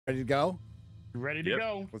Ready to go? Ready to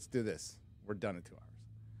go. Let's do this. We're done in 2 hours.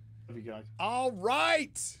 Love you guys. All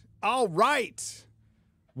right. All right.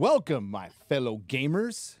 Welcome, my fellow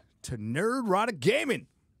gamers, to Nerdrotic Gaming.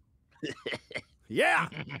 Yeah.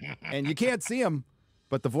 And you can't see them,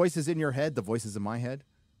 but the voices in your head, the voices in my head,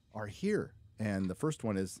 are here. And the first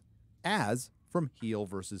one is Az from Heel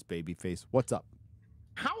versus Babyface. What's up?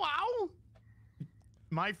 Hello.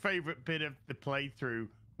 My favorite bit of the playthrough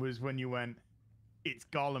was when you went, it's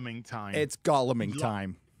Golluming time. It's Golluming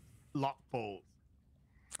time. Lock balls.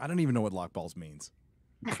 I don't even know what lock balls means.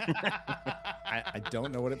 I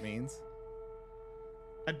don't know what it means.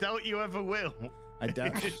 I doubt you ever will. I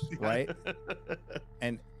doubt, right?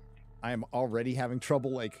 And I am already having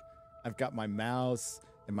trouble. Like, I've got my mouse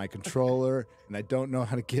and my controller, and I don't know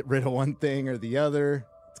how to get rid of one thing or the other.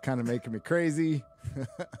 It's kind of making me crazy.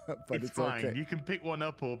 But it's fine. okay. You can pick one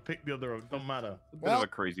up or pick the other up. Don't matter. A bit of a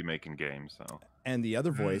crazy making game, so. And the other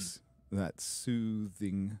voice, that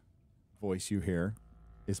soothing voice you hear,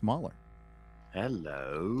 is Mahler.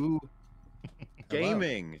 Hello.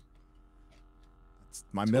 Gaming. It's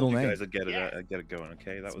my middle name. You guys would get it, I'd get it going,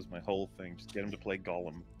 okay? That was my whole thing. Just get him to play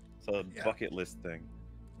Gollum. It's a bucket list thing.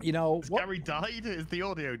 You know, what? Gary died? Is the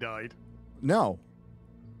audio died? No.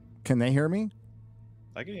 Can they hear me?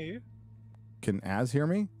 I can hear you. Can Az hear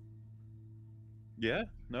me? Yeah?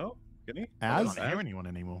 No? Can he? Az? I don't hear anyone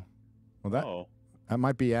anymore. Well, that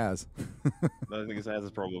might be Az. I think it's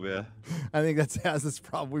Az's problem, yeah. I think that's Az's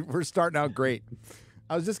problem. We're starting out great.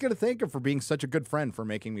 I was just going to thank him for being such a good friend for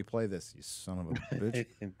making me play this, you son of a bitch.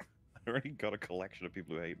 I already got a collection of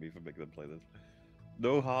people who hate me for making them play this.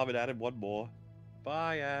 No harm in adding one more.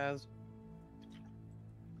 Bye, Az.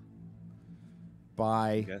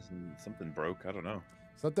 Bye. I'm guessing something broke. I don't know.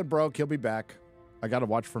 Something broke. He'll be back. I got to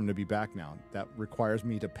watch for him to be back now. That requires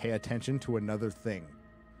me to pay attention to another thing.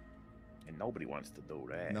 And nobody wants to do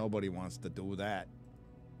that. Nobody wants to do that.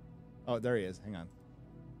 Oh, there he is. Hang on.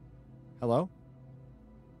 Hello?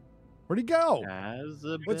 Where'd he go?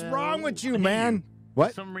 What's wrong with you, man? What?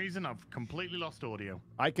 For some reason, I've completely lost audio.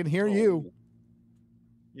 I can hear you.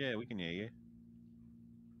 Yeah, we can hear you.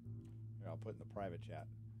 Here, I'll put in the private chat.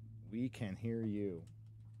 We can hear you.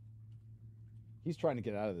 He's trying to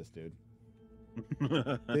get out of this, dude.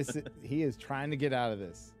 He is trying to get out of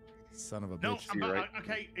this. Son of a bitch. No,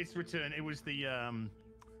 okay, it's returned. It was the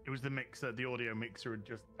mixer. The audio mixer had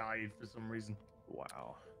just died for some reason.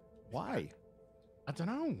 Wow. Why? I don't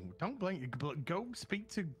know. Don't blame you. Go speak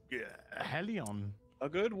to Helion. A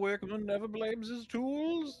good workman never blames his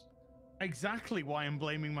tools. Exactly why I'm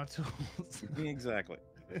blaming my tools. Exactly.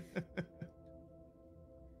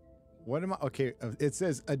 What am I? Okay, it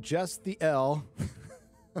says adjust the L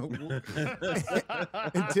until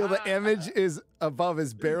the image is above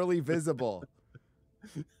is barely visible.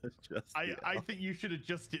 I think you should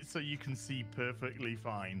adjust it so you can see perfectly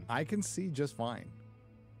fine. I can see just fine.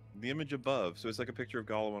 The image above, so it's like a picture of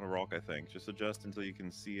Gollum on a rock, I think. Just adjust until you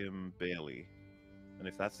can see him barely. And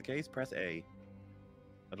if that's the case, press A.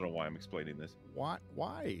 I don't know why I'm explaining this. What?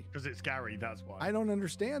 Why? Because it's Gary, that's why. I don't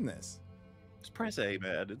understand this. Just press A,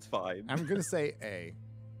 man. It's fine. I'm gonna say A.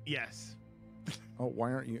 Yes. Oh,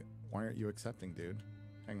 why aren't you accepting, dude?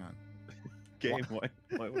 Hang on. Game, why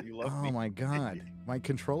would you love me? Oh my god. My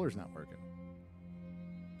controller's not working.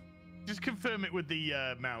 Just confirm it with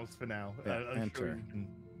the mouse for now. Yeah, enter.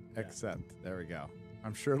 Accept. There we go.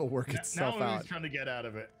 I'm sure it'll work itself now out. He's trying to get out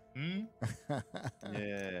of it.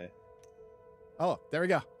 Yeah. Oh, there we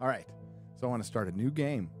go. All right. So I want to start a new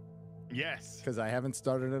game. Yes. Because I haven't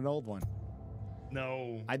started an old one.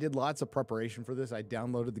 No. I did lots of preparation for this. I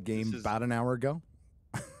downloaded the game about an hour ago.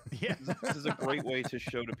 Yeah. This is a great way to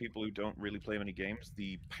show to people who don't really play many games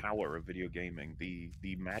the power of video gaming, the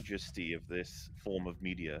majesty of this form of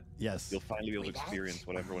media. Yes. You'll finally be able to experience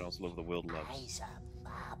what everyone else all over the world loves.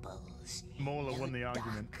 Mauler won the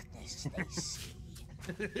argument.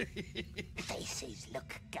 Faces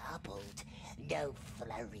look garbled, no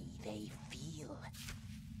flurry they feel.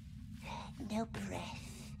 No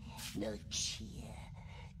breath, no cheer,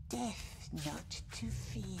 death not to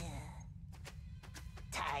fear.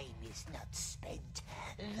 Time is not spent,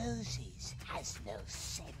 roses has no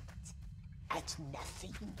scent. At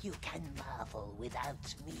nothing you can marvel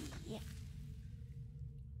without me.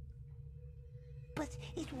 But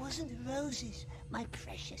it wasn't roses, my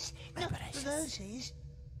precious, not roses.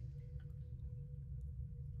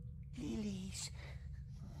 Lilies.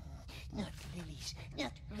 Not lilies,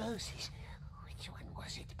 not roses. Which one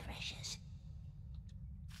was it, precious?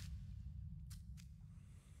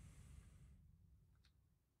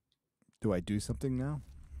 Do I do something now?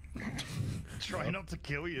 Try not to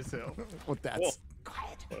kill yourself. Well,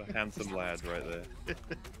 Quiet. What a handsome lad right there.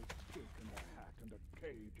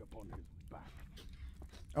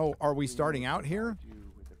 Oh, are we starting out here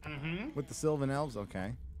Mm-hmm. with the Sylvan Elves?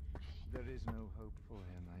 Okay. There is no hope for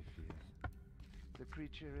him, I fear. The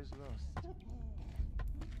creature is lost.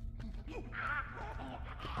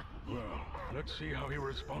 Well, let's see how he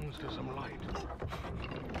responds to some light.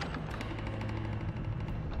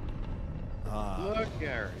 Look,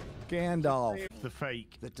 Gary. Gandalf. The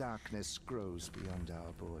fake. The darkness grows beyond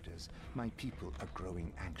our borders. My people are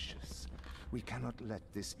growing anxious. We cannot let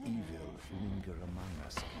this evil linger among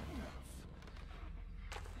us, Gandalf.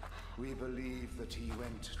 We believe that he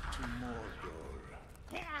went to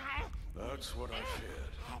Mordor. That's what I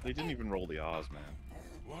feared. They didn't even roll the R's, man.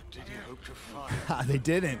 What did he hope to find? They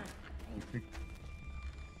didn't.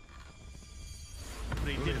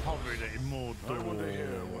 They did hover it in more I want to door. hear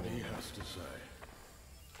what he has to say.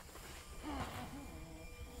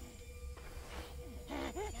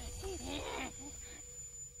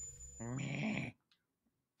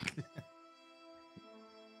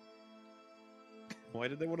 Why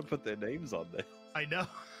did they want to put their names on there? I know.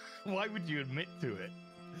 Why would you admit to it?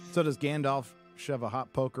 So does Gandalf shove a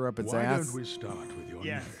hot poker up its Why ass? don't we start with your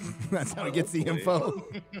Yes. name? That's how he gets the info.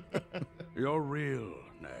 Your real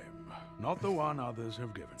name, not the one others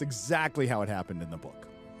have given. It's exactly how it happened in the book.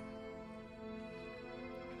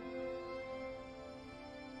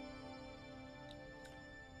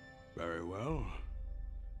 Very well.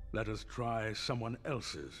 Let us try someone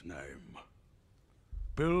else's name.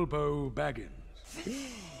 Bilbo Baggins.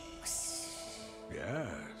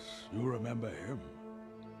 Yes, you remember him.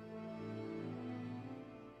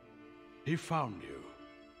 He found you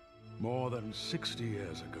more than 60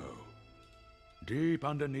 years ago, deep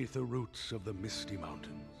underneath the roots of the Misty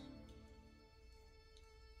Mountains.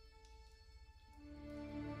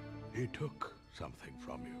 He took something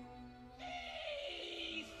from you.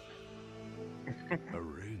 A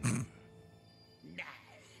ring.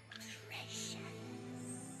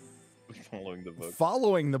 Following the book.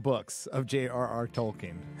 Following the books of J.R.R.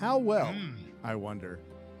 Tolkien. How well, I wonder.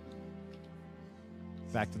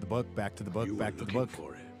 Back to the book, back to the book, You back were to the looking book.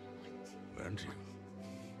 for it, weren't you?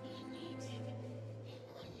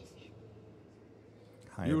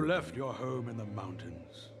 Hi, You everybody. left your home in the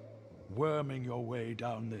mountains, worming your way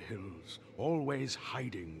down the hills, always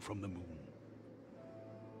hiding from the moon.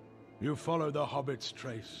 You followed the Hobbit's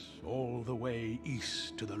trace all the way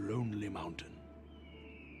east to the Lonely Mountain.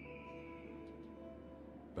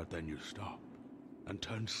 But then you stopped and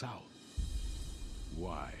turned south.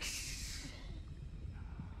 Why?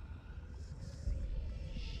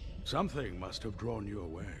 Something must have drawn you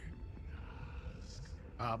away.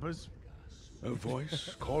 Arbors. A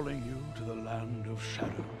voice calling you to the land of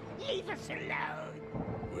shadow, Leave us alone.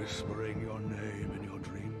 whispering your name in your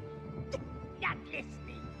dreams. Not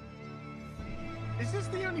listening. Is this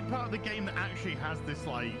the only part of the game that actually has this,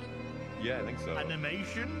 like, Yeah, I think so.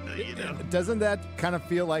 animation? You know? Doesn't that kind of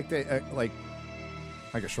feel like they like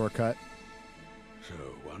a shortcut? So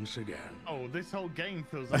once again, Oh, this whole game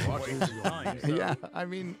feels like a What waste is of your time. name? So. Yeah, I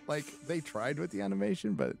mean, like they tried with the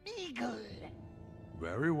animation, but Eagle.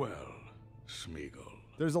 very well, Smeagol.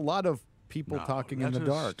 there's a lot of people Now, talking in the let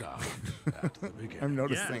us dark. start at the beginning. I'm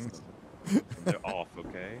noticing. Yes. They're off,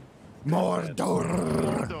 okay? Mordor,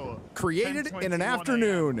 Mordor, created in an 10:21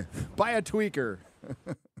 afternoon by a tweaker.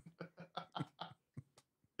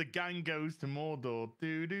 The gang goes to Mordor.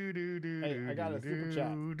 Do do do do. Hey, I got a do, super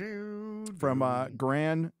chat do, do, From do.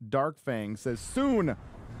 Grand Darkfang says, soon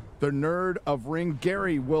the nerd of Ring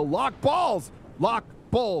Gary will lock balls. Lock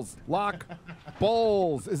bulls. Lock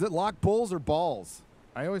bulls. Is it lock bulls or balls?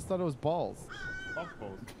 I always thought it was balls.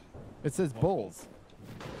 Mothballs. It says bulls.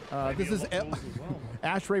 This Maybe is a lot of balls as well.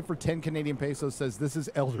 Ashray for 10 Canadian pesos says, this is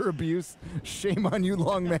elder abuse. Shame on you,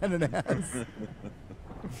 long man and ass.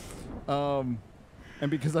 And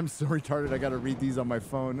because I'm so retarded, I got to read these on my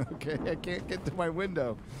phone. Okay, I can't get to my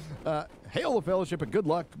window. Hail the fellowship and good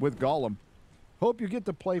luck with Gollum. Hope you get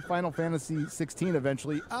to play Final Fantasy 16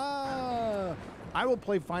 eventually. I will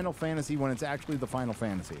play Final Fantasy when it's actually the Final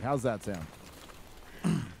Fantasy. How's that sound?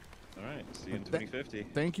 All right, see you in 2050.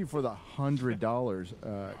 Thank you for the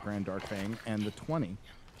 $100, Grand Dark Fang, and the 20.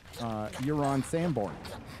 You're on Sanborn.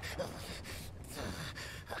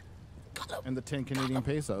 And the 10 Canadian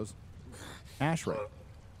pesos. Ashray.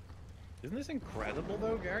 Isn't this incredible,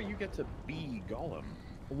 though, Gary? You get to be Gollum.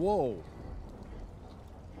 Whoa.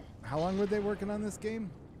 How long were they working on this game?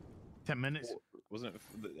 10 minutes. Wasn't it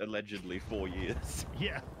allegedly 4 years?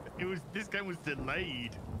 Yeah, it was. This game was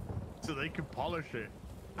delayed, so they could polish it.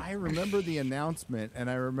 I remember the announcement, and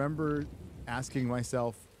I remember asking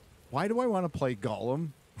myself, why do I want to play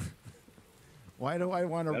Gollum? Why do I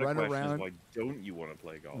want to Better run question around? Is why don't you want to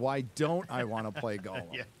play Gollum? Why don't I want to play Gollum?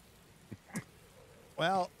 Yeah.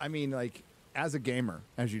 Well, I mean, like, as a gamer,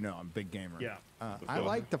 as you know, I'm a big gamer. Yeah. I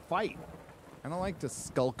like to fight. I don't like to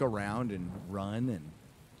skulk around and run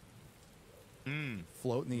and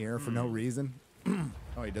float in the air for no reason.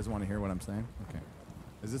 Oh, he doesn't want to hear what I'm saying? Okay.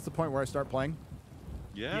 Is this the point where I start playing?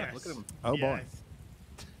 Yeah, Yes. look at him. Oh, boy.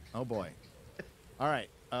 Yes. Oh, boy. All right.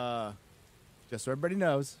 Just so everybody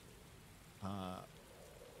knows,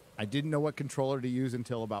 I didn't know what controller to use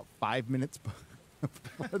until about 5 minutes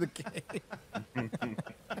before the game.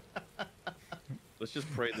 Let's just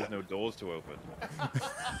pray there's no doors to open.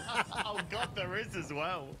 Oh God, there is as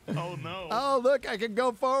well. Oh no. Oh, look, I can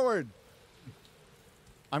go forward.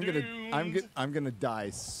 I'm Doomed. gonna die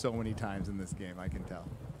so many times in this game, I can tell.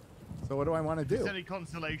 So what do I want to If do? there's any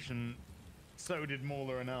consolation, so did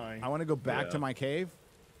Mauler and I. I want to go back Yeah. to my cave.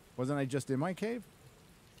 Wasn't I just in my cave?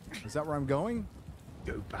 Is that where I'm going?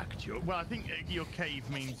 Go back to your... Well, I think your cave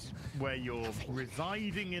means where you're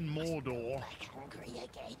residing in Mordor. Hungry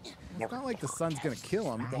again. It's not like the sun's gonna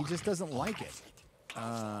kill him. He just doesn't like it.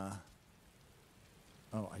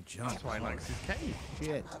 Oh, I jumped. That's why he likes his cave.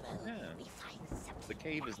 Shit. Yeah. We find something. The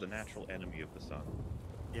cave is the natural enemy of the sun.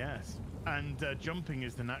 Yes. And jumping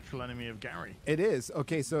is the natural enemy of Gary. It is.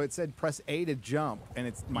 Okay, so it said press A to jump, and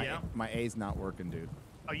it's Yeah. my A's not working, dude.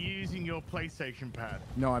 Are you using your PlayStation pad?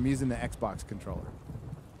 No, I'm using the Xbox controller.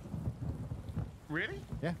 Really?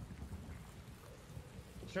 Yeah.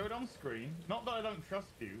 Show it on screen. Not that I don't trust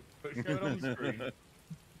you, but show it on screen.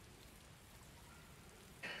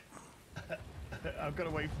 I've got to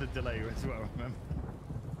wait for the delay as well, remember?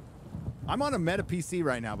 I'm on a Meta PC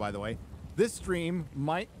right now, by the way. This stream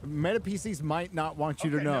Meta PCs might not want you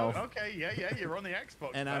to Okay, know. no, okay, yeah, you're on the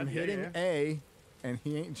Xbox. And pad, I'm yeah, hitting yeah. A, and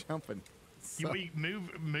he ain't jumping. You So-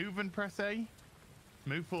 move and press A.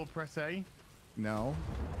 Move forward, press A. No,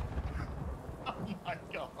 Oh my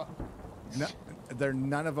God. no,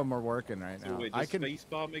 none of them are working right So now. wait, I does can.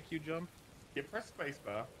 spacebar make you jump? You press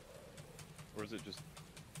spacebar. Or is it just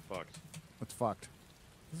fucked? It's fucked.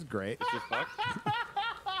 This is great. It's just fucked?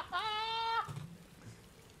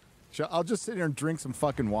 I'll just sit here and drink some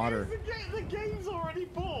fucking water. The game's already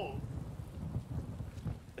bought.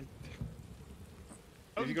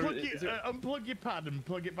 If you go to- Unplug, is there- unplug your pad and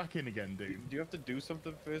plug it back in again, dude. Do you have to do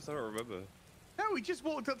something first? I don't remember. No, we just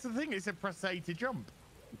walked up to the thing. It said press A to jump.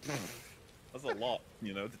 That's a lot,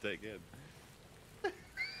 you know, to take in.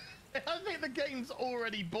 I think the game's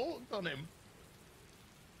already bought on him.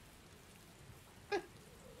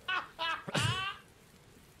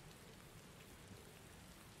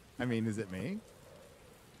 I mean, is it me?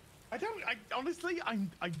 I honestly,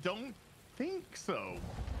 I don't think so.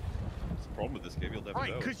 That's the problem with this game, you'll never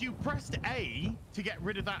Right, know. because you pressed A to get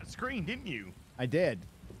rid of that screen, didn't you? I did.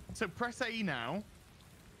 So press A now.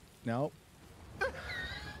 No.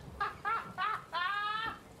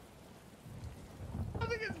 I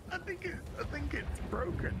think it's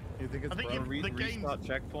broken. You think it's I think broken? if the game, Restart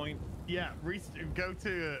checkpoint. yeah, go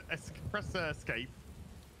to press escape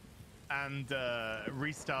and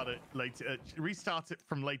restart it later. Restart it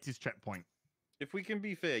from latest checkpoint. If we can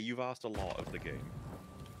be fair, you've asked a lot of the game.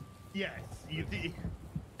 Yes, you did.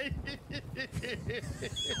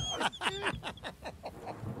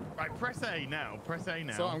 Right, press A now. Press A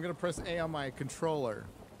now. So I'm gonna press A on my controller.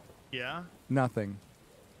 Yeah. Nothing.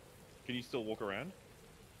 Can you still walk around?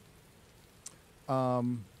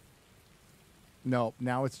 No.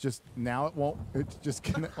 Now it won't. It's just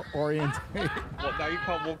gonna orientate. Well, now you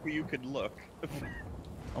can't walk where you could look.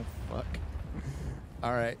 Oh fuck.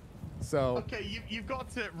 All right. So Okay, you've got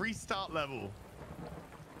to restart level.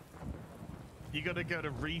 You got to go to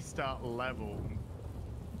restart level.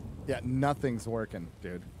 yeah, nothing's working,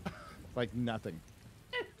 dude. Like nothing.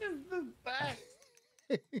 This is the best.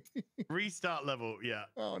 Restart level, yeah.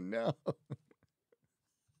 Oh no.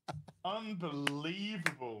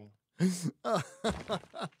 Unbelievable. But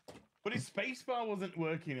his spacebar wasn't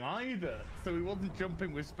working either, so he wasn't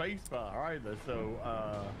jumping with spacebar either. So,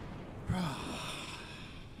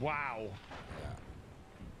 wow.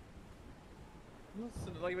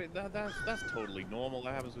 Listen, like, that's totally normal.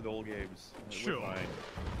 That happens with all games. We're Sure. fine.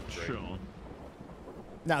 Great. Sure.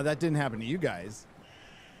 Now that didn't happen to you guys.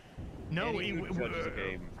 No, Anyone who judges a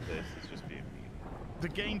game for this is just being mean. the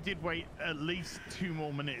game did wait at least 2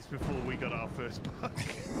 more minutes before we got our first bug.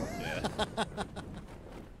 Yeah.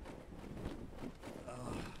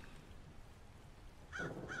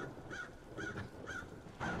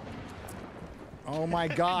 Oh my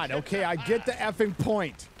god. Okay, I get the effing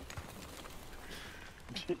point.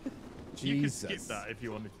 You could Jesus. skip that if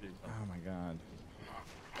you wanted to. Oh my god.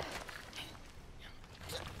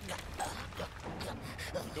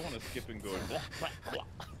 don't want to skip and go. Blah, blah,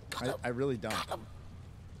 blah. I really don't.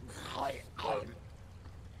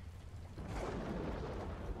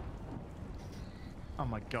 Oh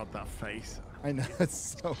my god, that face. I know,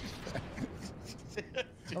 it's so bad.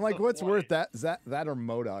 I'm like, what's worth that? Is that or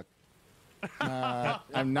MODOK?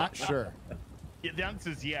 I'm not sure. Yeah, the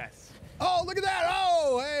answer's yes. Oh, look at that!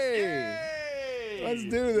 Oh, hey! Yay! Let's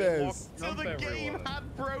do this. So the Jump, game everyone.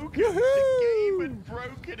 had broken. Woohoo! The game had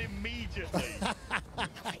broken immediately.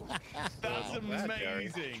 That's Not bad, Gary.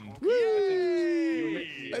 amazing. Woo!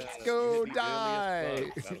 Yay! Let's go You hit the die.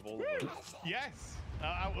 earliest bug out of all of us. Yes.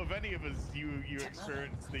 Out of any of us, you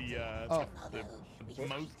experienced the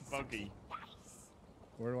most buggy.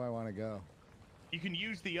 Where do I want to go? You can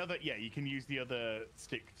use the other. Yeah, you can use the other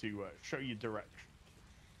stick to show you direction.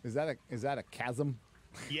 Is that a chasm?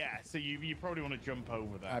 Yeah. So you probably want to jump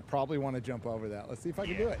over that. I probably want to jump over that. Let's see if I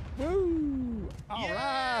can do Yeah. it. Woo! All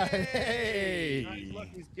right. Yay! Hey! Nice, look,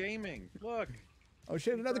 he's gaming. Look. Oh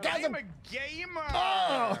shit! Another I am chasm. a gamer.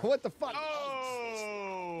 Oh, what the fuck?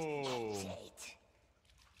 Oh.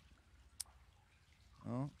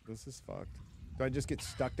 Oh, this is fucked. Do I just get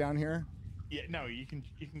stuck down here? Yeah. No, you can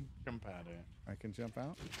jump out of it. I can jump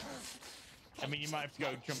out. I mean, you might have to go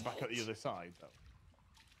jump back at the other side though.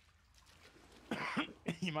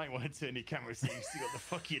 You might want to turn your camera so you see what the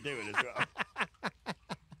fuck you're doing as well.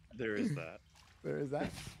 There is that. There is that.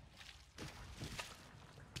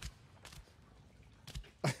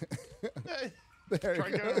 There Try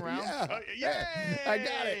you go. going around. Yeah. Oh, Hey, I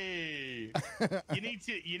got it.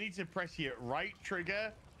 You need to press your right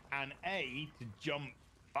trigger and A to jump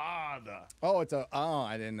farther. Oh, it's a. Oh,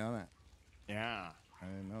 I didn't know that. Yeah. I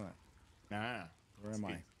didn't know that. Nah. Where am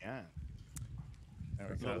I? Yeah. There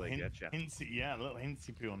we That's go. how they get ya. Yeah, a little hints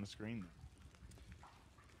you put on the screen.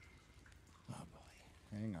 Oh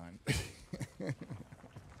boy. Hang on.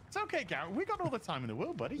 It's okay, Garrett. We got all the time in the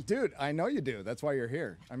world, buddy. Dude, I know you do. That's why you're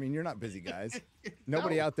here. I mean, you're not busy, guys.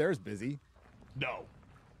 Nobody No. out there is busy. No.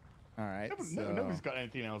 All right. So Nobody's got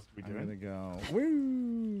anything else to be I'm gonna doing. go.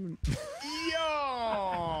 Woo! Yo!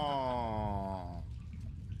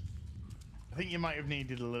 I think you might have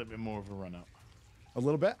needed a little bit more of a run up. A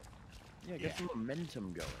little bit. Yeah, get some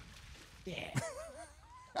momentum going.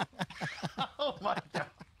 Oh my god.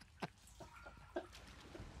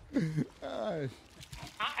 Gosh.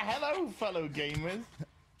 Hello, fellow gamers.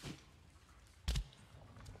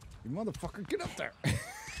 You motherfucker, get up there.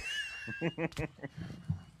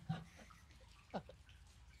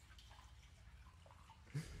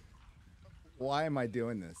 Why am I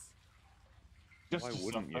doing this? Just Why to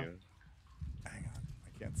wouldn't suffer. you? Hang on.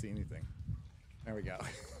 I can't see anything. There we go.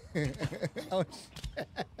 Oh, shit.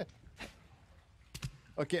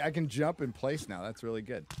 Okay, I can jump in place now. That's really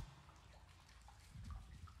good.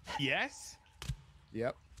 Yes?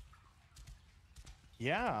 Yep.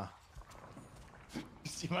 Yeah.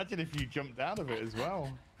 Just imagine if you jumped out of it as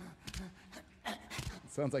well.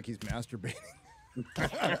 Sounds like he's masturbating.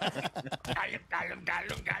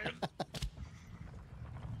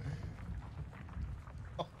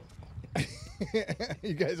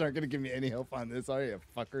 You guys aren't gonna give me any help on this, are you,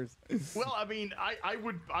 fuckers? Well, I mean, I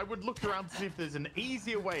would look around to see if there's an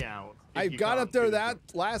easier way out. if I you got can't up there do the that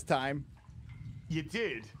jump. last time. You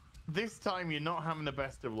did. This time you're not having the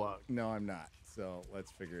best of luck. No, I'm not. So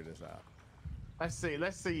let's figure this out. Let's see.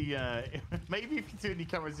 Maybe if you turn your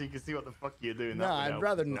camera so you can see what the fuck you're doing. No, that would I'd help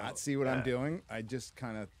rather as well. not see what I'm Yeah. doing. I just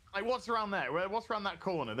kind of. Like, what's around there? What's around that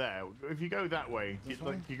corner there? If you go that way, you go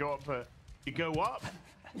up. You go up,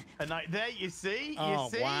 and like there, you see. Oh You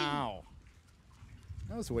see? wow.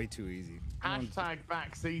 That was way too easy. Hashtag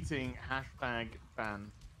backseating. Hashtag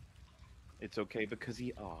ban. It's okay because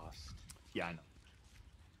he asked. Yeah, I know.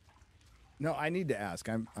 No, I need to ask.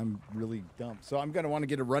 I'm really dumb. So I'm gonna want to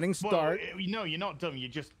get a running Well, start. no, you're not dumb. You're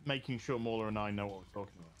just making sure Mauler and I know what we're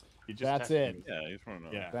talking about. You're just That's testing it. Yeah, you just want to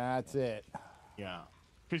know. Yeah. That's it. Yeah.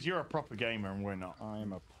 Because you're a proper gamer and we're not. I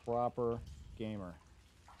am a proper gamer.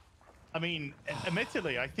 I mean,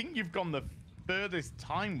 admittedly, I think you've gone the furthest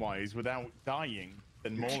time-wise without dying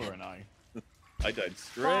than Mauler and I. I died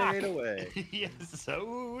straight away. Yes,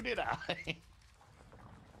 so did I.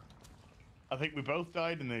 I think we both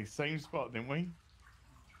died in the same spot, didn't we?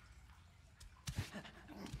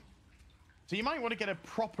 So you might want to get a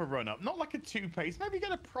proper run-up, not like a two-pace. Maybe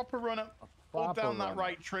get a proper run-up, hold proper down that run-up.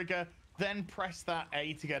 right trigger, then press that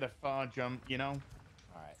A to get a far jump, you know?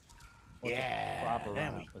 All right. What's a Yeah, proper there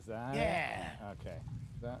run we- up? Is that yeah. it? Okay.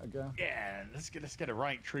 Is that a go? Yeah, let's get a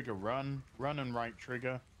right trigger run and right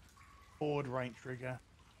trigger, forward right trigger,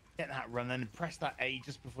 get that run, then press that A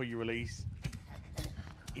just before you release.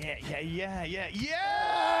 Yeah.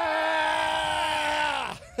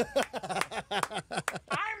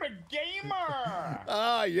 I'm gamer.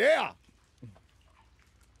 Yeah.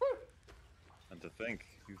 And to think,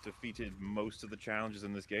 you've defeated most of the challenges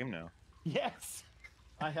in this game now. Yes,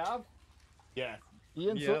 I have. Yes.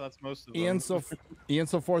 That's most of them. Ian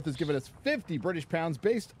so forth has given us 50 British pounds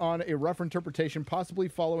based on a rough interpretation, possibly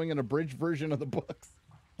following an abridged version of the books.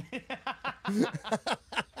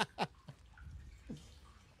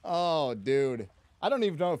 Oh, dude. I don't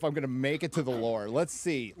even know if I'm going to make it to the lore. Let's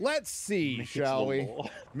see. Shall we?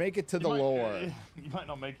 Make it to the lore. You might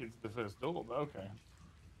not make it to the first door, but okay.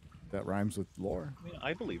 That rhymes with lore. I mean,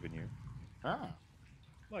 I believe in you. Ah.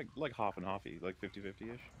 Like half and halfy, like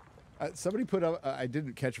 50-50-ish. Somebody put up, I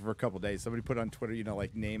didn't catch it for a couple days. Somebody put on Twitter, you know,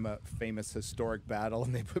 like name a famous historic battle,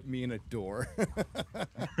 and they put me in a door.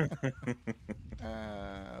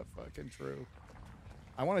 Fucking true.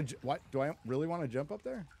 I want to, what? Do I really want to jump up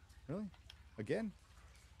there? Really? Again?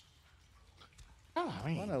 Oh, I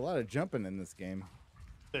mean, A lot of jumping in this game.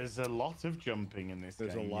 there's a lot of jumping in this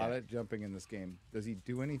There's game. a lot of jumping in this game. Does he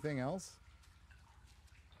do anything else?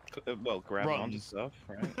 Well, grab Runs. onto stuff,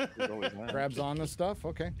 right? There's always that. Grabs on the stuff?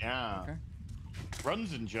 Okay. Yeah. Okay.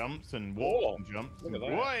 Runs and jumps and walks and jumps. Look at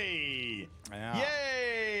and that. Way! Yeah.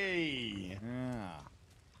 Yay! Yeah.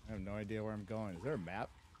 I have no idea where I'm going. Is there a map?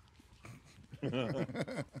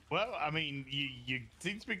 Well, I mean, you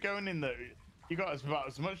seem to be going in the. You got about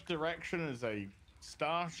as much direction as a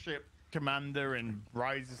starship commander in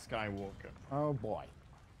Rise of Skywalker. Oh, boy.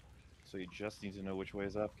 So you just need to know which way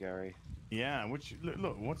is up, Gary. Yeah. Which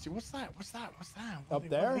look. What's that? Up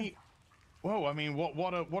there? Whoa! I mean,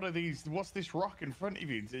 what are these? What's this rock in front of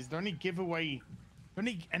you? Is there any giveaway?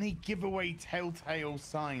 Any giveaway telltale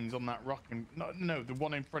signs on that rock? And no, the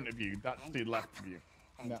one in front of you. That's to the left of you.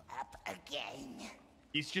 No. Up again.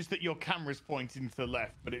 It's just that your camera's pointing to the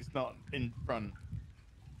left, but it's not in front.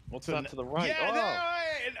 What's So that to the right? Yeah,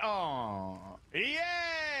 oh,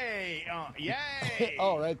 yay! Oh, yay!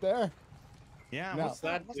 Oh, right there? Yeah. No. What's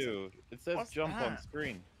that What's do? It says what's jump on that?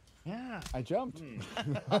 screen. Yeah. I jumped.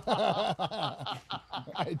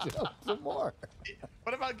 I jumped some more.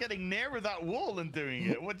 What about getting nearer that wall and doing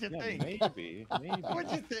it? What do you Yeah, think? maybe. What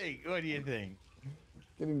do you think? What do you think?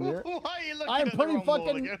 Getting near. Why are you looking I'm at the pretty wrong wall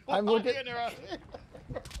fucking- again? I'm Why are looking- you around-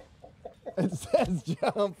 It says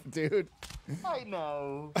jump, dude. I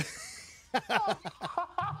know.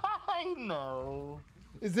 I know.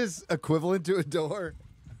 Is this equivalent to a door?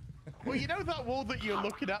 Well, you know that wall that you're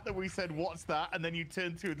looking at that we said, what's that? And then you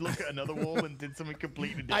turned to look at another wall and did something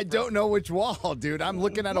completely different. I don't know which wall, dude. I'm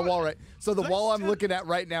looking at a wall right. So the Let's wall I'm turn- looking at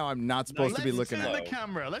right now, I'm not supposed to be looking Let's at. turn the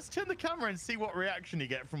camera. Let's turn the camera and see what reaction you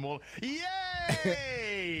get from all.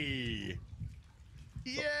 Yay!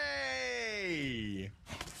 Yay!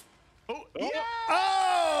 Oh, yes!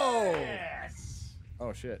 Oh! Yes!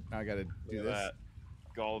 Oh shit! Now I gotta do Look at this. that.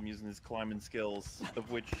 Gollum using his climbing skills,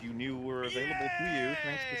 of which you knew were available to you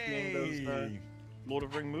thanks to seeing those Lord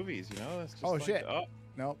of the Rings movies. You know, it's just Oh like, shit! Oh,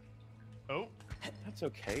 Nope. Oh, that's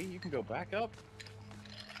okay. You can go back up.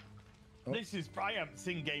 Oh. this is. I haven't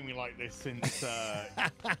seen gaming like this since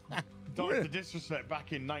Dr. Disrespect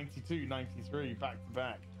back in 92, 93, back to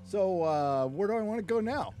back. So where do I want to go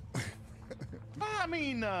now? I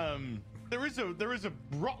mean, there is a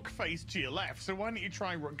rock face to your left, so why don't you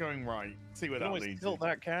try going right? See where You can that always leads. tilt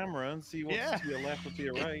that camera and see what's Yeah. to your left or to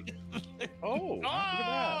your right. Oh, look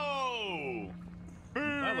at Oh! that.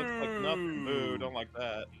 That looks like nothing. Boo, don't like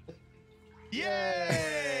that.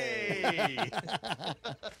 Yay!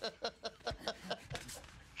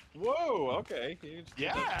 Whoa, okay. You just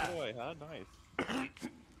Yeah. took that away, huh? Nice.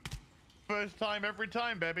 First time, every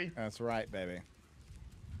time, baby. That's right, baby.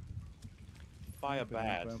 Fire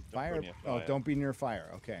bad. Don't Fire. go near Oh, fire. don't be near fire.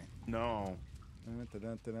 Okay. No.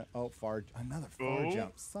 Oh, far. Another far Oh.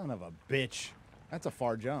 jump. Son of a bitch. That's a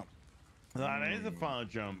far jump. That is a far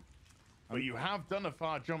jump. But you have done a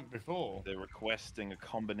far jump before. They're requesting a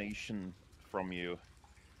combination from you.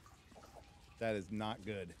 That is not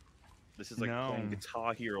good. This is like No. playing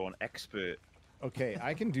Guitar Hero on Expert. Okay,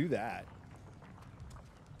 I can do that.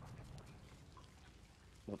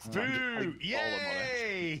 Let's time to Boo! play Gollum on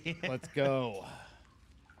Expert. Yay! Let's go.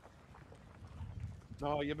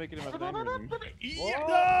 No, you're making him have an aneurysm.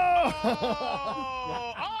 Yeah.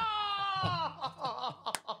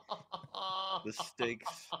 Oh! The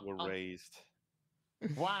stakes were raised.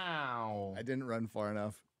 Wow. I didn't run far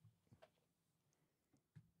enough.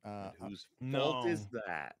 Whose No. fault is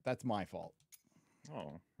that? That's my fault.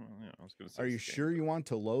 Oh, well, yeah, I was gonna say. Are you it's game. sure you want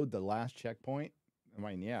to load the last checkpoint? I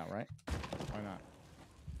mean, yeah, right? Why not?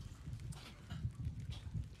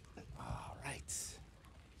 All right. So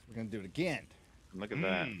we're going to do it again. Look at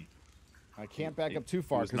that. Mm. I can't back It- up too it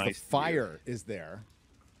far was because nice the to hear. fire is there.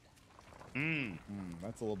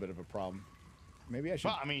 That's a little bit of a problem. Maybe I should.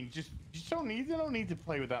 But I mean, just you don't need to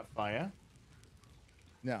play with that fire.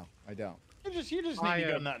 No, I don't. You just need to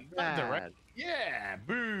go in that direction. Yeah,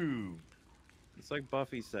 boo. It's like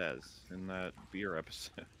Buffy says in that beer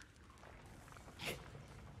episode.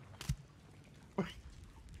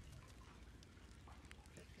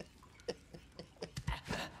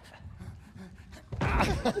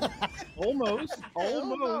 Almost.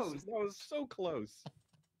 That was so close.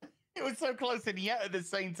 It was so close and yet at the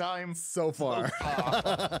same time. So far.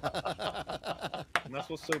 And that's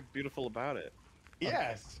what's so beautiful about it.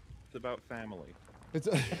 Yes. It's about family. It's.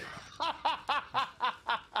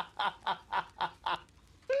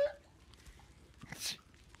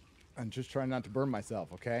 I'm just trying not to burn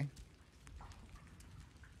myself, okay?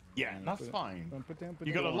 Yeah, that's fine. Down.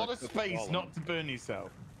 You got a lot of space not to burn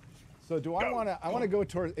yourself. So do I want to? I want to go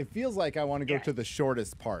toward. It feels like I want to go to the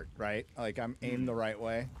shortest part, right? Like I'm aimed the right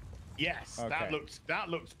way. Yes, Okay. that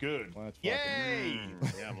looks good. Let's Yay!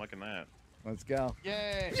 Yeah, I'm liking that. Let's go.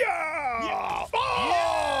 Yay! Yeah!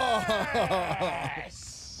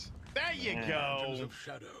 Yes! There you go. Mountains of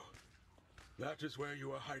Shadow. That is where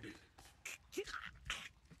you are hiding.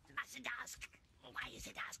 Mustn't ask. Why is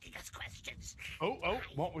it asking us questions? Oh,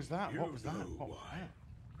 what was that? What was that? You know What was why. that?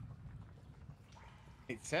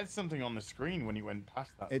 It said something on the screen when he went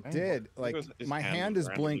past that. It thing. did. Like his my hand hand was is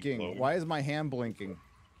randomly blinking. glowing. Why is my hand blinking?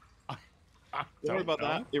 Don't worry about know.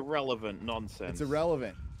 that. Irrelevant nonsense. It's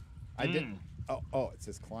irrelevant. I did. Oh, it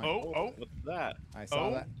says climb. Oh. What's that? I saw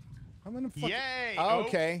Oh. that. I'm gonna fucking. Yay! Oh,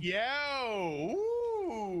 okay. Yo!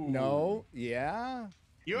 Ooh. No. Yeah.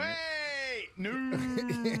 Yay! No.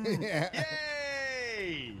 Yeah.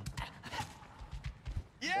 Yay!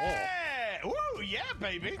 Yeah! Ooh, yeah,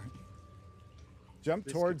 baby. Jump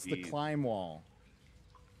This towards could the be- climb wall.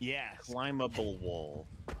 Yes. Climbable wall.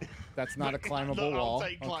 That's not a climbable I'll wall.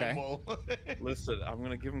 take climb Okay. wall. Listen, I'm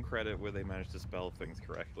gonna give them credit where they managed to spell things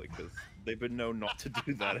correctly because they've been known not to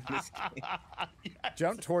do that in this game. Yes.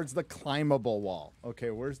 Jump towards the climbable wall. Okay,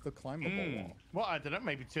 where's the climbable wall? Well, I don't know.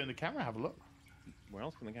 Maybe turn the camera, have a look. Where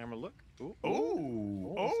else can the camera look? Ooh.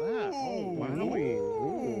 Ooh. What was that? Oh, wowie.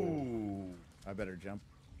 Ooh. I better jump.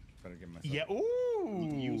 Better give myself. Yeah.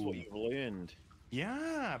 Ooh. Use what you've learned.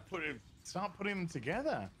 Yeah. Start putting them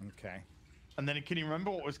together. Okay. And then can you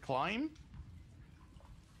remember what was climb?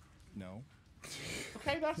 No.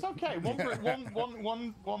 Okay, that's okay. One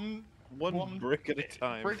One brick at a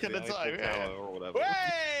time. brick at the a Eiffel time, yeah. Tower or whatever.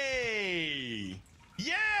 Way!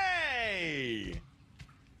 Yay!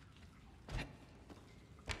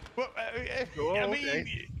 Well, Oh, I mean,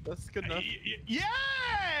 okay. That's good enough. Yay!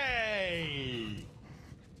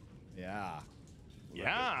 Yeah.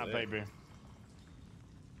 Yeah, there. baby.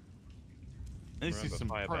 This is Remember, some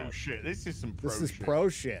fire pro back. shit. This is some pro This is shit. pro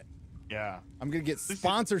shit. Yeah. I'm gonna get is-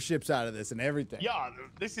 sponsorships out of this and everything. Yeah,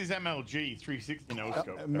 this is MLG 360 no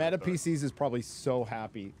scope. Meta PCs is probably so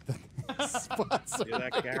happy. Sponsor. You're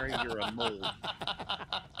that Gary, you're a mold.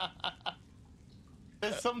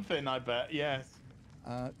 There's something, I bet. Yes.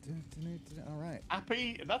 All right.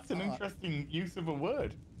 Happy. That's an interesting use of a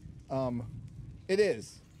word. It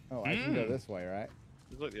is. Oh, I can go this way, right?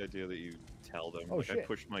 It's like the idea that you tell them, Oh, like I shit.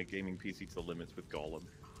 pushed my gaming PC to the limits with Gollum.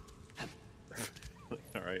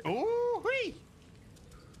 All right. Ooh wee!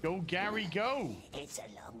 Go, Gary, go! It's a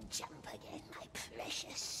long jump again, my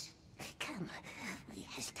precious. Come, he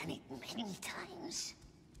has done it many times.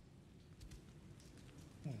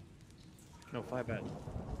 No, fire bad.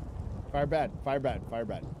 Fire bad. Fire bad. Fire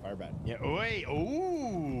bad. Fire bad. Yeah. Wait.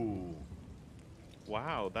 Ooh.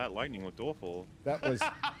 Wow, that lightning looked awful. That was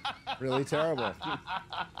really terrible.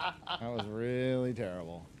 That was really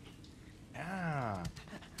terrible. Yeah.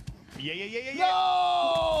 Yeah.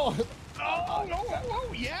 No!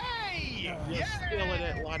 Oh! Yay! You're spilling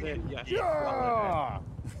it, lad it. Yes, Yeah!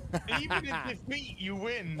 Even in defeat, you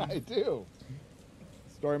win. I do.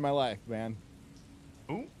 Story of my life, man.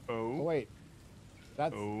 Oh. Oh, wait.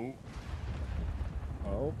 That's. Oh.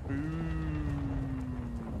 Oh. Boo.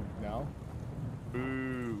 No.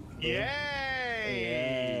 Boo. Yay!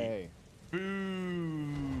 Yay.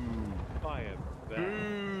 Boo. Fire bad.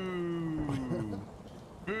 Boo.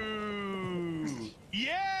 Boo.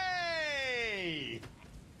 Yay!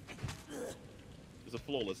 It's a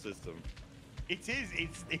flawless system. It is.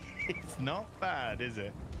 It's not bad, is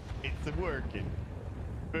it? It's working.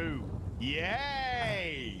 Boo.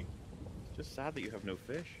 Yay! It's just sad that you have no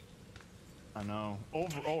fish. I know.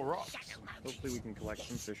 All rocks. Shadow Mountains. Hopefully we can collect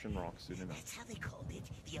some Yes, fish and rocks soon enough. that's how they called it.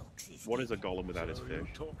 The Oaks. What is a golem without his So you fish?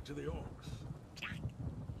 talk to the orcs.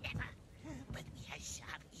 Never. But we have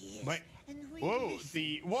sharp ears. Wait. And we Whoa.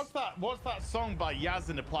 What's that song by Yaz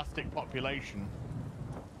and the Plastic Population?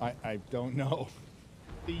 I don't know.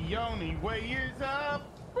 The only way is up,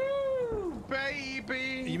 woo,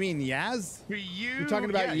 baby. You mean Yaz? For you? You're talking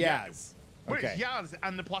about yeah. Yaz. Well, Okay. it's Yaz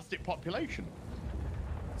and the plastic population.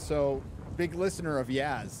 So, big listener of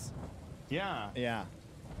Yaz. Yeah. Yeah.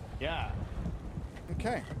 Yeah.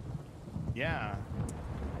 Okay. Yeah.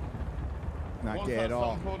 Not What was gay that at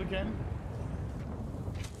all. song called again?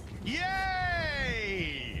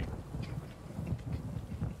 Yay!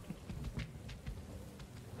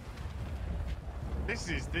 This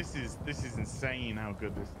is insane how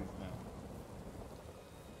good this is now.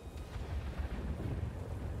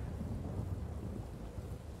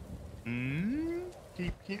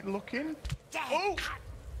 Keep looking. Oh!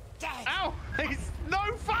 Ow! It's no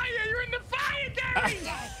fire! You're in the fire, Gary!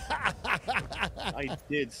 I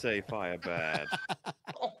did say fire bad.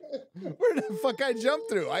 Where the fuck I jumped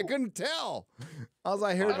through? I couldn't tell. All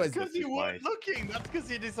I heard That's was. because you weren't looking. That's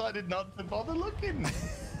because you decided not to bother looking.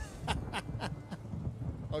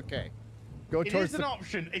 Okay. Go It towards is an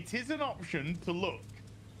option. It is an option to look.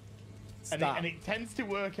 Stop. And it tends to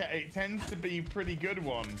work out. It tends to be a pretty good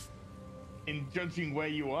one in judging where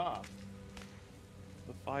you are.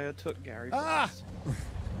 The fire took Gary. Ah!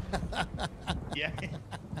 Yeah.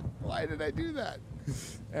 Why did I do that?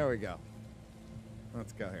 There we go.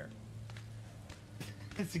 Let's go here.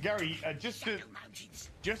 So Gary, just to,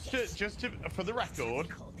 for the record,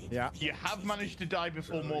 Yeah. you have managed to die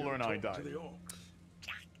before Mauler and I died.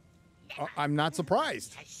 I'm not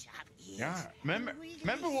surprised. Yeah.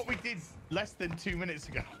 Remember what we did less than 2 minutes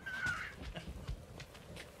ago.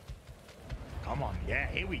 Come on, yeah,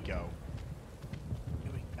 here we go.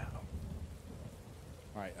 Here we go.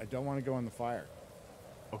 All right, I don't want to go in the fire.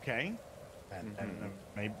 Okay. And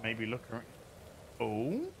maybe look around.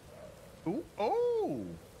 Oh. Ooh. Oh.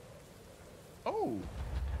 Oh.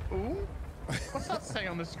 Ooh. What's that say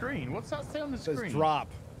on the screen? What's that say on the It says screen? drop.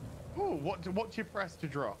 Oh, what do you press to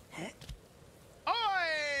drop? Oi!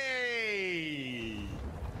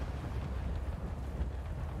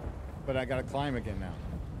 But I gotta climb again now.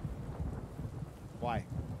 Why?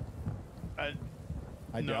 I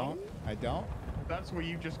no. don't. I don't. That's where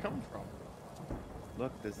you just come from.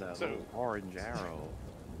 Look, there's that So- little orange arrow.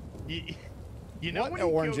 You know What when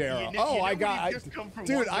orange you go, arrow? You know, Oh, you know I when got. you just come from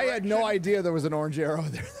Dude, one I had no direction? idea there was an orange arrow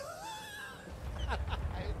there.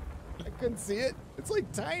 I couldn't see it. It's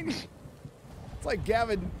like tiny. It's like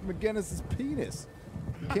Gavin McGinnis's penis.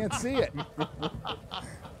 You can't see it.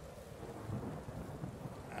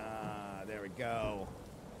 There we go.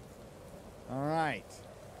 All right.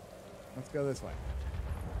 Let's go this way.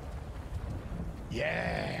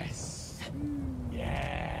 Yes.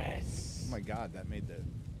 Yes. Oh my God, that made the.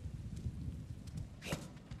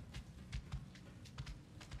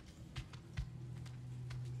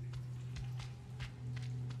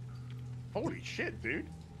 Holy shit, dude.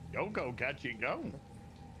 Yo, go, catch it, go.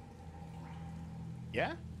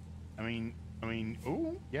 Yeah? I mean,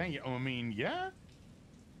 ooh, yeah, I mean, yeah.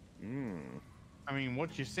 I mean,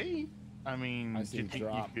 what you see? I mean, I see do you a think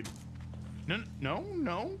drop. you could... No.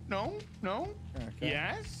 Okay.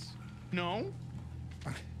 Yes. No.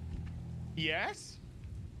 Yes.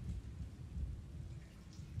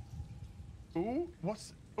 Ooh,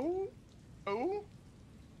 what's... Ooh.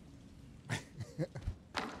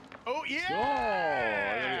 Oh,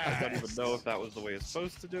 yeah! Oh, I don't even know if that was the way it's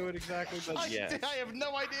supposed to do it exactly, but yes. I have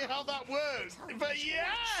no idea how that works, but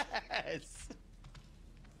yes!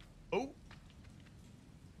 Oh.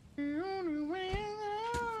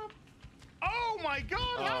 Oh my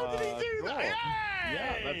God, how did he do that? cool. Yay!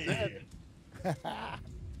 Yeah, that's it. There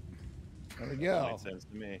we That go. makes sense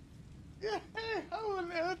to me. Yeah, how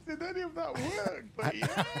on earth did any of that work? But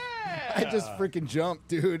yeah! I just freaking jumped,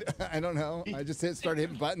 dude. I don't know. I just started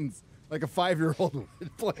hitting buttons like a 5-year-old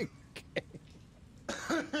playing a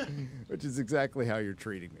game. Which is exactly how you're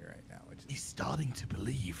treating me right now. Which is He's starting to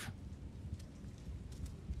believe.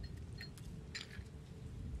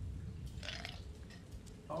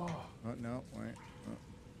 oh no, wait. Oh.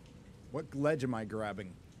 What ledge am I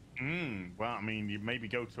grabbing? Well, I mean, you maybe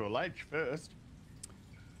go to a ledge first.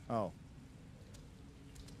 Oh,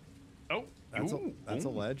 Oh, That's a- ooh, that's a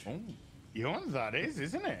ooh, ledge. ooh. You know what that is,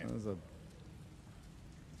 isn't it? that was a.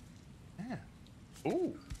 Yeah.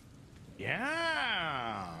 Ooh.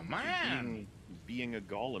 Yeah, man. Being a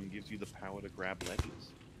golem gives you the power to grab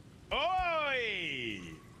ledges. Oi!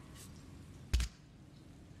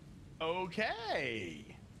 Okay.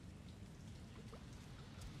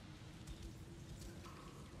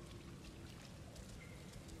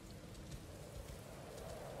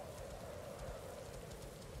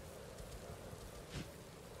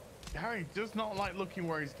 Harry does not like looking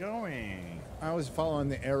where he's going. I was following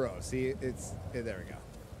the arrow. See, there we go.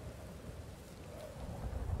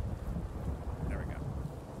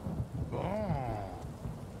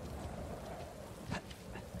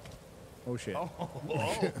 Oh shit. Oh.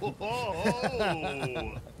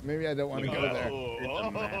 Maybe I don't want to Look go at there. It's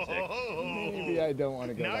a magic. Maybe I don't want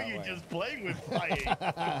to go Now that you're way. just playing with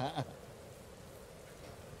fire.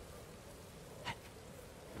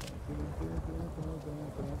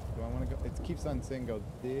 Do I want to go? It keeps on saying go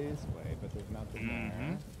this way, but there's nothing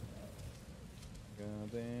there. Go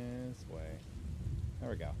this way. There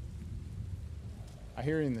we go. I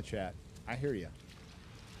hear you in the chat. I hear you.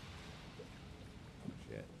 Oh,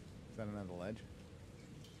 shit. Is that another ledge?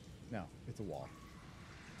 No, it's a wall.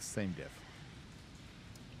 Same diff.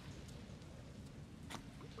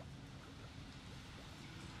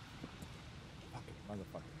 Fucking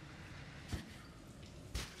motherfucker.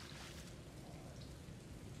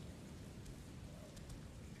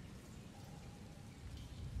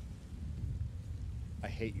 I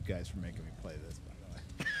hate you guys for making me play this, by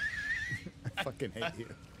the way. I fucking hate you.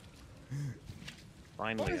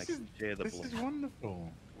 Finally, I This can share the is blood.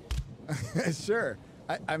 wonderful. Sure.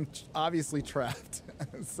 I'm obviously trapped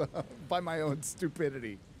so, by my own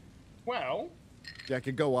stupidity. Well, Yeah, I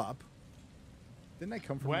could go up. Didn't I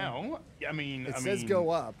come from there? well, I mean, It says go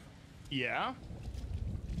up. Yeah.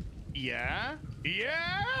 Yeah.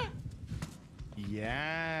 Yeah.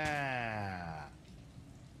 Yeah.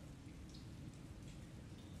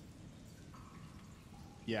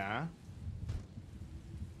 Yeah.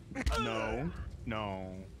 No.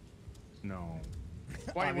 No. No.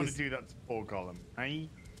 Why do you want to Obvious- do that to poor Gollum? Eh?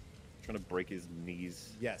 Trying to break his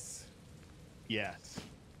knees. Yes. Yes.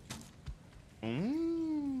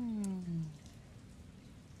 Mm.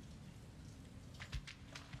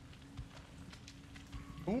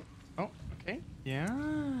 Oh. Oh. Okay. Yeah.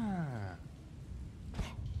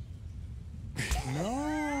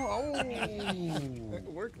 No. Oh. It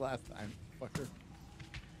worked last time, fucker.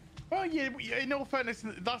 Well, yeah. In all fairness,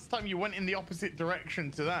 last time you went in the opposite direction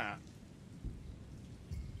to that.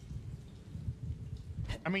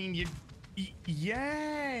 I mean,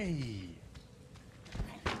 yay!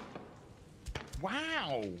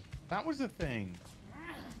 Wow, that was a thing.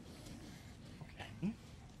 Okay,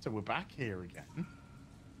 so we're back here again.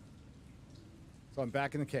 So I'm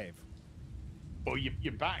back in the cave. Well,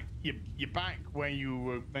 you're back. You're back where you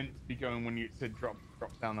were meant to be going when you said drop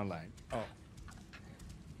down the leg. Oh.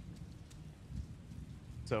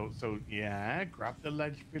 So yeah, grab the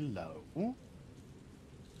ledge below.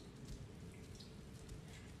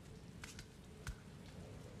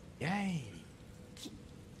 Yay!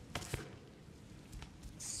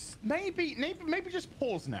 Maybe just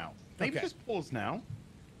pause now. Maybe Okay. just pause now,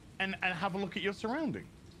 and have a look at your surrounding.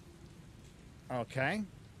 Okay.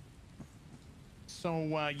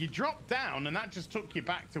 So you dropped down, and that just took you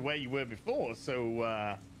back to where you were before.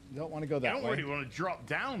 So You don't want to go you that don't way. really want to drop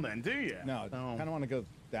down, then, do you? No, kind of want to go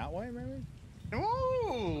that way, maybe?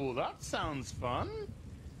 Oh, that sounds fun.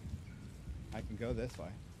 I can go this way.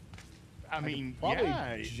 I mean, Probably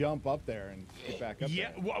yeah. jump up there and get back up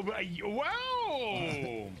Yeah. there.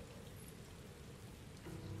 Wow.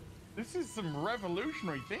 This is some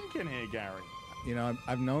revolutionary thinking here, Gary. You know,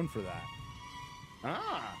 I've known for that.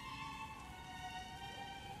 Ah.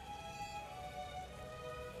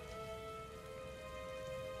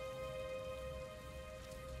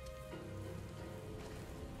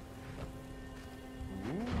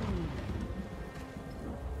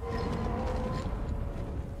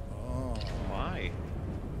 Oh. Why?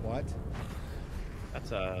 What?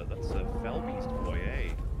 That's a fell beast boy,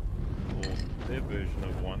 eh? Or their version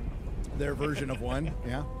of one. Their version of one?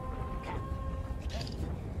 Yeah.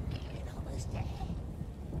 We're almost there.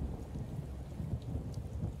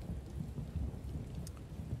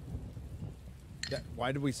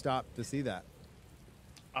 Why did we stop to see that?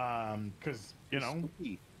 Because you know,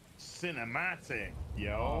 Spooky. cinematic,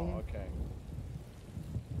 yo. okay.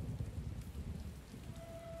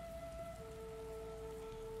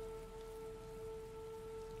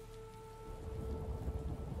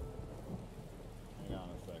 Hang on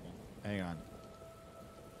a second. Hang on.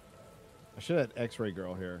 I should have had X-Ray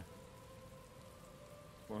Girl here.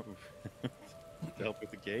 What- to help with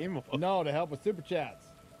the game? Or? No, to help with super chats.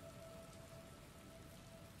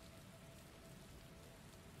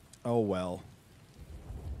 Oh well.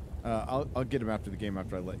 I'll get him after the game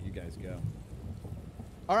after I let you guys go.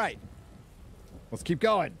 All right. Let's keep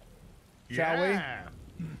going. Shall we? Yeah.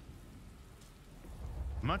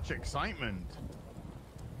 Much excitement.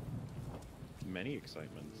 Many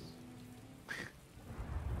excitements.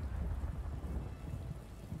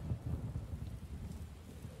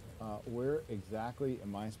 Where exactly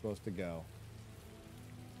am I supposed to go?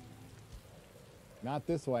 Not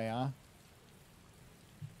this way, huh?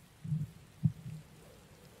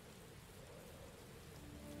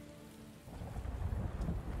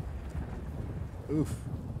 Oof.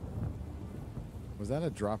 Was that a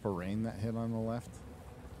drop of rain that hit on the left?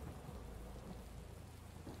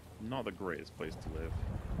 Not the greatest place to live.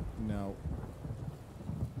 No.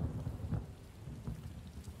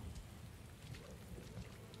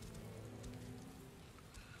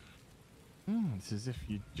 It's as if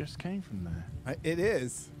you just came from there. It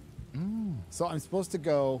is. So I'm supposed to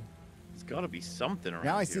go. It's got to be something around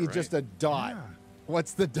Now I here, see right? just a dot. Yeah.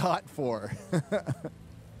 What's the dot for?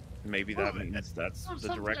 Maybe that means that's the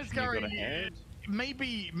direction you're gonna head.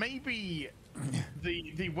 Maybe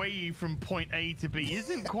the way from point A to B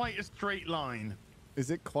isn't quite a straight line. Is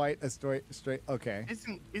it quite a straight? Okay.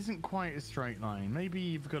 Isn't quite a straight line. Maybe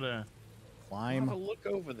you've got to Climb Have a look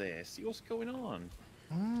over there. See what's going on.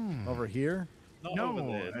 over here. Not over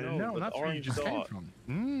there. No, the that's where you orange just came dot.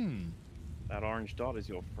 from. That orange dot is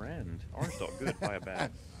your friend. Orange dot, good, fire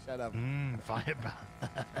bad. Shut up. Fire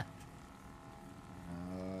bad.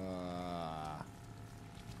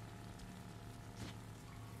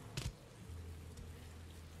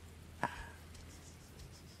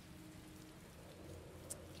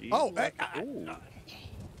 Jeez, Oh, look. hey,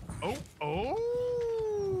 Ooh. Oh.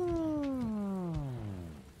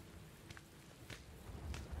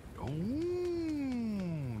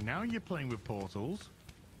 Now you're playing with portals.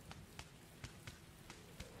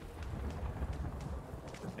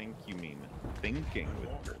 I think you mean thinking with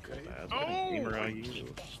purple bad. What kind of gamer are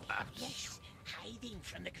you? Yes, hiding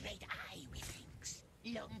from the great eye, methinks.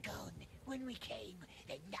 Long gone. When we came,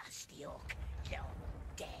 the nasty orc, long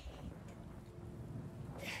dead.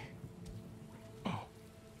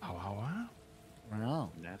 Wow.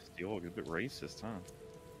 Wow. Nasty org, a bit racist, huh?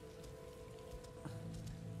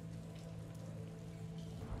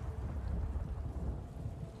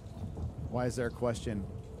 Why is there a question?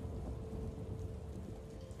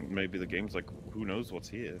 Maybe the game's like, who knows what's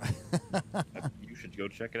here? You should go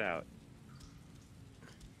check it out.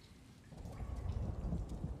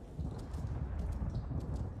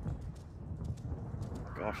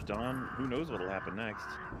 Gosh darn, who knows what'll happen next?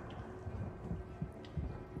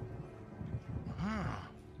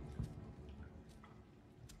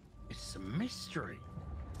 It's a mystery.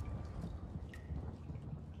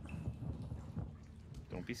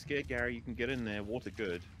 Don't be scared, Gary. You can get in there. Water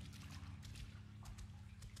good.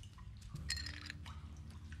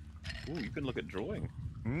 Ooh, you can look at drawing.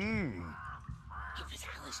 It was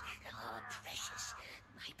ours. Oh, precious.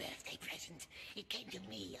 My birthday present. It came to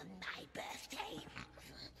me on my birthday.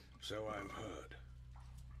 So I've heard.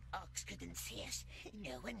 Orcs couldn't see us.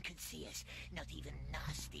 No one could see us. Not even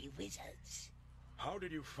nasty wizards. How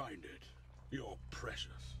did you find it? You're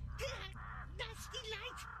precious. Nasty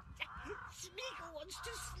light! Smeagol wants to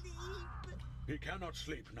sleep. He cannot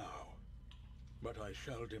sleep now, but I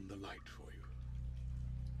shall dim the light for you.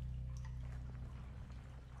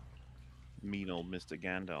 Mean old Mr.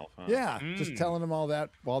 Gandalf, huh? Yeah, just telling them all that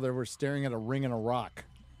while they were staring at a ring and a rock.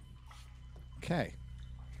 Okay.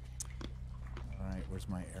 All right, where's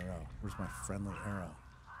my arrow? Where's my friendly arrow?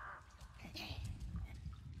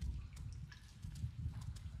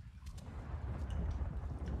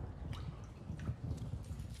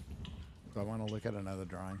 Do I want to look at another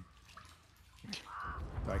drawing?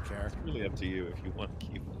 Do I care? It's really up to you if you want to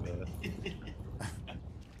keep.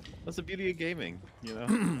 That's the beauty of gaming, you know.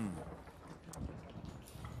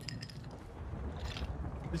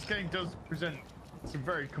 This game does present some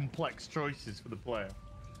very complex choices for the player.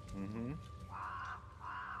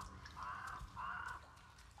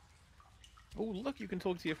 Oh, look, you can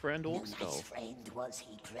talk to your friend No Orc nice Skull. friend was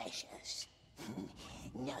he, precious.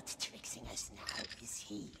 Not tricksing us now, is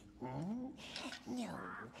he? Hmm? No,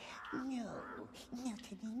 not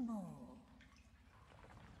anymore.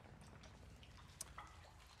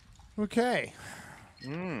 Okay.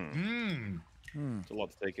 It's a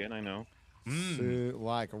lot to take in, I know. So,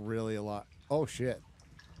 like, really a lot. Oh, shit.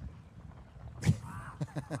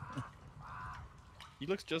 He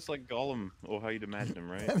looks just like Gollum, or how you'd imagine him,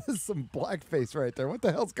 right? That is some blackface right there. What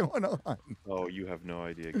the hell's going on? Oh, you have no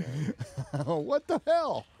idea, Gary. What the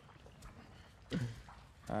hell? All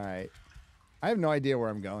right. I have no idea where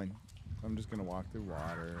I'm going. I'm just going to walk through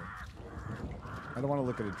water. I don't want to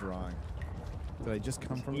look at a drawing. Did I just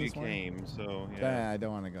come from We this way? came, so Yeah, yeah. I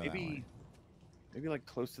don't want to go that way. Maybe like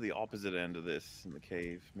close to the opposite end of this in the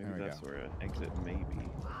cave. Maybe There we that's go. where an exit may be.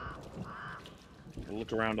 We'll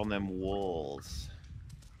look around on them walls.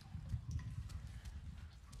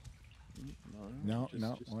 No, just,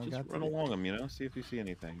 no, Just, well, I just got run the- along them, you know. See if you see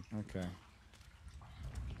anything. Okay.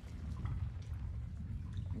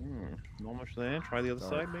 Not much there. Try the other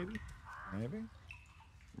Dark. side, maybe. Maybe?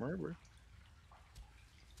 Murder.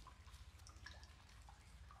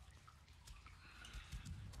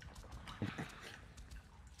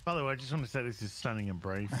 By the way, I just want to say this is stunning and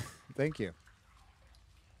brave. Thank you.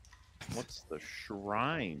 What's the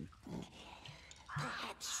shrine?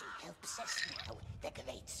 Perhaps she helps us now, the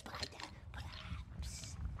great spider.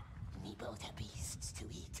 Perhaps. We both are beasts to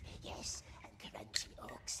eat, yes, and crunchy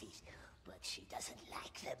oxys, but she doesn't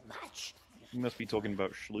like them much. You must be talking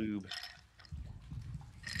about Schloob.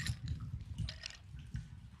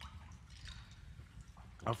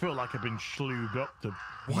 I feel like I've been schloobed up to.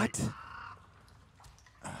 What?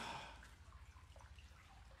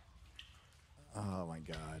 Oh my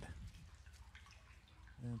god.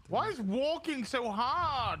 Why is walking so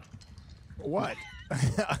hard? What?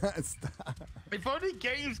 Stop. If only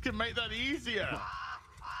games can make that easier.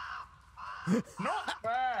 Not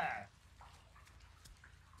fair.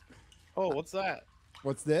 Oh, what's that?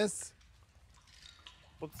 What's this?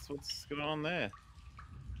 What's going on there?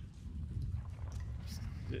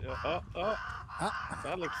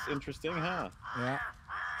 That looks interesting, huh? Yeah.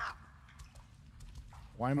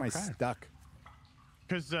 Why am I stuck?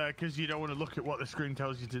 Because you don't want to look at what the screen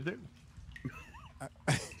tells you to do.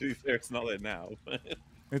 To be fair, it's not there now.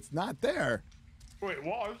 It's not there. Wait, it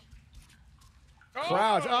was.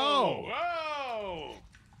 Crouch. Oh.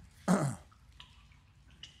 Oh.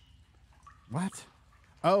 What?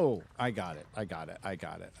 Oh, I got it. I got it. He's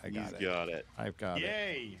got it. I've got it.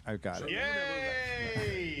 Yay. I've got it.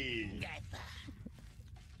 Yay.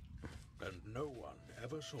 And no one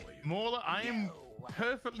ever saw you. Morla, I am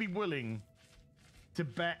perfectly willing to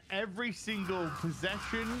bet every single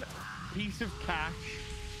possession, piece of cash,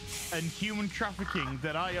 and human trafficking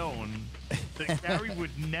that I own that Gary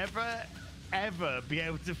would never, ever be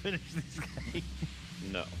able to finish this game.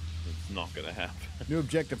 No, it's not gonna happen. New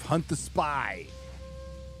objective: hunt the spy.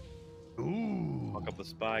 Ooh. Fuck up the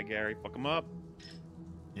spy, Gary. Fuck him up.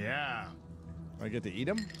 Yeah. Do I get to eat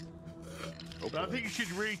him? But I think you should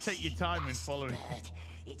really take your time in following. Bird,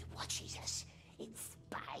 it watches us. It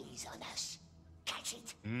spies on us. Catch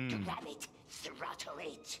it, grab it, throttle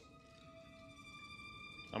it.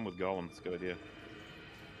 I'm with Gollum. It's a good idea.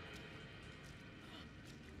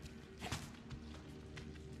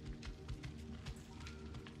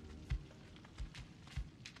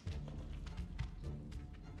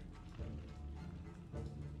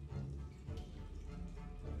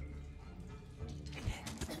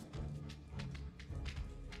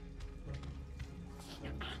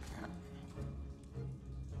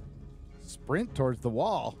 Sprint towards the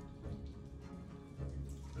wall.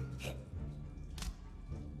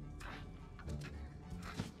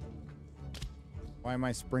 Why am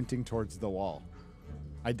I sprinting towards the wall?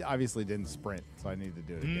 I obviously didn't sprint, so I need to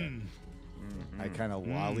do it again. I kind of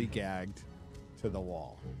lollygagged to the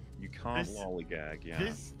wall. You can't This- lollygag, yeah.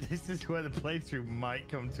 This is where the playthrough might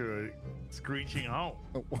come to a screeching halt.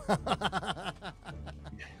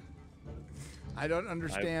 I don't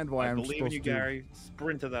understand why I'm believe in supposed you, to. Gary.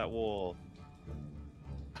 Sprint to that wall.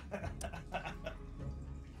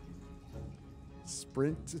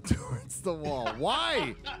 Sprint towards the wall.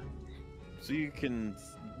 Why? So you can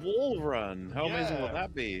wall run. How amazing will Yeah.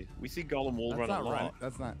 that be? We see Gollum wall That's run a not lot. right.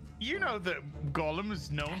 That's not. You know that Gollum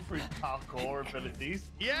is known for his parkour abilities.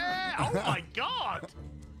 Yeah! Oh my god!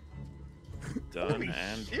 Done Holy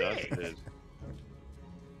and shit. dusted.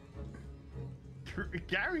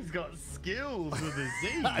 Gary's got skills with a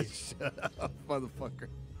Z. Shut up, motherfucker.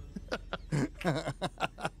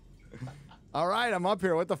 All right, I'm up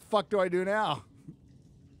here. What the fuck do I do now?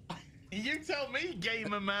 You tell me,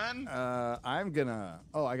 gamer man. I'm gonna.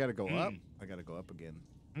 Oh, I gotta go up. I gotta go up again.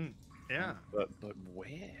 Yeah. But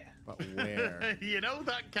where? But where? You know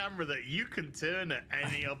that camera that you can turn at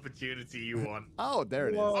any opportunity you want. Oh, there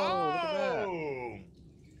it is. Whoa. All look at that. Oh!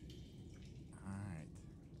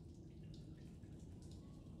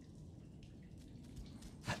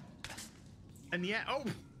 right. And yeah, oh,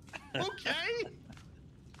 okay.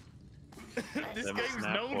 This Them game's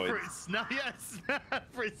snap known for points. its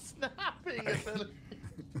for its snapping ability.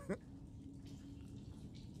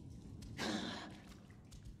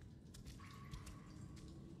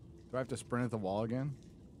 Do I have to sprint at the wall again?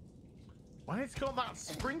 Why it's got that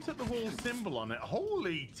sprint at the wall symbol on it?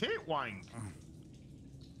 Holy titwank!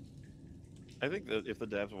 I think that if the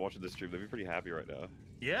devs were watching this stream, they'd be pretty happy right now.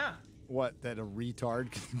 Yeah. What? That a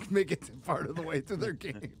retard can make it to part of the way through their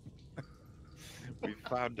game? We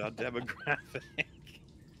found our demographic.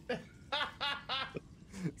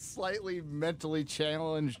 Slightly mentally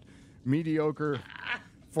challenged, mediocre,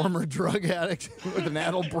 former drug addict with an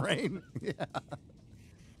addled brain. Yeah.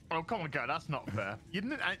 Oh come on, guy, that's not fair. You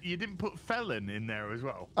didn't put felon in there as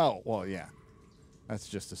well. Oh well, yeah. That's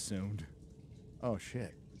just assumed. Oh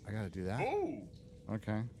shit! I gotta do that. Oh.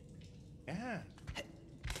 Okay. Yeah.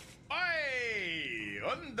 Hey!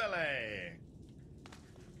 Undale.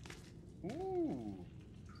 Ooh.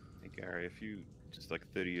 Hey, Gary, if you, just like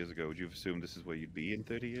 30 years ago, would you have assumed this is where you'd be in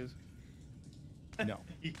 30 years? No.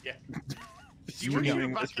 Yeah. You You were doing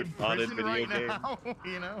even this back in retarded prison video right game? now,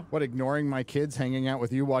 you know? What, ignoring my kids hanging out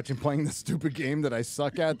with you watching playing the stupid game that I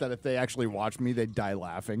suck at, that if they actually watch me, they'd die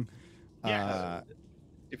laughing? Yeah.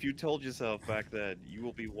 If you told yourself back then, you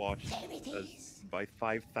will be watched There it as, is. by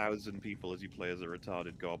 5,000 people as you play as a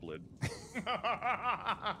retarded goblin.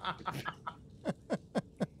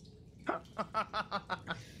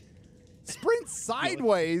 Sprint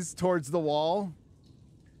sideways towards the wall.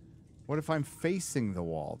 What if I'm facing the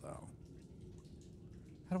wall, though?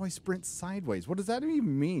 How do I sprint sideways? What does that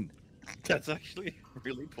even mean? That's actually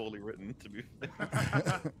really poorly written, to be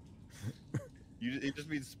fair. It just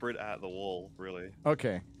means sprint at the wall, really.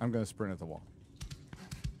 Okay, I'm going to sprint at the wall.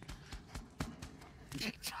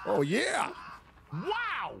 Oh, yeah!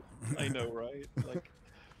 Wow! I know, right? Like,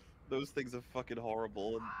 those things are fucking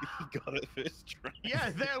horrible, and he got it first try. Yeah,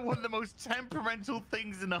 they're one of the most temperamental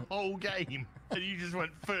things in the whole game. And you just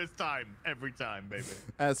went first time, every time, baby.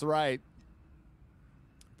 That's right.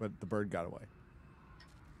 But the bird got away.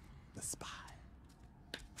 The spy.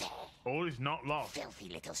 All is not lost. Filthy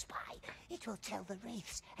little spy. It will tell the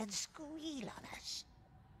wraiths and squeal on us.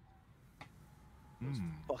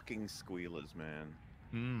 Fucking squealers, man.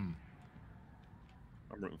 Hmm.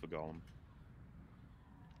 I'm rooting for Gollum.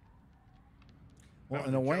 Well, No,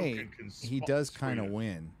 in the a way, Joker can he spot does the kind of squealer.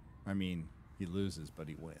 win. I mean, he loses, but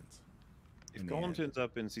he wins. If in the Gollum end. turns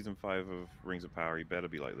up in season 5 of Rings of Power, he better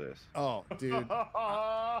be like this. Oh, dude.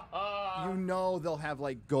 You know they'll have,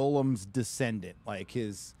 like, Gollum's descendant. Like,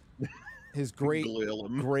 his great,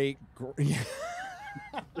 Gollum. great...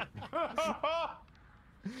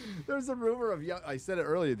 There's a rumor of I said it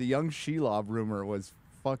earlier. The young Shelob rumor was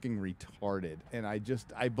fucking retarded, and I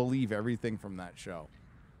believe everything from that show.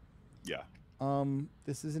 Yeah.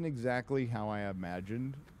 This isn't exactly how I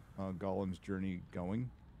imagined Gollum's journey going.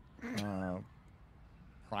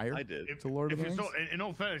 Prior I did. to Lord of the it's Rings. not, in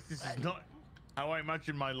all fairness, this is not how I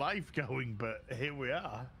imagined my life going, but here we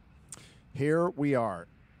are. Here we are.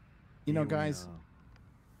 You know, Here we guys, are.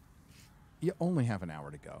 you only have an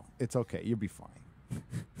hour to go. It's okay. You'll be fine.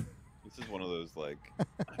 This is one of those, like,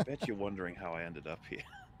 I bet you're wondering how I ended up here.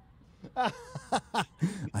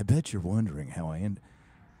 I bet you're wondering how I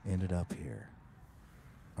ended up here.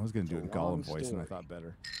 I was going to do it in It's a long Gollum voice, and I story. thought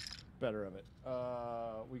better of it.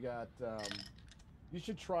 We got, you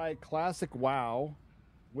should try Classic WoW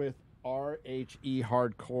with RHE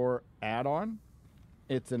Hardcore add-on.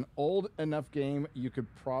 It's an old enough game you could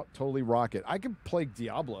totally rock it. I could play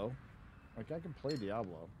Diablo. Like, I can play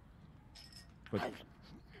Diablo. But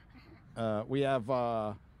we have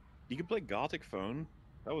You can play Gothic Phone.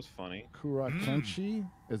 That was funny. Kurakenchi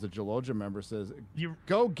is a Jaloja member, says, You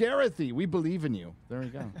go Garethy, we believe in you. There we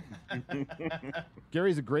go.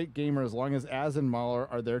 Gary's a great gamer as long as Az and Mahler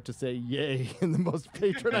are there to say yay in the most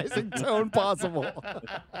patronizing tone possible.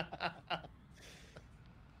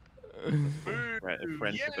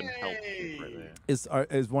 Friendship and help Yay! right there.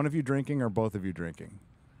 Is one of you drinking or both of you drinking?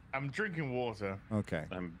 I'm drinking water. Okay.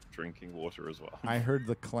 I'm drinking water as well. I heard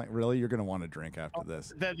the really, you're going to want to drink after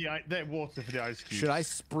this. They're water for the ice cubes. Should I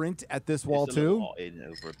sprint at this wall It's a little too? hot in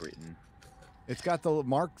over Britain. It's got the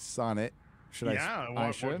marks on it. Should I? Yeah,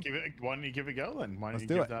 I should. why don't you give it a go then? Why don't Let's you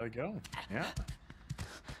do give it. that a go? Yeah.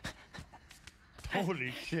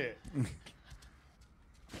 Holy shit.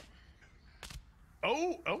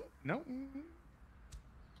 Oh, no.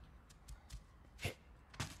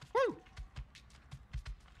 Woo!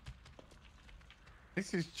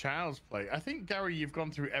 This is child's play. I think, Gary, you've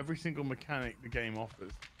gone through every single mechanic the game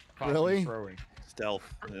offers. apart from Really? Throwing. Stealth.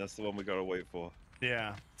 That's the one we gotta wait for.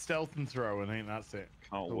 Yeah, stealth and throw, I think that's it.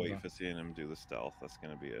 Can't Cool, wait man. for seeing him do the stealth. That's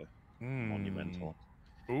gonna be a Mm. monumental.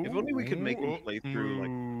 If only we could make him play through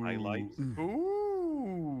like highlights.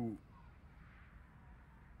 Ooh.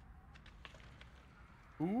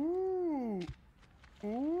 Ooh.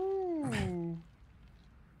 Ooh.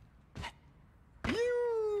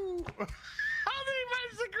 You. How did he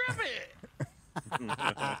manage to grab it?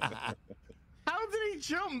 How did he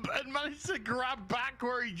jump and manage to grab back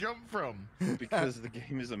where he jumped from? Because the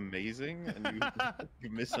game is amazing and you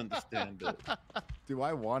misunderstand it. Do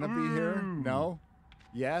I want to be here? No.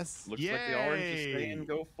 Yes. Looks like the orange is Yay. staying.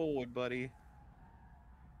 Go forward, buddy.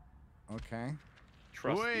 Okay.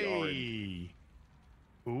 Trust the orange.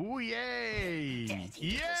 Ooh, yay!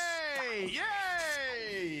 Yay! Yay!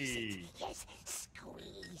 Yes,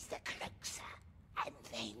 squeeze the crooks, and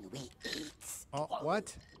then we eat. Oh,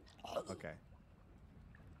 what? Okay.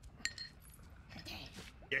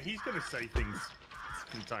 Yeah, he's gonna say things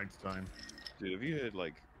from time to time. Dude, have you heard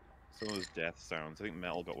like some of those death sounds? I think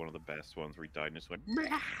Mel got one of the best ones where he died and just went.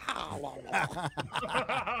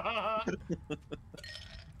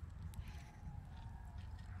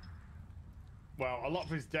 Well, a lot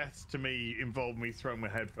of his deaths to me involved me throwing my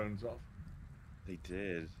headphones off. They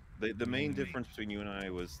did. The main difference between you and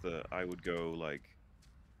I was that I would go like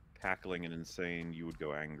cackling and insane. You would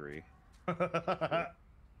go angry.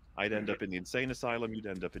 I'd end up in the insane asylum. You'd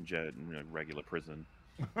end up in regular prison.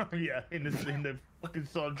 Yeah, in the fucking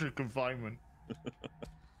solitary confinement.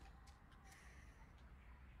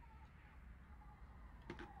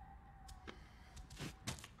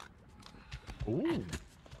 Ooh.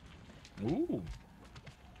 Ooh.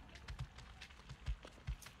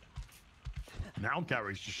 Now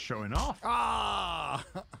Gary's just showing off. Ah!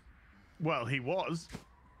 Well, he was.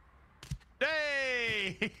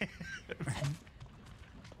 Hey!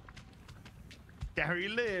 Gary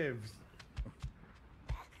lives.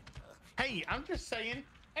 Hey, I'm just saying,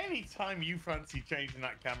 anytime you fancy changing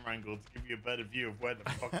that camera angle to give you a better view of where the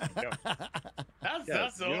fuck you go,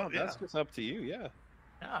 that's all. That's just up to you. Yeah.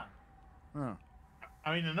 Yeah. Huh.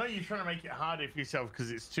 I mean, I know you're trying to make it harder for yourself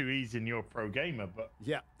because it's too easy and you're a pro gamer, but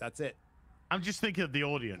Yeah, that's it. I'm just thinking of the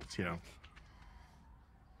audience, you know.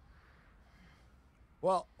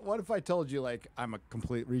 Well, what if I told you, like, I'm a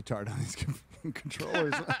complete retard on these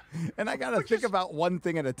controllers, and I gotta think about one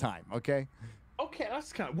thing at a time, okay? Okay,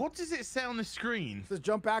 that's kind of... What does it say on the screen? It says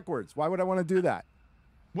jump backwards. Why would I want to do that?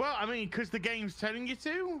 Well, I mean, because the game's telling you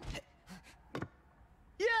to.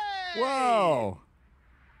 Yay! Whoa!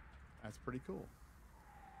 That's pretty cool.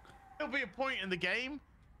 There'll be a point in the game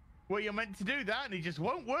where you're meant to do that, and it just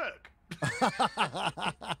won't work.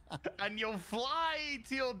 And you'll fly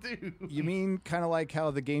to your doom. You mean kind of like how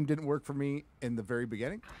the game didn't work for me in the very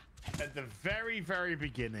beginning? At the very, very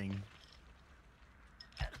beginning.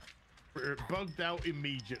 It bugged out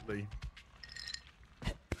immediately.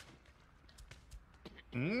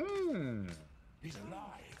 Mmm. He's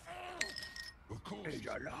alive. Of course. He's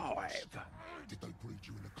alive. Did they breed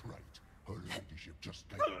you in a crate? Her ladyship just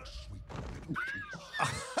gave you a sweet little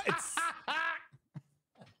kiss.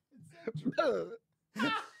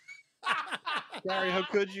 Gary, how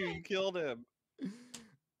could you? You killed him.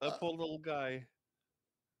 That poor little guy.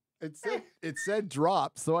 It said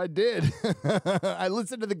drop, so I did. I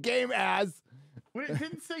listened to the game as. Well, it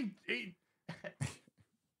didn't say.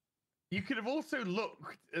 You could have also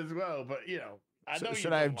looked as well, but you know. I know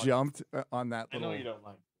Should I have jumped on that I little? know you don't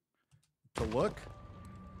like. To look?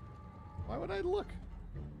 Why would I look?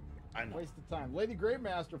 I know. Waste of time. Lady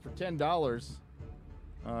Gravemaster for $10.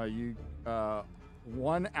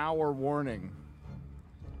 1 hour warning.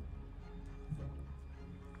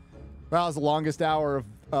 Well, it was the longest hour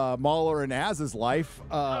of Mauler and Az's life,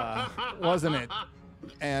 wasn't it?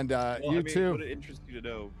 And too. Would it interest you to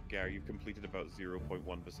know, Gary, you've completed about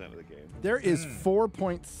 0.1% of the game. There is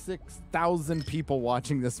 4.6 thousand people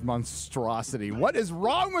watching this monstrosity. What is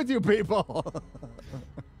wrong with you people?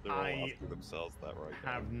 They're all asking themselves that right now.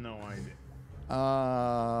 I have no idea. You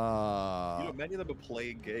know, many of them are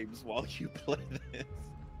playing games while you play this.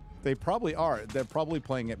 They probably are. They're probably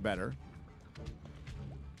playing it better.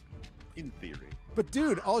 In theory. But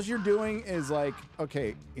dude, all you're doing is like,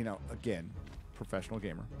 okay, you know, again, professional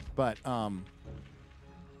gamer, but all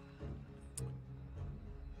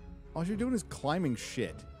you're doing is climbing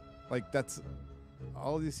shit. Like that's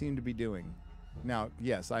all you seem to be doing. Now,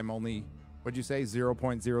 yes, I'm only, what'd you say,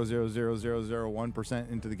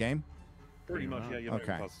 0.0000001% into the game? Pretty much, yeah. You haven't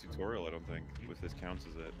Okay. even passed the tutorial, I don't think, if this counts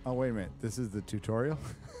as it. Oh, wait a minute. This is the tutorial?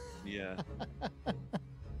 Yeah. I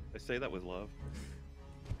say that with love.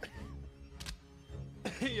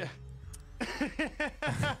 Yeah.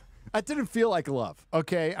 That didn't feel like love.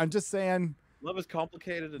 Okay, I'm just saying. Love is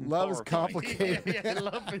complicated and Love is horrifying. complicated.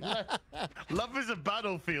 Yeah, love is a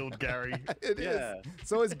battlefield, Gary. It is.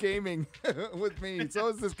 So is gaming with me. So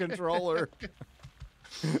is this controller.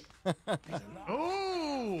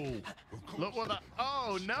 Oh, look what that.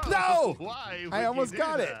 Oh no! No! Why? I almost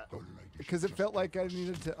got it. That? Because it felt like I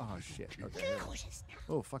needed to. Oh, shit. Okay.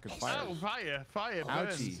 Oh, fucking fire. Oh, fire! Fire!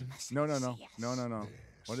 Ouchie. Burns. No.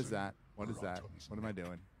 What is that? What is that? What am I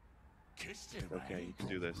doing? Okay, you can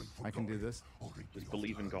do this. I can do this. Just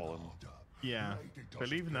believe in Gollum. Yeah.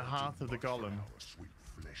 Believe in the heart of the Gollum. Sweet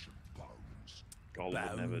flesh and bones. Gollum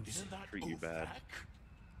would never treat you bad.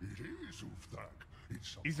 It is Ulfthak.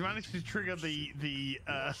 It's He's managed to trigger the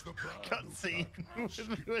cutscene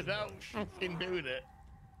without fucking doing it.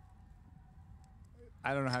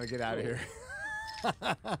 I don't know how to get out of here.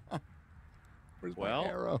 Where's my Well,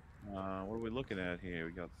 arrow? what are we looking at here?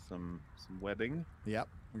 We got some webbing, Yep,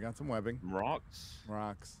 we got some webbing. some rocks.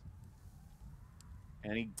 Rocks.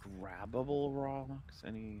 Any grabbable rocks?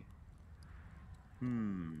 Any?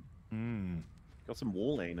 Got some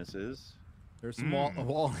wall anuses. There's some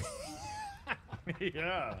wall.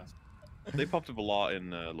 Yeah. They popped up a lot in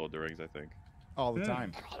Lord of the Rings, I think. All the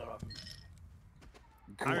time.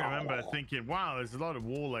 I remember thinking, wow, there's a lot of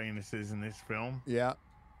wall anuses in this film. Yeah.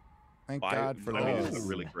 Thank God for I mean, those. it's a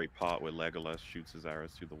really great part where Legolas shoots his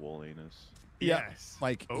arrows through the wall anus. Yeah, Yes.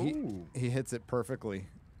 like he hits it perfectly,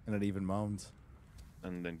 and it even moans.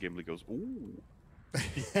 And then Gimli goes, ooh.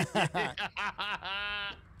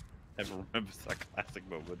 Everyone remembers that classic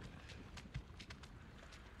moment.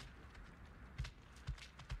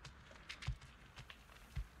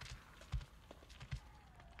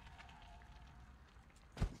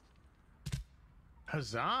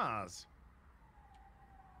 Huzzahs.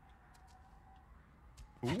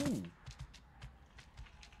 Ooh.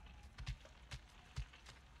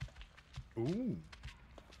 Ooh.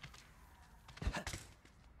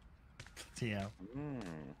 Yeah.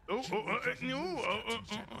 Moving on, you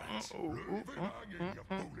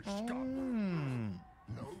foolish scum.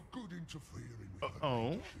 No good interfering with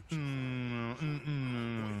her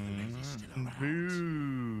relationships.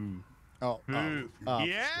 Boo. Oh, Boo. oh.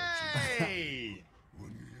 Yay! When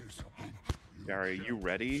you hear something, Gary, are you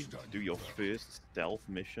ready to do your first stealth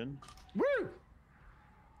mission? Woo!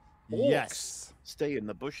 Yes. Stay in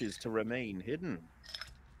the bushes to remain hidden.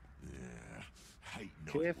 yeah, hate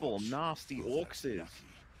Careful, Nightwatch. nasty But orcs that's is. lucky.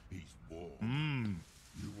 He's warm.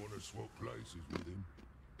 You want to swap places with him?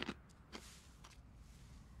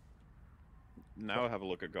 Now have a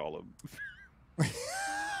look at Gollum.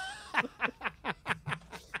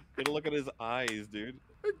 Get a look at his eyes, dude.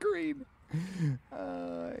 Agreed.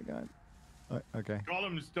 Hang on. Okay.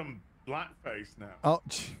 Gollum's done blackface now. Oh,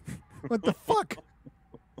 what the fuck?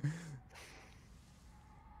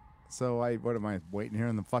 So what am I waiting here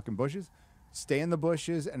in the fucking bushes? Stay in the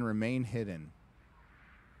bushes and remain hidden.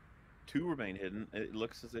 To remain hidden. It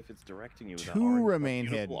looks as if it's directing you with that To orange, remain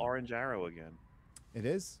beautiful hidden. orange arrow again. It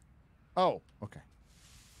is? Oh, okay.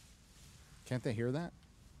 Can't they hear that?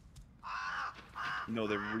 No,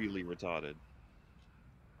 they're really retarded.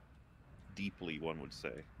 Deeply, one would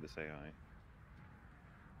say, this AI.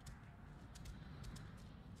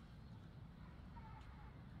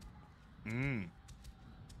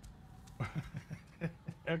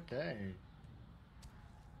 Okay.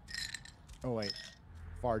 Oh, wait.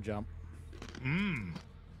 Far jump.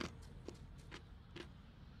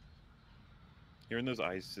 Hearing those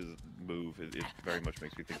eyes move, it very much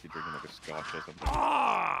makes me think you're drinking like a scotch or something.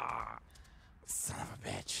 Ah! Son of a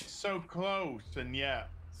bitch. So close, and yet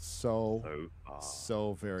So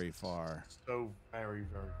So very far. so very,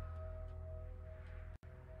 very.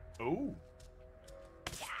 Ooh.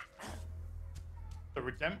 The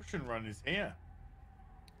redemption run is here.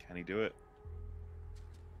 can he do it?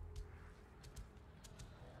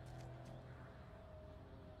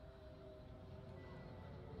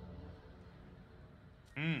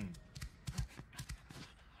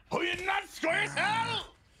 Who you not square as hell?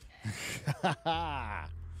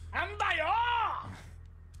 And I are.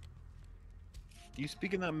 You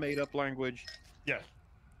speak in that made-up language? Yes.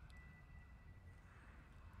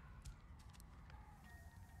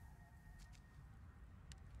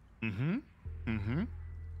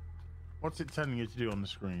 What's it telling you to do on the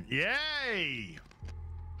screen? Yay!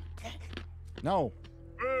 No.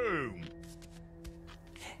 Boom!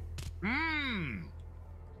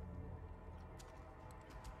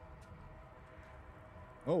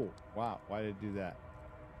 Oh, wow. Why did it do that?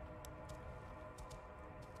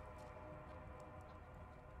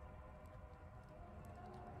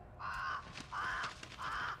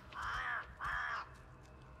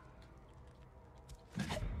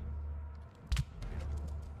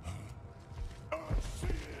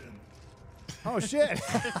 Oh, shit.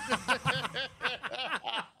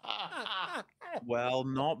 Well,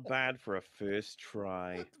 not bad for a first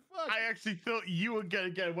try. I actually thought you were going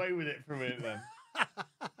to get away with it for a minute then.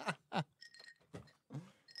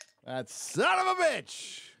 That son of a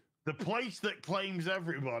bitch. The place that claims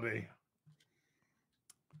everybody.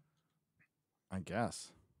 I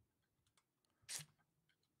guess.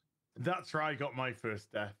 That's where I got my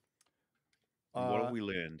first death. What have we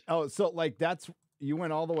learned? Oh, so like you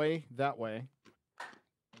went all the way that way,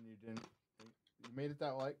 and you made it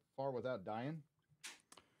that like far without dying.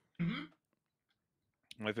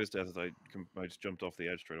 My first death is I just jumped off the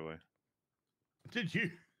edge straight away. Did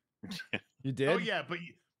you? You did? Oh yeah, but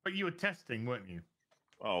you were testing, weren't you?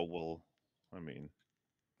 Oh well, I mean,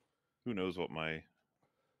 who knows what my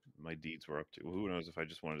deeds were up to? Who knows if I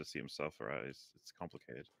just wanted to see him suffer? It's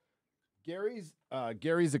complicated.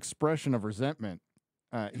 Gary's expression of resentment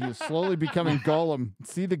He is slowly becoming Gollum.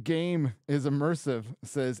 See, the game is immersive,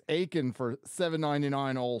 says Aiken for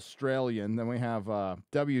 $7.99 Australian. Then we have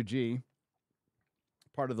WG,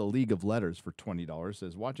 part of the League of Letters for $20,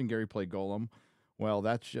 says watching Gary play Gollum. Well,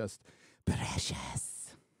 that's just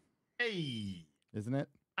precious. Hey. Isn't it?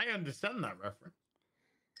 I understand that reference.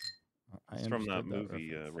 It's from that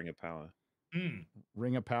movie, Ring of Power.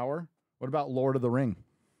 Ring of Power? What about Lord of the Ring?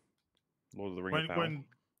 Lord of the Ring of Power. When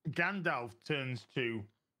Gandalf turns to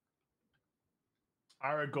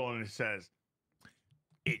Aragorn and says,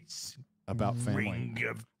 "It's about family.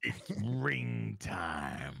 It's ring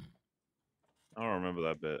time." I don't remember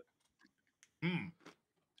that bit.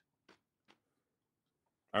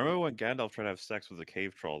 I remember when Gandalf tried to have sex with a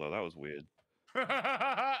cave troll, though. That was weird.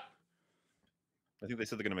 I think they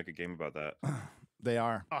said they're going to make a game about that. They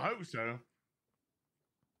are. I hope so.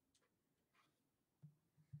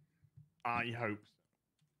 I hope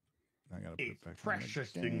so. I gotta put It's it back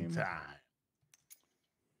precious in the game. time.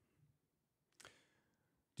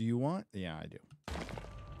 Do you want? Yeah, I do.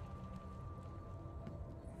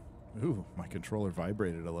 Ooh, my controller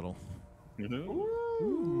vibrated a little.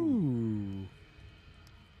 Ooh.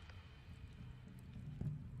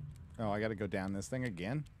 Oh, I got to go down this thing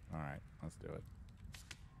again? All right, let's do it.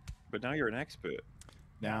 But now you're an expert.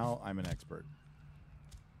 Now I'm an expert.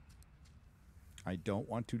 I don't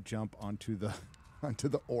want to jump onto the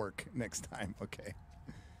orc next time. Okay.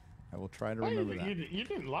 I will try to remember that. You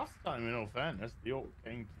didn't last time, in all fairness. The orc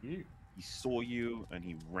came to you. He saw you and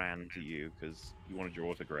he ran to you because he wanted your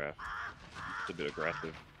autograph. It's a bit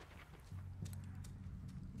aggressive.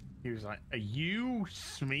 He was like, "Are you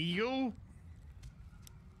Smeagol?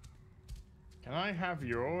 Can I have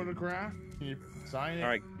your autograph? Can you sign it?" All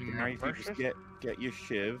right, now if you just get your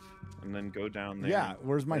shiv and then go down there. Yeah,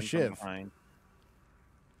 where's my shiv? I'm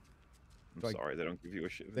sorry, they don't give you a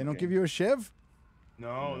shiv. They don't give you a shiv?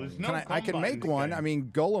 No, there's no. I can make one. I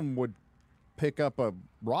mean, Gollum would pick up a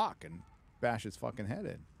rock and bash his fucking head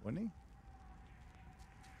in, wouldn't he?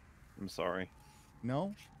 I'm sorry.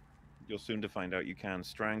 No? You'll soon to find out you can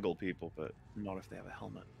strangle people, but not if they have a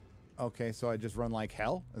helmet. Okay, so I just run like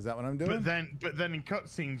hell? Is that what I'm doing? But then in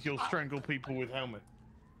cutscenes, you'll strangle people with helmets.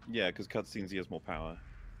 Yeah, because cutscenes he has more power.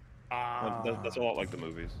 Ah, That's a lot like the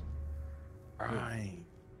movies. right.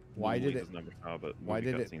 Why did it? Never power, but Why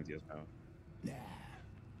did it? Cutscenes he has power.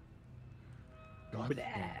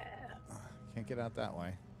 Can't get out that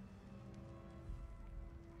way.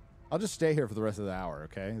 I'll just stay here for the rest of the hour,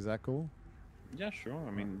 okay? Is that cool? Yeah, sure.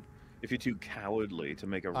 I mean, if you're too cowardly to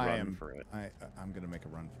make a run for it. I'm going to make a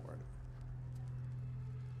run for it.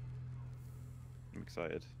 I'm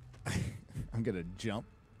excited. I'm going to jump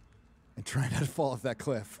and try not to fall off that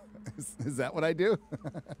cliff. Is that what I do?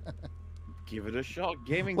 Give it a shot.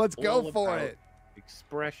 Gaming. Let's go for it.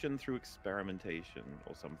 Expression through experimentation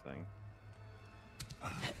or something.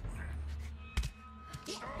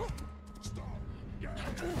 You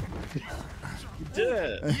did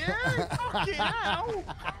it. Yeah, fucking hell.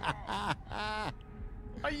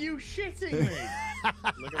 Are you shitting me?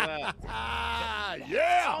 Look at that.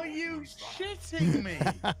 Yeah! Are you shitting me?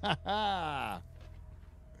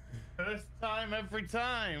 First time every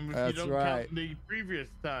time. If That's you don't right. count the previous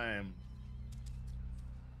time.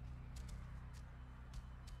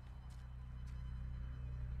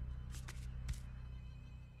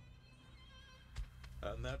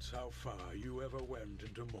 And that's how far you ever went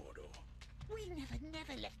into Mordor. We never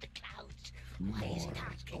left the clouds. Why is it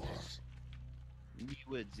asking us? We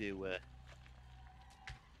would do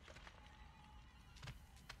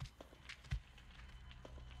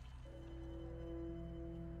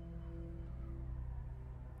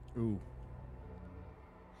Ooh.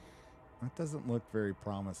 That doesn't look very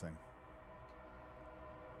promising.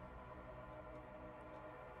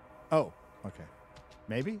 Oh, okay.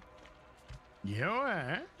 Maybe?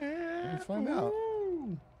 Yeah. Let's find out.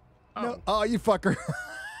 Ooh. No. Oh, you fucker.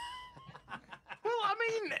 Well, I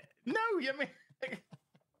mean, no, you mean.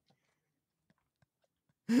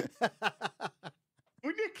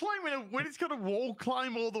 When you're climbing, when it's got a wall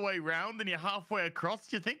climb all the way around and you're halfway across,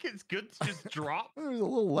 do you think it's good to just drop? There's a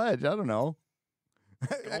little ledge. I don't know.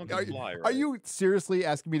 fly, Are right? you seriously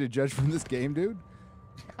asking me to judge from this game, dude?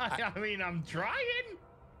 I mean, I'm trying.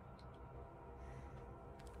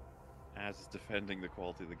 Az is defending the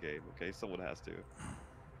quality of the game. Okay, someone has to.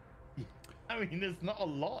 I mean, there's not a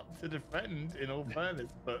lot to defend, in all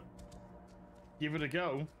fairness, but give it a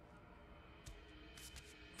go.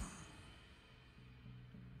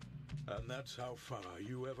 And that's how far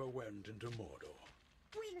you ever went into Mordor.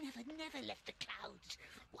 We never left the clouds.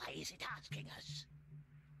 Why is it asking us?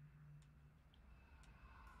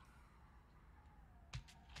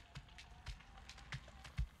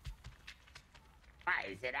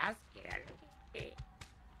 Is it us?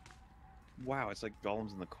 Wow, it's like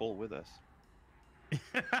Gollum's in the call with us. Yay!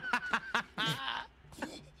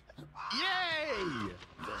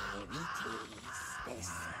 There it is, the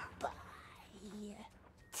spy.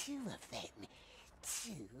 Two of them.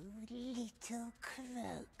 Two little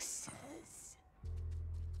croakses.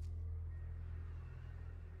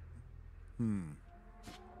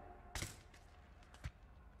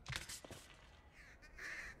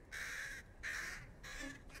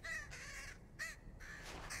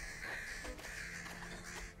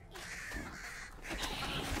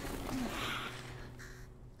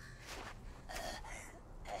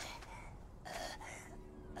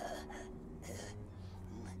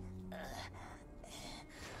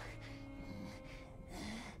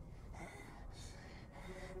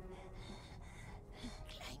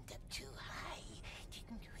 Climbed up too high,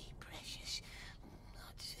 didn't we, precious?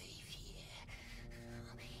 Not safe here.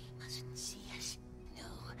 He mustn't see us. No,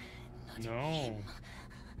 not him.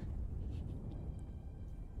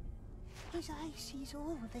 His eye sees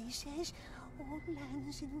all, they says. All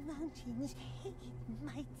lands and mountains. He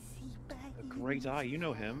might see by A great eye, you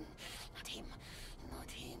know him. Not him. Not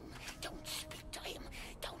him. Don't speak to him.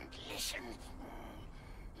 Don't listen.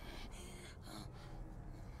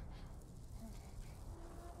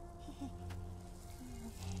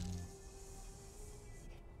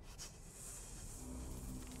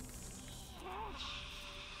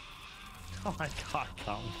 Oh my god, I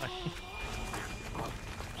can't wait.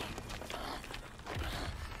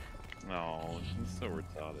 Oh, he's so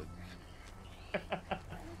retarded.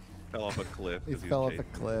 Fell off a cliff. He 'cause fell was off a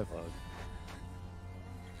chasing cliff. the bug.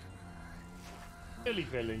 Silly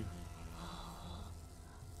Billy.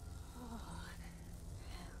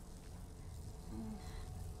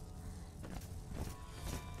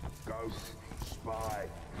 Ghost, spy,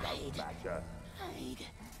 Hide. badger. Hide.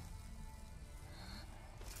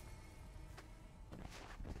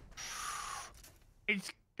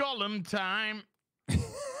 It's Gollum time.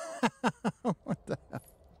 What the hell?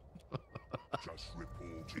 Just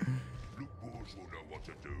reporting. Look, boys will know what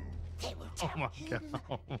to do. They will Oh tell my him. god.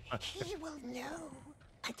 Oh my He will know.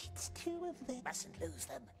 And it's two of them. Mustn't lose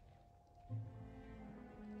them.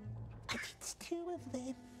 And it's two of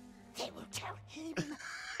them. They will tell him.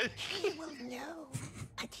 He will know.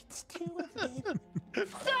 And it's two of them.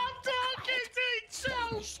 Stop talking to each In the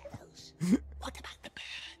other! shadows. What about the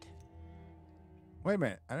bird? Wait a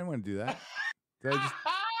minute. I didn't want to do that. Did I just?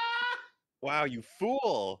 Wow, you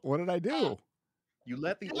fool! What did I do? You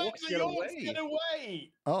let the Let orcs the get orcs away. get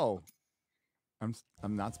away! Oh, I'm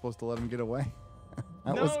not supposed to let him get away.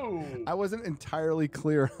 No! I wasn't entirely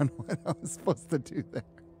clear on what I was supposed to do there.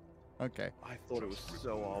 Okay. I thought it was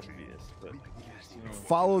so obvious, but I guess, you know.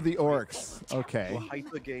 Follow the orcs. Okay. Well,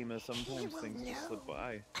 hyper gamer, sometimes things just slip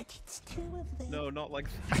by. And it's two of them. No, not like.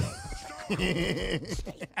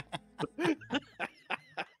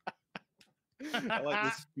 I like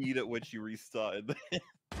the speed at which you restarted.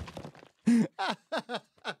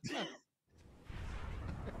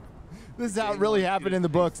 This is how it really happened in the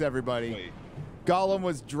books, everybody. Wait, Gollum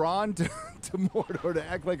was drawn to Mordor to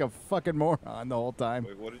act like a fucking moron the whole time.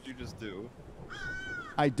 wait, what did you just do?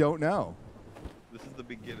 I don't know. This is the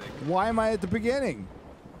beginning. Why am I at the beginning?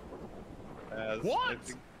 What?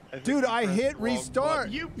 I think Dude, you I pressed hit the wrong restart.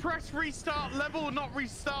 button. You press restart level, not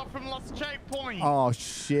restart from lost checkpoint. Oh,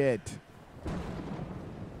 shit.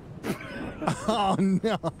 Oh,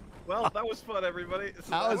 no. Well, that was fun, everybody. So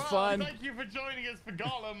That was Well, fun. Thank you for joining us for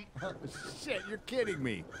Gollum. Shit, you're kidding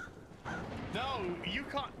me. No, you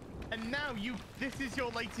can't. And now this is your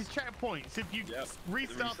latest checkpoint. So if you Yep,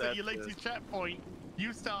 restart it at your resets latest it. checkpoint,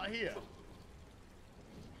 you start here.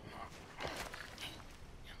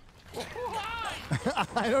 Why?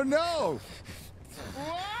 I don't know.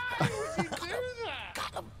 Why would you do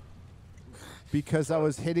that? Because I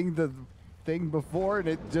was hitting the thing before and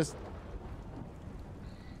it just...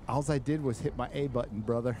 All I did was hit my A button,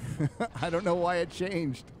 brother. I don't know why it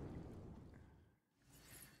changed.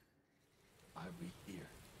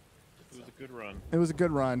 It was a good run. It was a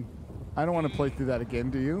good run. I don't want to play through that again,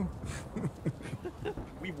 do you?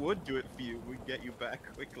 We would do it for you. We'd get you back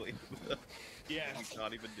quickly. Yeah. We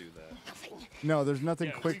can't even do that. No, there's nothing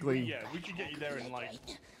Yeah, quickly. we could get you there in like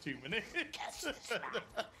 2 minutes. Curse it.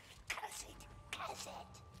 Curse it.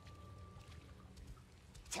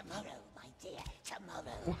 Tomorrow, my dear.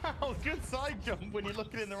 Tomorrow. Wow, good side jump when you're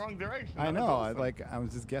looking in the wrong direction. I That was know. awesome. I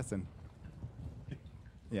was just guessing.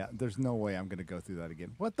 Yeah, there's no way I'm gonna go through that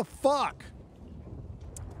again. What the fuck?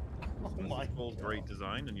 Oh my Full great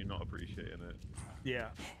design, and you're not appreciating it. Yeah.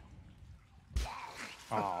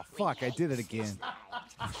 Oh fuck! I did it again.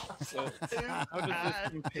 So, how does this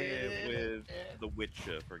compare with The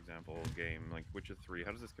Witcher, for example, game like Witcher 3?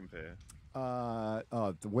 How does this compare?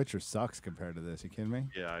 Oh, The Witcher sucks compared to this. You kidding me?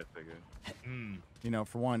 Yeah, I figured. You know,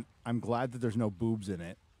 for one, I'm glad that there's no boobs in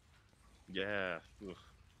it. Yeah. Ugh.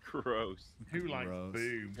 Gross. Who likes Gross.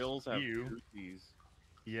 boobs? Hills have You. cooties.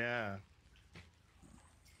 Yeah.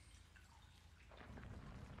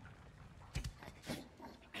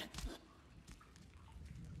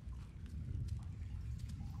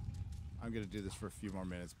 I'm gonna do this for a few more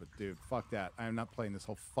minutes, but dude, fuck that. I am not playing this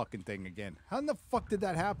whole fucking thing again. How in the fuck did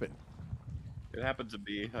that happen? It happened to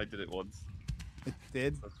me. I did it once. It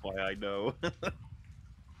did? That's why I know.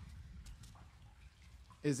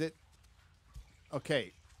 Is it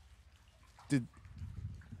okay?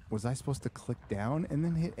 Was I supposed to click down and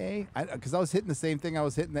then hit A? Because I was hitting the same thing I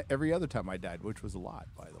was hitting every other time I died, which was a lot,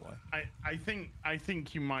 by the way. I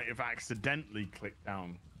think you might have accidentally clicked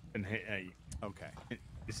down and hit A Okay.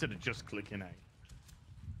 instead of just clicking A.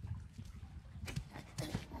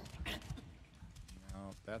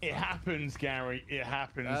 No, that's It not- happens, Gary. It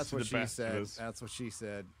happens That's to what the she best said. of us. That's what she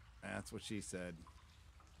said. That's what she said.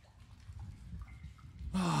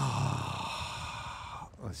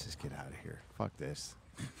 Let's just get out of here. Fuck this.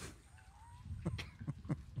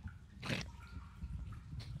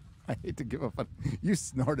 I hate to give up on you.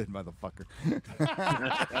 Snorted, motherfucker.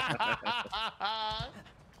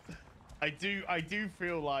 I do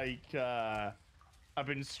feel like I've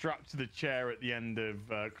been strapped to the chair at the end of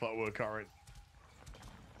Clockwork Orange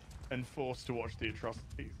and forced to watch the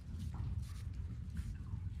atrocities.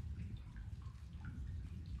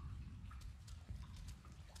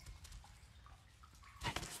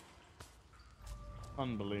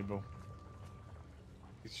 Unbelievable.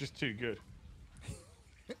 It's just too good.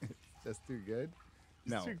 Just too good.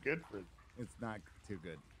 It's No, too good for it. it's not too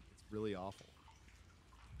good. It's really awful.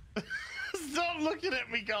 Stop looking at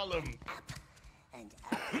me, Gollum. And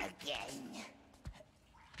up again.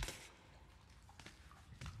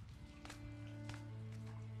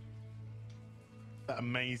 That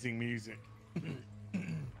amazing music.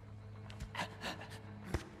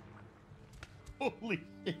 Holy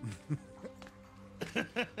shit.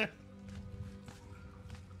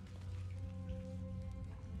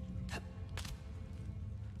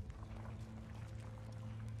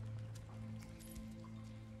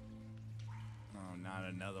 Oh, not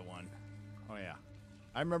another one. Oh yeah,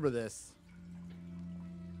 I remember this.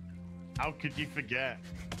 How could you forget?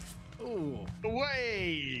 Ooh.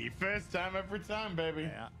 Away! First time every time, baby.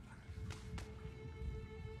 Yeah.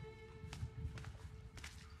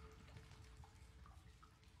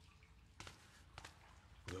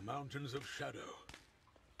 The Mountains of Shadow.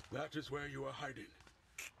 That is where you are hiding.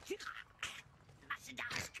 Mustn't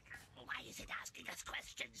ask. Why is it asking us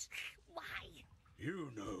questions? Why? You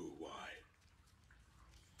know why.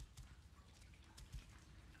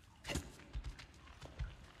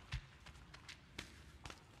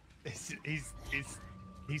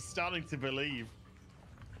 He's starting to believe.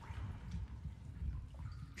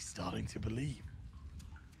 He's starting to believe.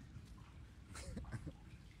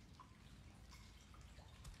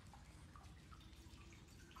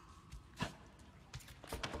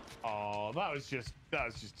 Oh, that was just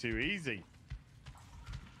too easy.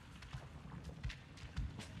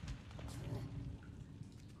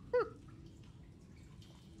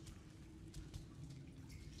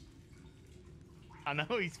 I know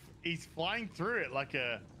he's flying through it like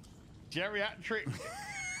a geriatric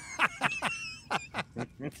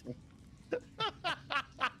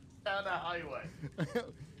down a highway.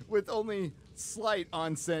 With only slight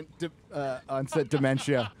onset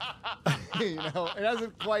dementia. You know, it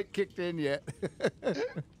hasn't quite kicked in yet.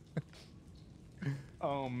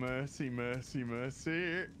 Oh, mercy, mercy,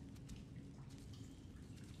 mercy.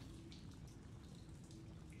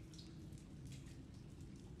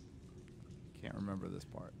 Can't remember this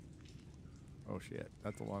part. Oh shit,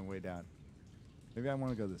 that's a long way down. Maybe I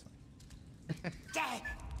want to go this way.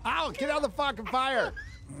 Ow! Get out of the fucking fire!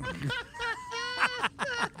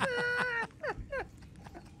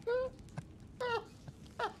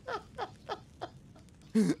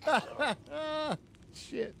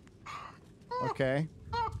 Shit. Okay.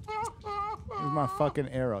 Where's my fucking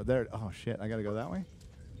arrow? There. Oh shit, I gotta go that way?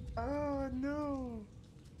 Oh no.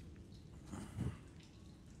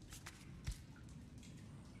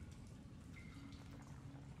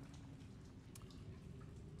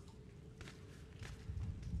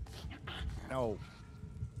 No.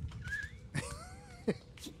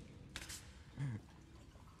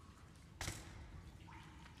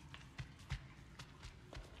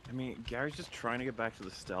 I mean, Gary's just trying to get back to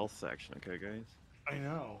the stealth section, okay, guys? I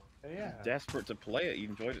know. Yeah. Desperate to play it. You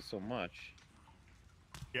enjoyed it so much.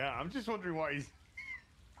 Yeah, I'm just wondering why he's.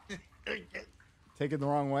 Taking the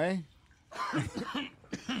wrong way?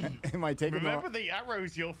 Am I taking Remember, the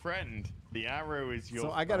arrow's your friend. The arrow is your.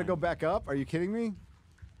 So I gotta go back up? Are you kidding me?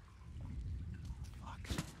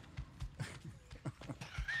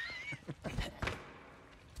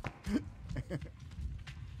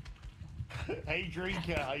 Hey,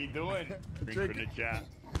 Drinker, how you doing? Drinker in the chat.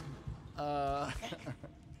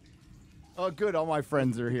 Oh, good. All my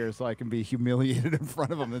friends are here, so I can be humiliated in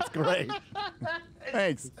front of them. That's great.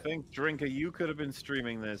 Thanks. Think, Drinker, you could have been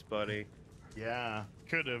streaming this, buddy. Yeah,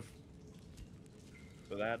 could have.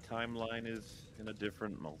 But that timeline is in a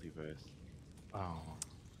different multiverse. Oh.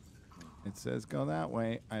 It says go that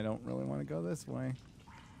way. I don't really want to go this way.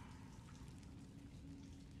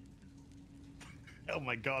 Oh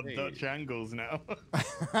my God, Hey. Dutch angles now.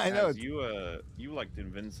 I know. As you liked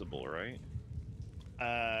Invincible, right?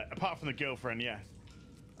 Apart from the girlfriend, yes.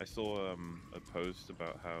 I saw a post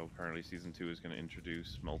about how apparently season 2 is going to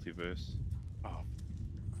introduce multiverse. Oh,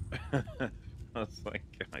 I was like,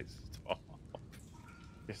 guys, stop.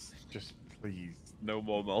 just please. No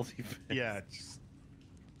more multiverse. Yeah, just.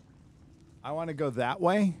 I want to go that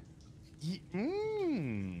way.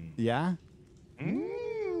 Mmm. Yeah?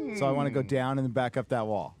 Mmm. So I want to go down and then back up that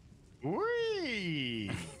wall. Whee!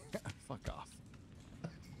 Fuck off.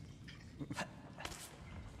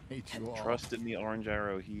 Hate you all. Trust in the orange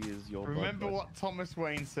arrow. He is your Remember bud. what Thomas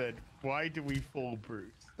Wayne said? Why do we fall,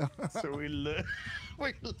 Bruce? So we learn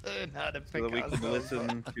how to pick So that we can ourselves up.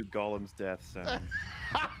 listen to Gollum's death sound.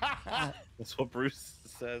 That's what Bruce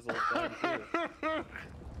says all the time too.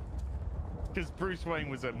 Because Bruce Wayne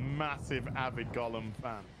was a massive, avid Gollum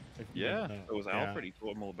fan. if you Yeah, didn't know. it was Alfred. He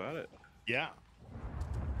taught him all about it. Yeah.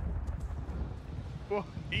 Well,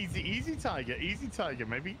 easy, Tiger. Easy, Tiger.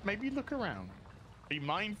 Maybe look around. Be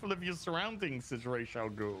mindful of your surroundings, says Ra's al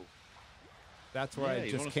Ghul. That's where Yeah, I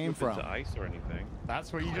you just don't came slip from. into ice or anything.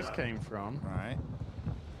 That's where you just came from. All right.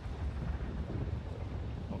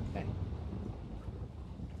 Okay.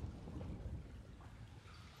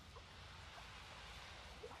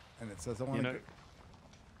 And it says I want to.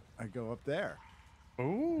 I go up there.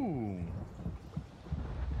 Ooh.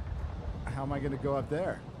 How am I going to go up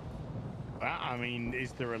there? Well, I mean,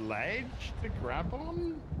 is there a ledge to grab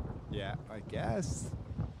on? Yeah, I guess.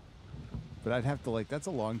 But I'd have to that's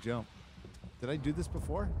a long jump. Did I do this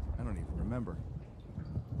before? I don't even remember.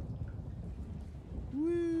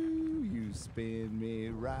 Woo, you spin me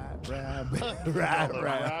right round, right round.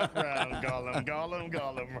 Right round,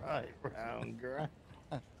 Gollum, right round,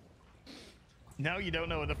 Now you don't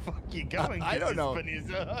know where the fuck you're going. I don't know.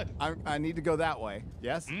 Know. I need to go that way.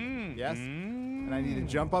 Yes? Yes? Mm, And I need to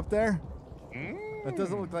jump up there? mm, That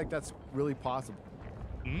doesn't look like that's really possible.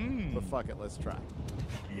 mm. But fuck it, let's try.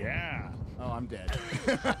 Yeah. Oh, I'm dead.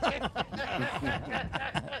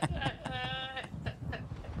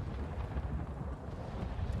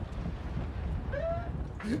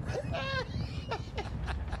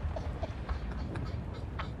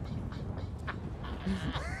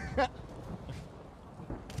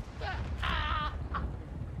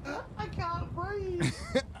 I can't breathe.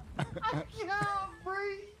 I can't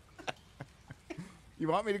breathe. You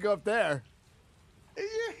want me to go up there?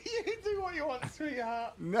 You do what you want,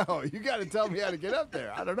 sweetheart. No, you got to tell me how to get up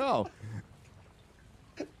there. I don't know.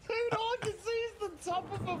 Dude, all I can see is the top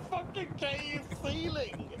of a fucking cave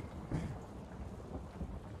ceiling.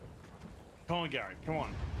 Come on, Gary, come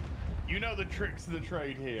on. You know the tricks of the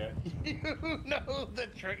trade here. You know the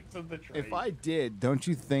tricks of the trade. If I did, don't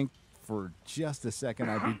you think for just a second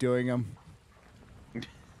I'd be doing them?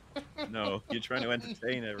 No, you're trying to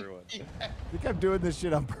entertain everyone. I think I'm doing this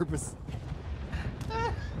shit on purpose.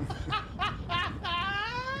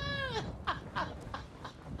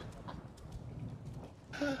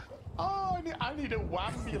 Oh, I need a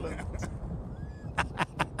wambulance.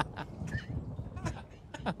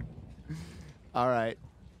 All right.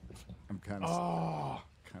 I'm kind of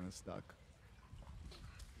stuck.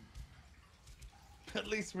 At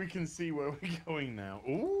least we can see where we're going now.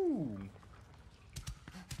 Ooh.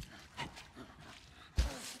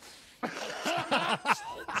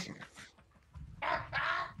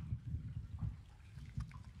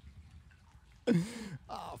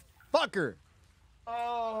 Oh, fucker.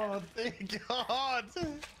 Oh, thank God.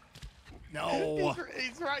 No.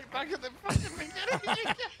 He's right back at the fucking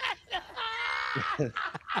beginning.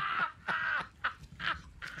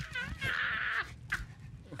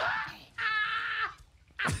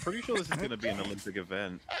 I'm pretty sure this is going to be an Olympic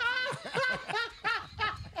event.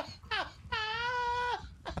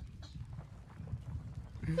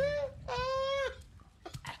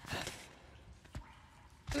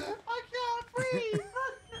 I can't breathe.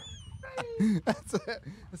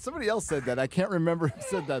 Somebody else said that. I can't remember who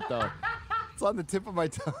said that though. It's on the tip of my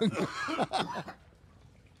tongue.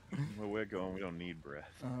 Where we're going, we don't need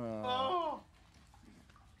breath. Oh.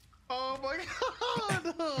 Oh my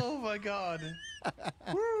god! Oh my god!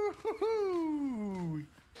 Woo-hoo-hoo.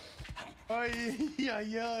 Ay,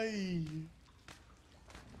 ay, ay.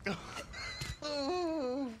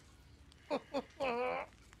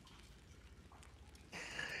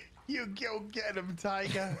 You go get him,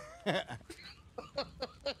 Tiger.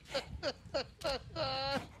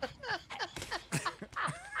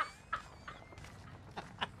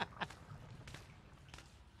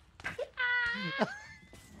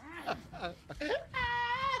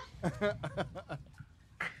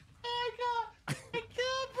 I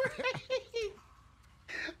can't breathe.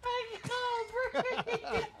 I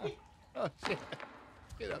can't breathe. Oh shit!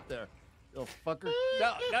 Get up there, little fucker!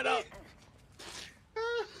 No, no, no!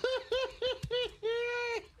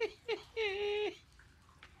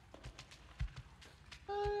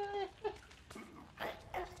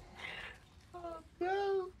 Oh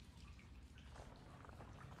no!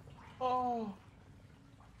 Oh.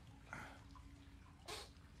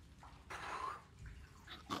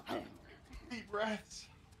 Deep breaths.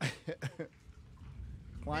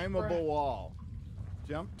 Climbable wall.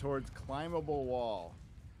 Jump towards climbable wall.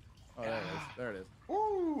 Oh, there it is. There it is.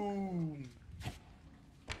 Ooh.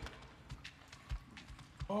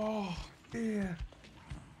 Oh, yeah.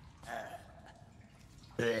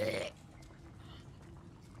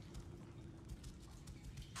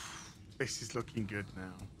 This is looking good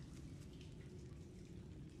now.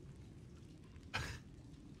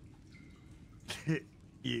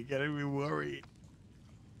 You gotta be worried.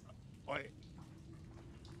 Wait.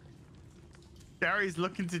 Gary's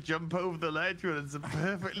looking to jump over the ledge when it's a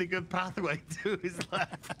perfectly good pathway to his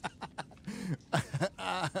left.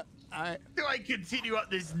 Do I continue up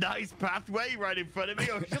this nice pathway right in front of me,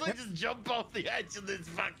 or should I just jump off the edge of this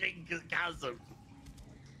fucking chasm?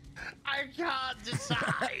 I can't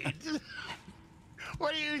decide.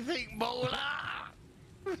 What do you think, Mola?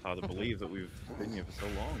 It's hard to believe that we've been here for so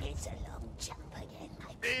long. It's a long jump again,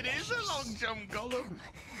 my It is a long jump, Gollum.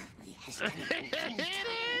 Yes, It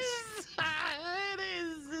is. It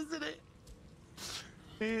is, isn't it?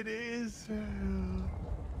 It is.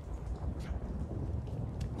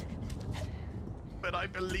 But I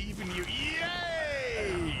believe in you.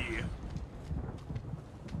 Yay!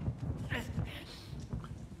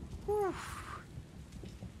 Whew.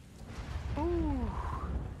 Ooh.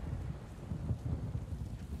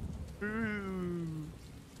 Ooh.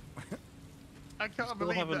 I can't Still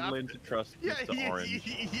believe haven't that. learned to trust Yeah, Mr. Orange.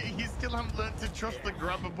 you still haven't learned to trust the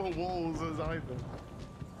grabbable walls as either.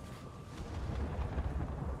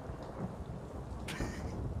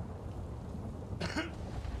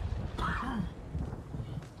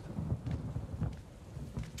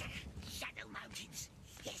 Shadow Mountains.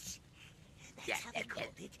 Yes. That's how they called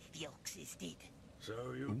it. The Oxes did. So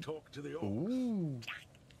you talk to the orcs? Ooh.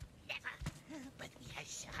 Never. But we have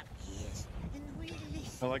sharp ears, and we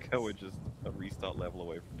listen. I like how we're just a restart level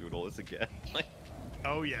away from doing all this again. Like,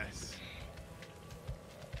 Oh yes.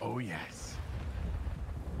 Oh yes.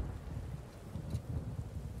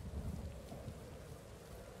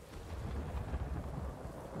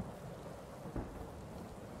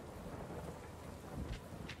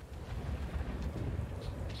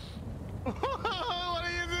 What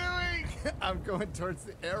are you doing? I'm going towards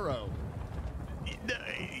the arrow.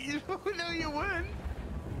 No, you weren't.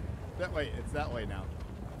 That way. It's that way now.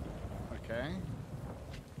 Okay.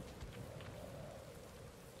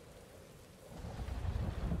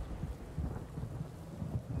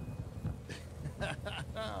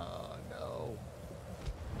 Oh no.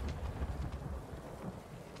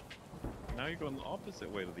 now you're going the opposite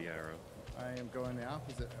way to the arrow. I am going the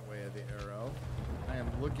opposite way of the arrow. I am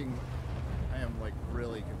looking. I am like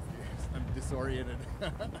really confused. I'm disoriented.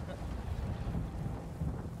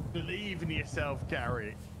 Believe in yourself,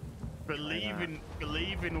 Gary. Believe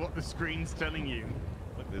in what the screen's telling you.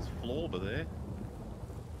 Look, there's floor over there.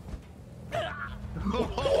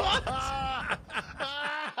 What?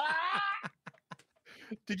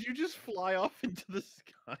 Did you just fly off into the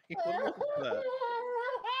sky? What was that?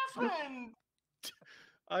 Happened?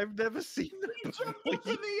 I've never seen that He jumped before.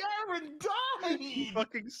 into the air and You died.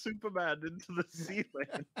 fucking Superman into the ceiling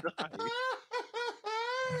and died.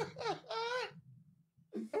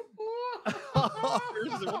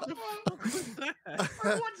 What the fuck was that?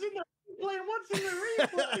 What's in the replay? What's in the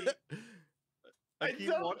replay? I I keep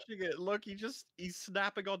don't- watching it. Look, he's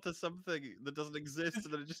snapping onto something that doesn't exist,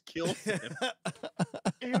 and then it just kills him.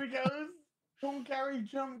 Here he goes. Come, Gary,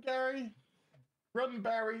 jump, Gary. Run,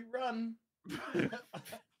 Barry, run.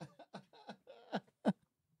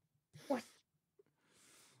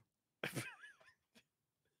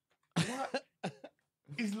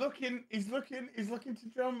 He's looking to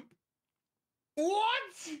jump.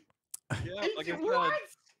 What? Yeah, like I said, What?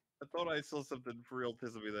 I thought I saw something real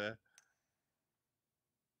tismy there.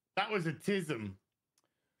 That was a tism.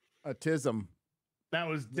 A tism. That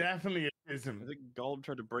was definitely a tism. I think Gollum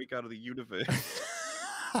tried to break out of the universe.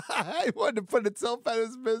 I wanted to put itself out of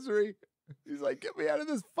its misery. He's like, get me out of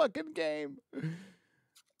this fucking game.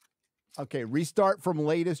 Okay, restart from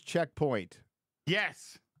latest checkpoint.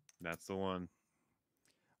 Yes. That's the one.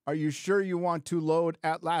 Are you sure you want to load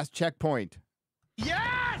at last checkpoint?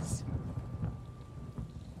 Yes.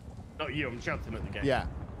 Not you. I'm shouting at the game. Yeah.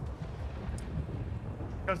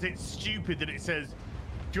 Because it's stupid that it says,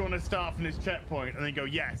 do you want to start from this checkpoint? And then go,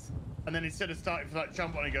 yes. And then instead of starting for that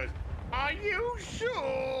jump on, it goes, are you sure?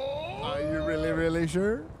 Are you really, really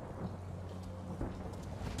sure?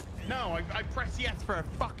 No, I press yes for a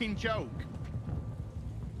fucking joke.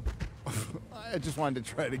 I just wanted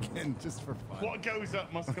to try it again, just for fun. What goes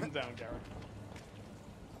up must come down, Garrett.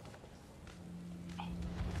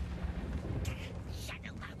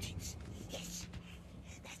 Shadow Mountains. Yes,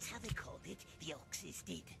 that's how they called it. The Oxes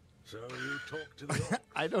did. So you talked to the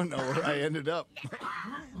I don't know where I ended up. But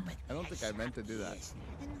I don't think I meant to do that. yes,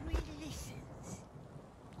 and really listens.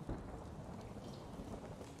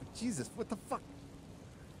 Jesus, what the fuck?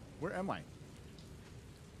 Where am I?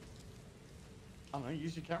 I don't know,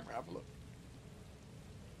 use your camera, have a look.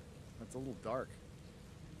 That's a little dark.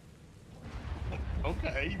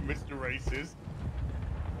 Okay, Mr. Racist.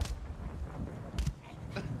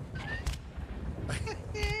 If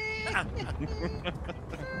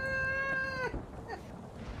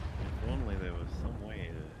only there was some way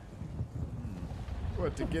to...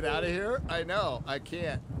 What, to get out of here? I know, I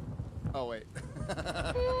can't. Oh, wait.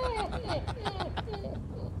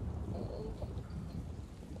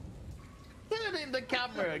 Turn in the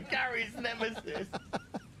camera, Gary's nemesis.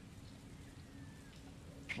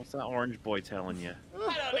 What's that orange boy telling you?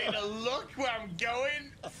 I don't need to look where I'm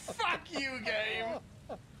going. Fuck you, game.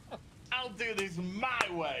 I'll do this my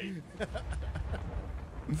way.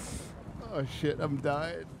 Oh, shit, I'm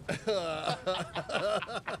dying.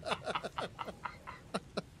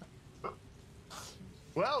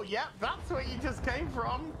 Well, yep, that's where you just came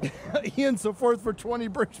from. Ian So Forth for 20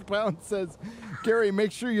 British pounds says, Gary,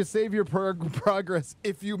 make sure you save your progress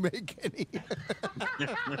if you make any.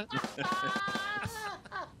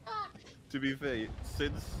 To be fair,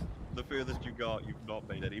 since the furthest you got, you've not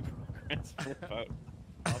made any progress for about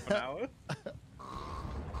half an hour.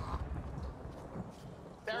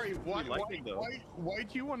 Gary, why liking, though. do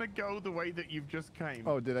you want to go the way that you've just came?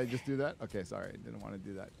 Oh, did I just do that? Okay, sorry. I didn't want to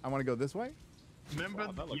do that. I want to go this way? Remember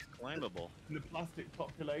Wow, that looks climbable. the plastic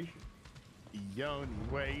population? The only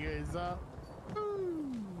way is up.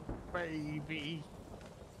 Ooh, baby.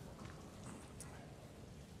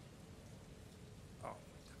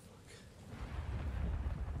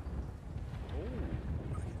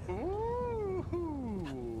 Ooh,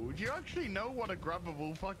 do you actually know what a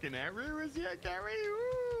grabbable fucking area is yet, Gary?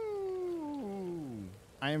 Ooh.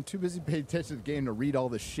 I am too busy paying attention to the game to read all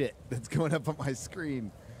the shit that's going up on my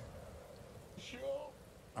screen. Sure.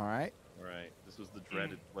 All right. Right, this was the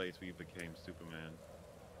dreaded place where you became Superman.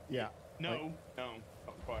 Yeah. No, no,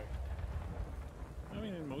 not quite. I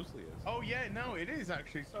mean, it mostly is. Oh yeah, no, it is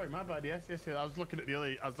actually. Sorry, my bad. Yes. I was looking at the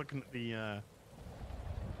other. I was looking at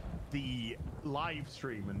the live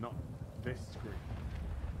stream and not this screen.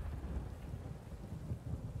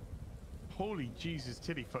 Holy Jesus,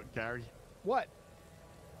 titty fuck, Gary! What?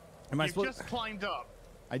 Am I You've supposed? just climbed up.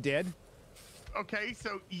 I did. Okay,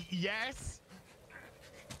 so yes.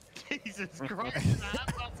 Jesus Christ,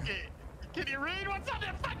 that basket. Can you read what's on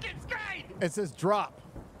the fucking screen? It says drop.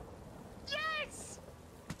 Yes.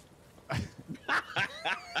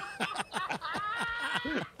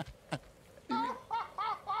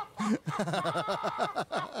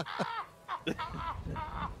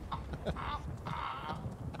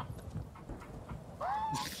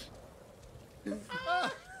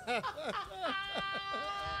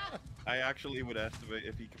 I actually would estimate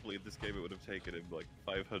if he completed this game, it would have taken him like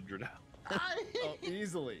 500 hours. Oh,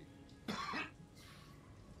 easily.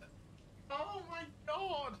 Oh my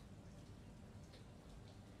god.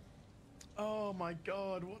 Oh my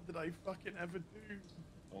god, what did I fucking ever do?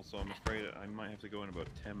 Also, I'm afraid I might have to go in about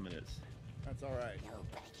 10 minutes. That's all right. No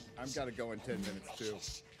begging. I've got to go in 10 minutes too.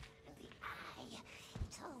 And the eye,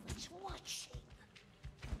 it's always watching.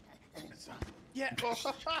 Yeah.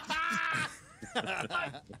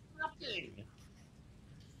 Nothing.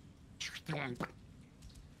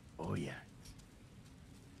 Oh yeah.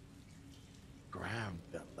 Grab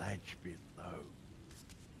the ledge below.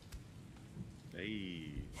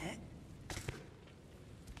 Hey.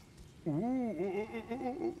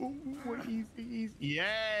 Easy.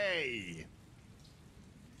 Yay!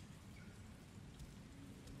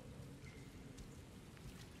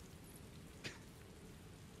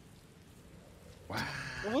 Wow.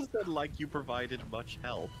 What was that like? You provided much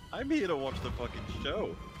help. I'm here to watch the fucking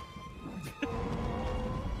show.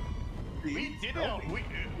 We did it.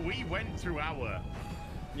 We went through our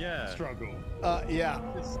struggle. Yeah.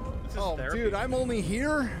 This is Oh, therapy. dude, I'm only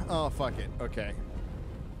here. Oh, fuck it. Okay.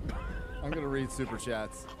 I'm gonna read super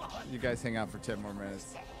chats. You guys hang out for 10 more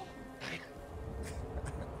minutes.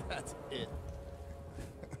 That's it.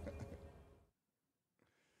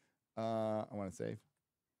 I want to save.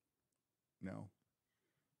 No.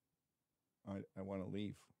 I want to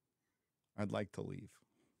leave. I'd like to leave.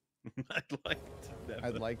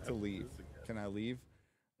 I'd like to leave. Can I leave?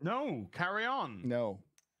 No, carry on. No.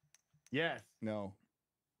 Yes. No.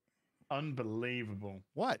 Unbelievable.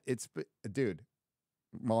 What? Dude.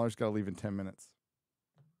 Mahler's got to leave in 10 minutes.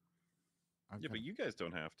 But you guys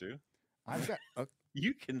don't have to. I've got.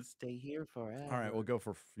 You can stay here forever. All right, we'll go for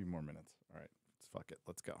a few more minutes. All right, fuck it.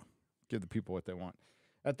 Let's go. Give the people what they want.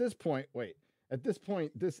 At this point,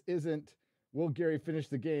 this isn't will Gary finish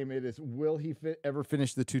the game? It is will he ever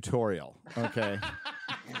finish the tutorial? Okay,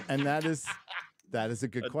 and that is a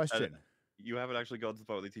good question. You haven't actually gone to the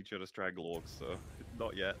part where they teach you how to strangle orcs, so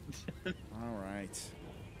not yet. All right.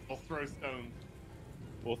 Or throw stones.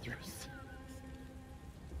 Or throw stones.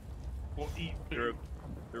 Or eat food.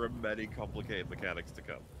 There are many complicated mechanics to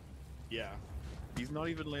come. Yeah. He's not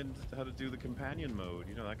even learned how to do the companion mode.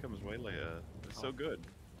 You know, that comes way later. It's so good.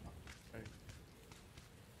 Okay.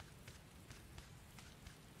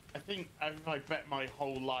 I think if I bet my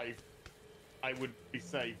whole life, I would be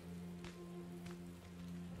safe.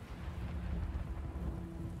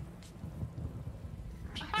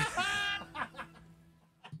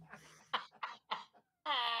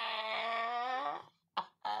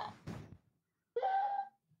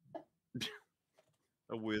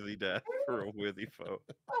 A worthy death for a worthy foe.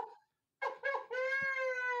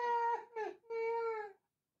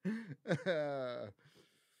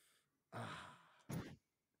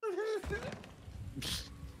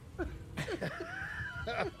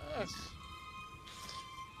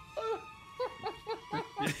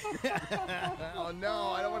 Oh no,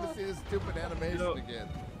 I don't want to see this stupid animation again.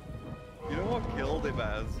 You know what killed him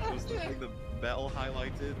as was the thing that Metal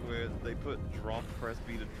highlighted where they put press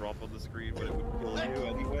B to drop on the screen, but it would kill you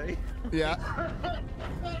anyway. Yeah.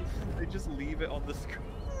 They just leave it on the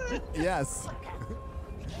screen. Yes.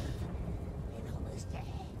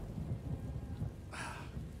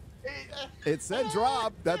 It said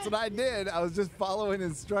drop. That's what I did. I was just following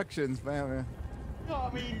instructions, man. No,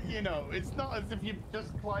 I mean, you know, it's not as if you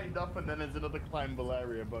just climbed up and then there's another climbable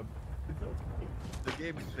area, but it's okay. The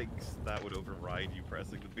game thinks that would override you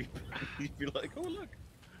pressing the B. You'd be like, oh look.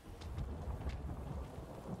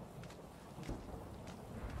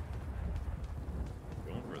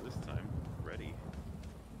 Going for it this time. Ready.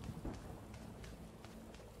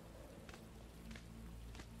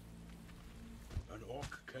 An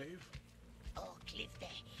orc cave? Orc live there,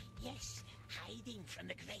 yes, hiding from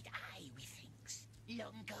the great eye, we thinks.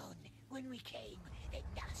 Long gone, when we came, the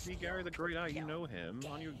nasty See, Gary, the orc Great Eye, you killed know him.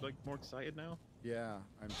 Aren't you, them. like, more excited now? Yeah,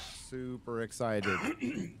 I'm super excited for the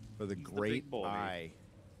He's the Great big boy. Eye.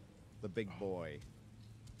 The big boy.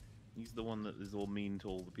 He's the one that is all mean to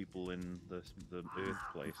all the people in the Earth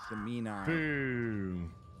place. The mean eye. Boo.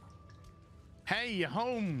 Hey, you're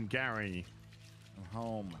home, Gary. I'm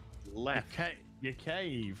home. Left, Your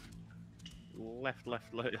cave. left.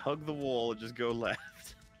 Hug the wall and just go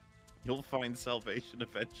left. You'll find salvation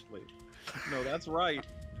eventually. No, that's right.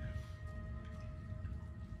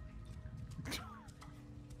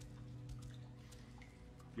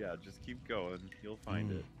 Yeah, just keep going. You'll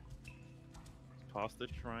find it. Past the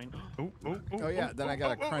shrine. Oh yeah, then I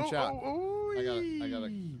gotta crunch out. I gotta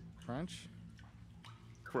crunch.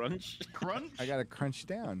 Crunch. Crunch? I gotta crunch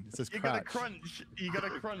down. It says You crouch. gotta crunch. You gotta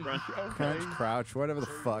crunch. Okay. Crunch, crouch, whatever the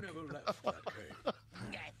fuck. Never left that cave.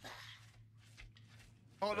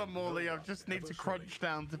 Hold on, Morley. I just need to crunch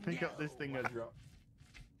down to pick up this thing I dropped.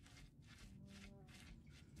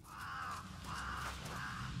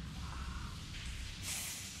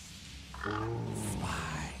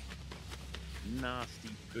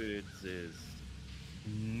 Nasty birds is.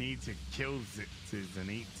 Need to kill zitzes and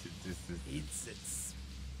eat zitzes. Eats its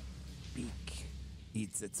beak.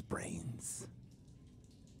 Eats its brains.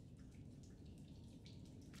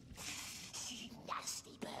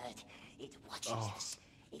 Nasty bird. It watches us.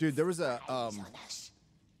 It Dude, there was a flies on us.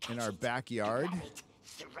 in Catch our it, backyard, grab it,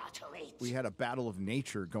 throttle it. we had a battle of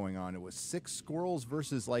nature going on. It was 6 squirrels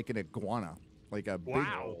versus like an iguana. like a big,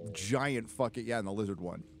 Wow. giant fucking and the lizard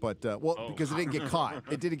one. But because it didn't get caught.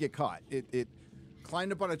 It didn't get caught. It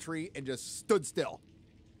climbed up on a tree and just stood still,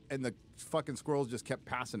 and the fucking squirrels just kept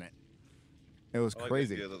passing it. It was I like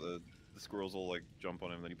crazy. The idea that the squirrels will like jump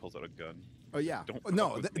on him, then he pulls out a gun. Oh yeah. Don't No.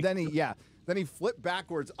 fuck with me. Then he flipped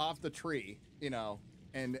backwards off the tree,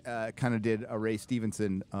 and kind of did a Ray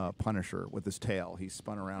Stevenson Punisher with his tail. He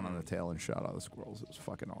spun around on the tail and shot all the squirrels. It was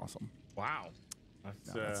fucking awesome. Wow.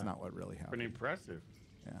 That's not what really happened. Pretty impressive.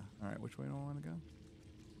 Yeah. All right. Which way do I want to go?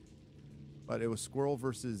 But it was squirrel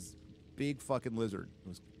versus big fucking lizard. It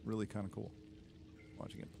was really kind of cool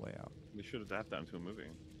watching it play out. We should adapt that into a movie.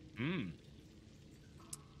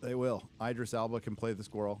 They will. Idris Elba can play the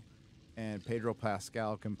squirrel, and Pedro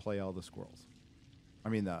Pascal can play all the squirrels. I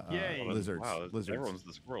mean the Yay. lizards. Wow, Lizards. everyone's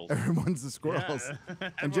the squirrels. Everyone's the squirrels. Yeah.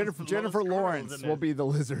 And Everyone's Jennifer the little Lawrence squirrels in will it. be the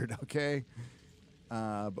lizard, okay?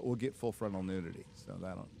 But we'll get full frontal nudity, so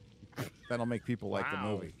that'll make people like the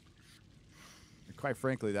Wow. movie. And quite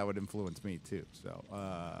frankly, that would influence me too. So,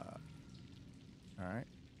 all right,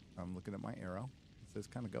 I'm looking at my arrow. It says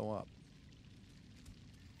kind of go up.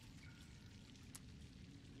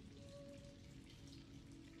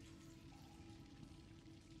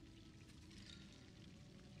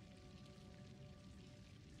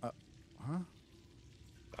 Huh?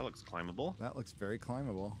 That looks climbable. That looks very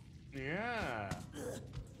climbable. Yeah.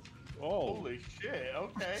 Oh, Holy shit.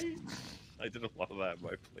 Okay. I did a lot of that in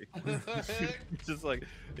my play. It's just like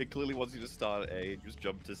it clearly wants you to start at A and just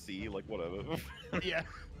jump to C, like whatever. Yeah.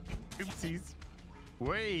 Oopsies.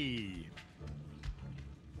 Way.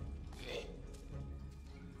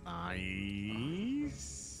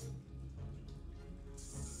 Nice.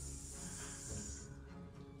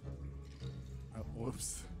 Oh,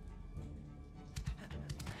 whoops.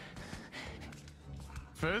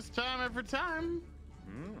 First time, every time.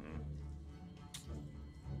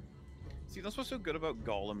 See, that's what's so good about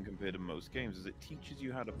Gollum compared to most games is it teaches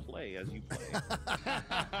you how to play as you play.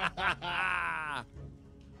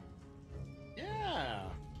 Yeah.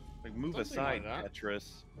 Like move Something aside, like that.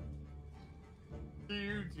 Tetris.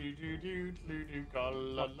 Do do do do do do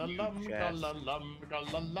galalum Fuck you, Chess. galalum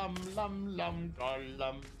galalum lum lum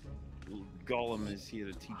galalum. Gollum is here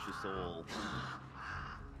to teach us all.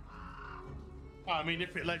 I mean,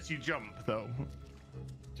 if it lets you jump, though.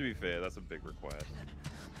 To be fair, that's a big request.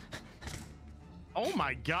 Oh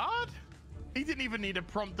my god! He didn't even need a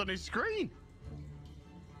prompt on his screen.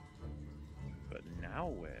 But now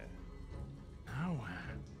where? Now,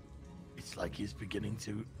 it's like he's beginning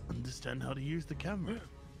to understand how to use the camera.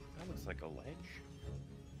 That looks like a ledge.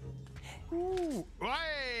 Ooh!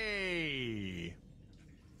 Hey!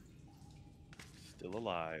 Still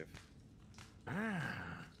alive. Ah.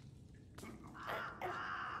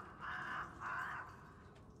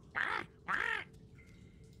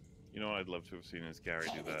 You know what I'd love to have seen is Gary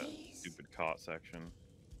do that stupid cart section.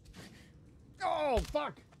 Oh,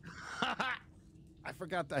 fuck. I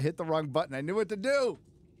forgot I hit the wrong button. I knew what to do.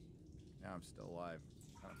 Now I'm still alive.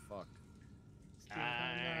 Kind of fucked.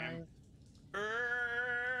 I'm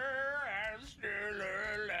still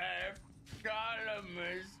alive. Gollum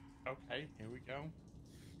is. Okay, here we go.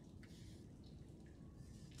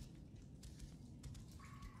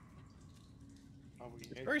 Are we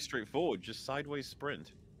It's in? very straightforward, just sideways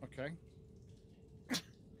sprint. Okay.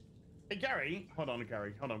 Hey, Gary. Hold on,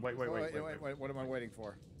 Gary. Hold on. Wait. Wait. What am I waiting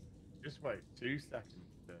for? Just wait. 2 seconds.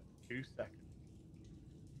 2 seconds.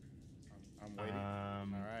 I'm waiting.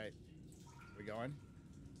 All right. We going?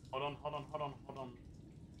 Hold on.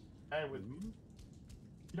 Bear with me.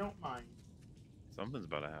 You don't mind. Something's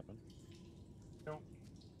about to happen. Don't.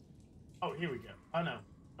 Oh, here we go. Oh, no.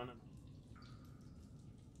 No.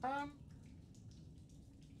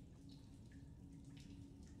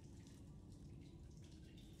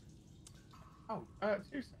 Oh,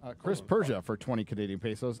 2 seconds. Chris Hold on. Persia for 20 Canadian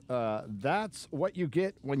pesos. That's what you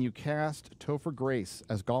get when you cast Topher Grace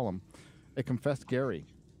as Gollum, a confessed Gary.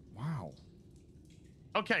 Wow.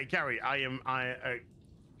 Okay, Gary,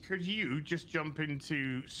 could you just jump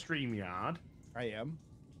into StreamYard? I am.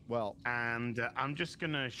 Well, And I'm just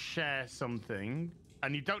going to share something.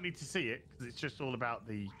 And you don't need to see it, because it's just all about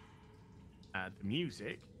the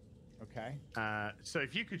music. okay. So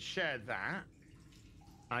if you could share that,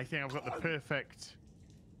 I think I've got the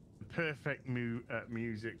perfect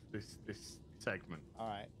music for this segment. All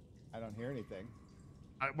right. I don't hear anything.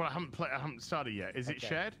 I haven't started yet. Is it Okay.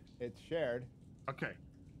 shared? It's shared. Okay.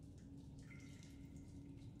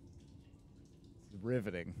 It's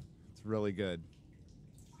riveting. It's really good.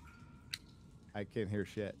 I can't hear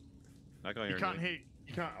shit. I can't hear You can't anything. hear.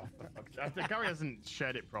 You can't. Oh, for fuck's sake. Gary hasn't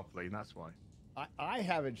shared it properly, and that's why. I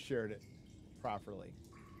haven't shared it properly.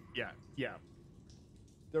 Yeah.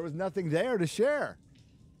 There was nothing there to share.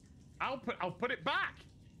 I'll put it back.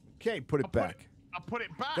 Okay, put it back. I'll put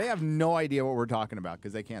it back. They have no idea what we're talking about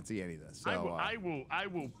because they can't see any of this. So, I will.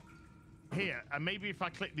 Here, and maybe if I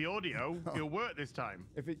click the audio, it'll work this time.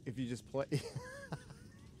 If you just play.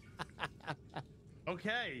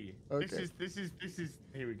 Okay. Okay. This is.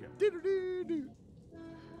 Here we go.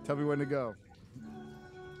 Tell me when to go.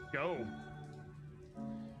 Go.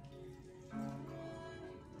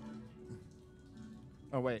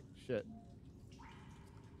 Oh wait, shit.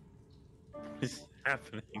 What's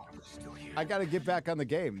happening? I gotta get back on the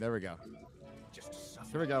game. There we go.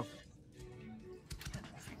 Here we go.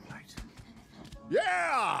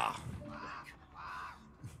 Yeah!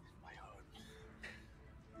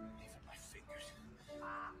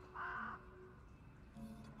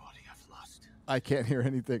 I can't hear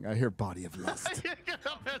anything. I hear body of lust. Get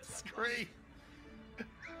up that screen.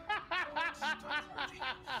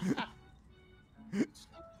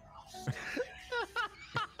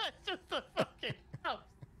 Just a fucking house.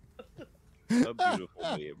 A beautiful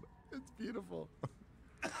babe. It's beautiful.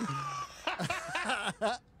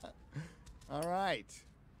 All right.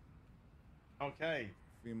 Okay.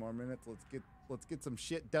 A few more minutes. Let's get some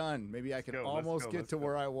shit done. Maybe I can go, almost let's get to go.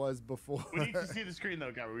 where I was before. We need to see the screen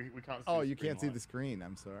though, Gary. We can't see Oh, the you screen can't see live. the screen.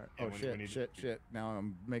 I'm sorry. Yeah, Oh we shit, need to- shit. Now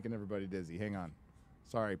I'm making everybody dizzy. Hang on.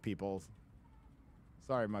 Sorry, peoples.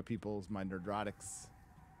 Sorry, my peoples, my nerdrotics.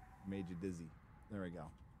 Made you dizzy. There we go.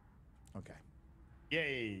 Okay.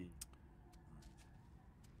 Yay.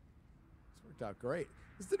 This worked out great.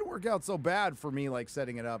 This didn't work out so bad for me, like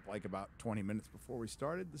setting it up like about 20 minutes before we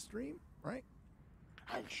started the stream, right?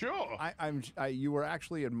 Sure. You were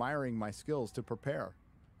actually admiring my skills to prepare.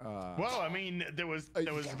 Well, I mean, there was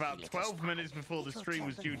about 12 minutes before the stream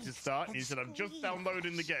was due to start, and he said, "I'm just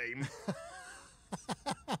downloading the game."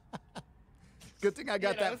 Good thing I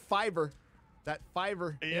got You know. that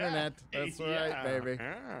fiber internet. That's right, Yeah. baby.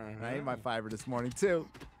 Yeah. I ate my fiber this morning too.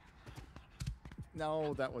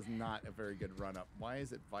 No, that was not a very good run up. Why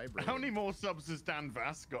is it vibrating? How many more subs has Dan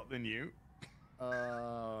Vass got than you?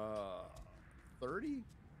 30?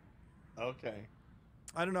 Okay.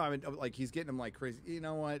 I don't know. I mean, like he's getting them like crazy. You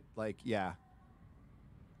know what? Like, yeah,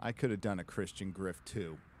 I could have done a Christian grift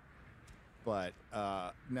too, but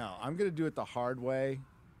no, I'm gonna do it the hard way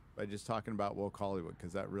by just talking about woke Hollywood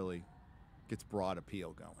because that really gets broad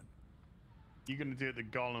appeal going. You're gonna do it the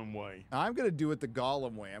Gollum way. I'm gonna do it the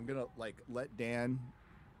Gollum way. I'm gonna like let Dan.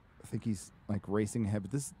 I think he's like racing ahead,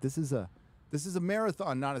 but this is a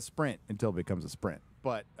marathon, not a sprint until it becomes a sprint.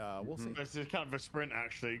 But we'll see. It's kind of a sprint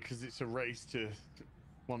actually, because it's a race to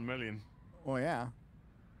 1 million. Oh yeah,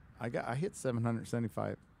 I hit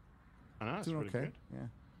 775. I know, it's Doing pretty okay. good. Yeah.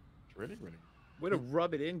 It's really. Way to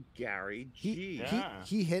rub it in, Gary. Gee. Yeah.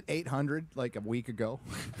 He hit 800 like a week ago.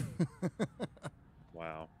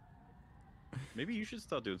 Wow. Maybe you should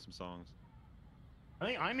start doing some songs. I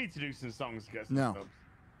think I need to do some songs to get some No. subs.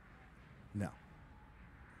 No.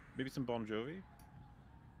 Maybe some Bon Jovi?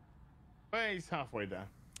 Well, he's halfway there.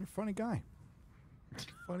 You're a funny guy.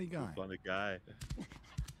 Funny guy. Funny guy.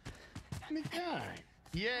 Funny guy.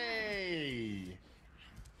 Yay!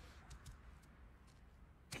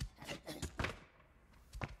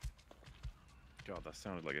 God, that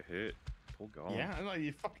sounded like a hit. Poor Gollum. Yeah, I know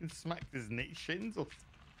you fucking smacked his shins or.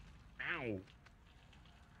 Ow!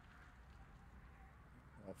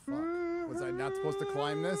 Oh fuck. Was I not supposed to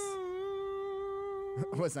climb this?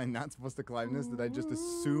 Was I not supposed to climb this? Did I just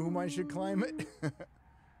assume I should climb it? Shit.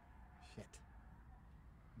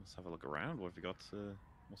 Let's have a look around. What have we got?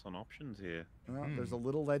 What's on options here? Well, there's a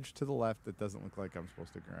little ledge to the left that doesn't look like I'm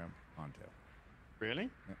supposed to grab onto. Really?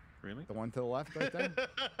 Really? The one to the left right there?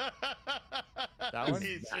 That one? Are what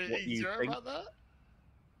you you sure think? about that?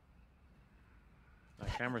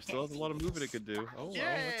 That camera still has a lot of movement it could do. Oh, wow.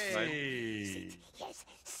 That's nice. Yay! Yes,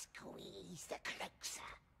 squeeze the crooks,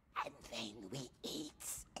 and then we eat.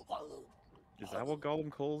 Is that what Gollum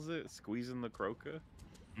calls it? Squeezing the croaker?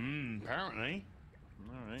 Apparently.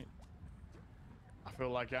 All right. I feel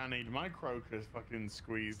like I need my crocus fucking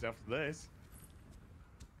squeezed after this.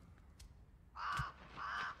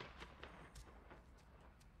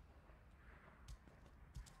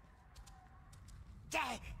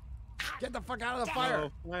 Get the fuck out of the fire!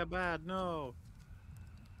 Oh, fire bad, no.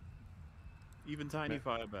 Even tiny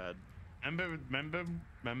fire bad. Remember,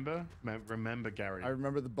 Gary. I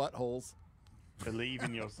remember the buttholes. Believe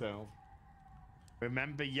in yourself.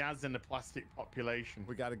 Remember Yaz and the plastic population.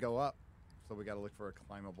 We got to go up, so we got to look for a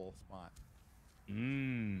climbable spot.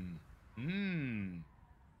 Maybe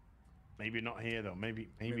not here though. Maybe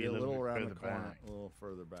Maybe a little bit around further the corner, back. a little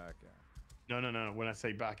further back. Yeah. No. When I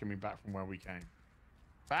say back, I mean back from where we came.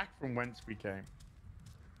 Back from whence we came.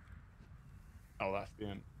 Oh, that's the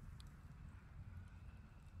end.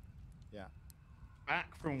 Yeah.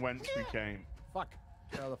 Back from whence we came. Fuck.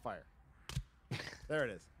 Get out of the fire. There it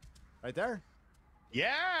is. Right there?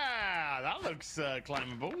 Yeah, that looks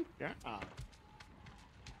climbable. Yeah.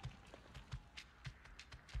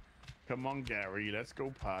 Come on, Gary. Let's go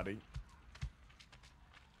party.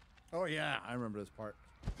 Oh, yeah. I remember this part.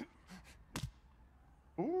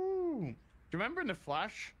 Ooh. Do you remember in The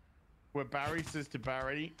Flash where Barry says to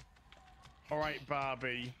Barry, all right,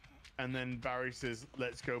 Barbie, and then Barry says,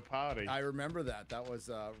 let's go party? I remember that. That was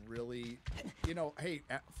really, you know, hey,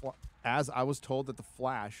 as I was told that The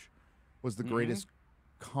Flash was the greatest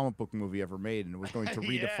comic book movie ever made and it was going to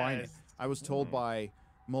redefine it. I was told by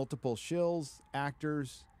multiple shills,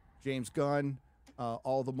 actors, James Gunn,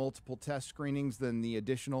 all the multiple test screenings, then the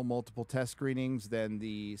additional multiple test screenings, then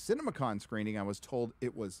the CinemaCon screening, I was told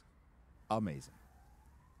it was amazing.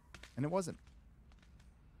 And it wasn't.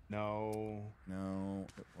 No. No,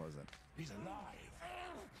 it wasn't. He's alive.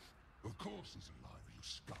 Of course he's alive, you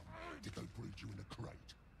scum. Did they breed you in a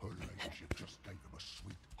crate? Her ladyship just gave him a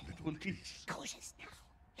sweet little kiss. Cautious now.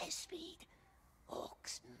 Less speed.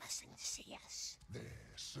 Orcs mustn't see us. There,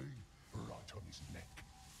 see? Right on his neck.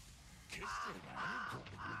 Kissed him,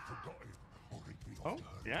 probably forgot him. Or he'd be Oh, off to her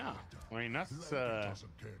yeah. later. I mean, that's, Lady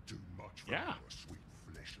doesn't care too much for yeah. her sweet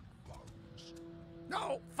flesh and bones.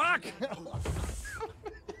 No, fuck! I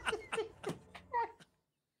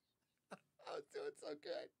was doing so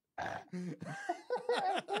good.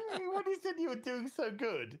 When you said you were doing so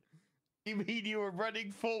good, you mean you were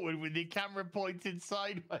running forward with your camera pointed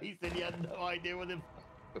sideways and you had no idea where the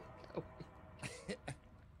fuck was going?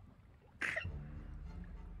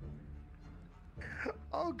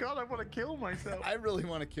 Oh god, I want to kill myself. I really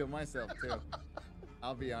want to kill myself too.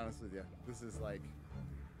 I'll be honest with you. This is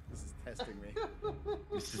testing me.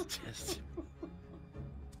 This is testing.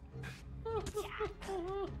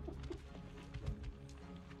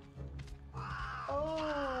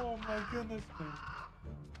 Oh my goodness me.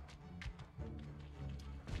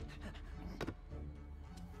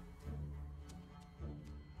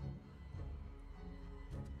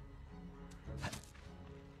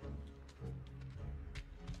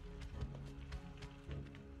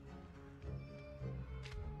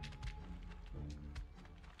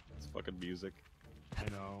 It's fucking music. I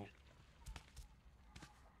know.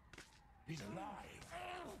 He's alive.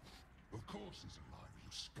 Of course he's alive, you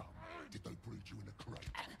scum. Did they breed you in a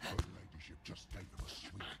crate? Her ladyship just gave him a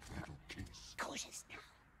sweet little kiss. Cautious now.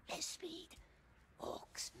 Less speed.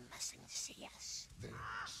 Orcs mustn't see us. There,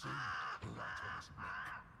 see? Right on his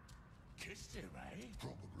neck. Kissed him, eh?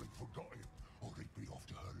 Probably forgot him, or he'd be off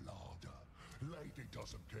to her larder. Lady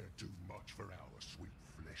doesn't care too much for our sweet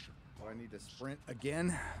flesh and Do bones. I need to sprint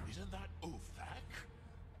again? Isn't that Ufak?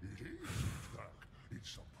 It is Ufak.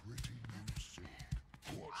 It's a pretty new suit.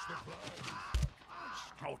 What's the plan, Ufak?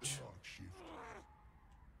 Ouch. Night shift.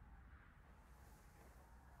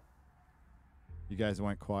 You guys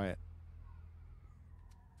went quiet.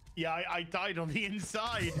 Yeah, I died on the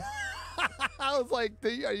inside. I was like,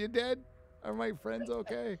 are you dead? Are my friends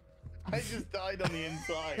okay? I just died on the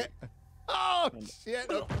inside. Oh, shit.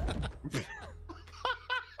 And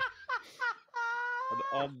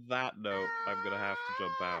on that note, I'm gonna have to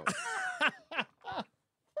jump out.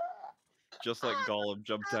 Just like Gollum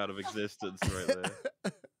jumped out of existence right there.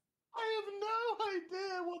 I have no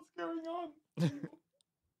idea what's going on.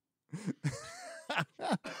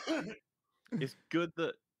 It's good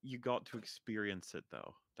that you got to experience it,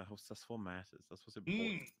 though. That's what matters. That's what's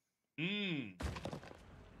important.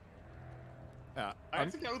 I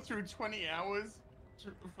had to go through 20 hours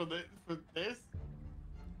for this.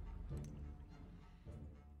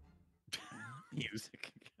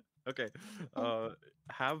 Music. Okay.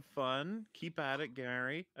 Have fun. Keep at it,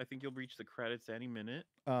 Gary. I think you'll reach the credits any minute.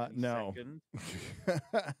 Any No. second.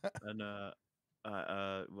 And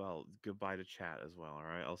well, goodbye to chat as well. All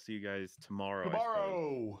right. I'll see you guys tomorrow. I suppose.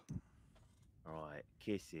 Tomorrow. All right.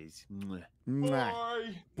 Kisses. Mwah.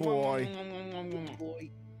 Mwah. Boy. Boy.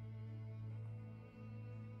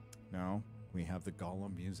 Now we have the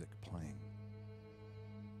Gollum music playing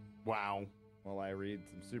Wow. while I read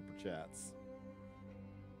some super chats.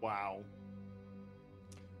 Wow.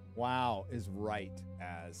 Wow is right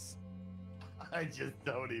as. I just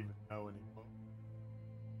don't even know anymore.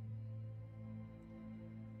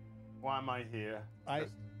 Why am I here?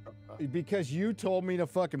 Because you told me to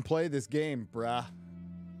fucking play this game, bruh.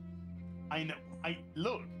 I know.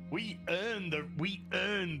 Look. We earned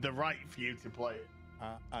the right for you to play it.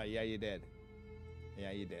 Yeah, you did.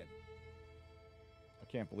 Yeah, you did. I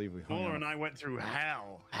can't believe we hung Paula on. and I went through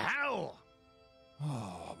hell. Hell.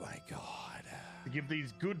 Oh my god. To give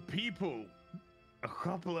these good people a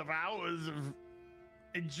couple of hours of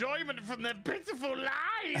enjoyment from their pitiful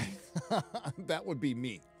lives. That would be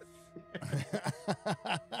me.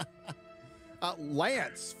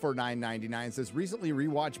 Lance for $9.99 says recently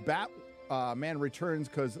rewatched Batman Returns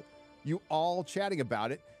because you all chatting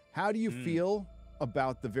about it. How do you feel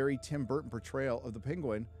about the very Tim Burton portrayal of the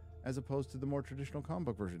Penguin as opposed to the more traditional comic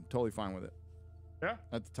book version? Totally fine with it. Yeah.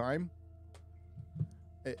 At the time.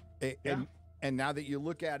 And now that you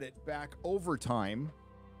look at it back over time,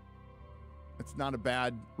 it's not a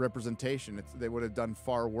bad representation. They would have done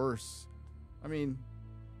far worse. I mean,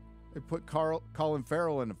 they put Colin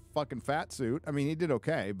Farrell in a fucking fat suit. I mean, he did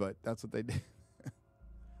okay, but that's what they did.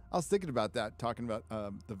 I was thinking about that, talking about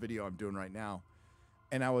the video I'm doing right now.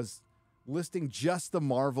 And I was listing just the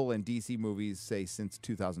Marvel and DC movies, say, since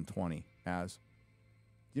 2020 as,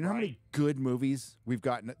 you know how many good movies we've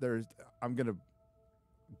gotten? I'm going to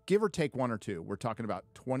give or take one or two. We're talking about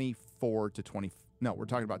 24 to 20. No, we're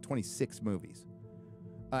talking about 26 movies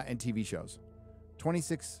and TV shows.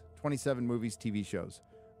 26, 27 movies, TV shows.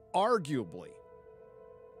 Arguably,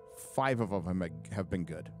 5 of them have been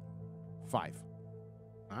good. 5.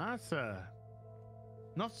 That's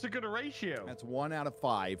not so good a ratio. That's 1 out of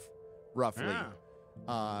 5, roughly.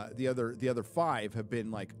 Yeah. The other 5 have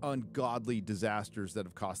been like ungodly disasters that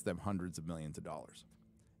have cost them hundreds of millions of dollars.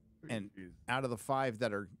 And out of the 5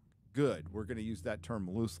 that are good, we're going to use that term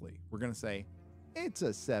loosely. We're going to say it's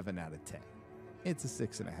a 7 out of 10. It's a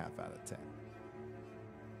 6.5 out of 10.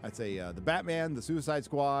 I'd say the Batman, the Suicide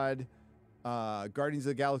Squad, Guardians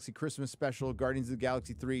of the Galaxy Christmas Special, Guardians of the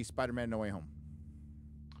Galaxy 3, Spider-Man No Way Home.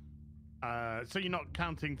 So you're not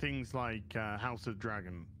counting things like House of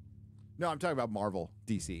Dragon? No, I'm talking about Marvel,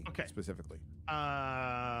 DC, specifically.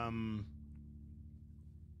 I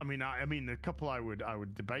mean, a couple I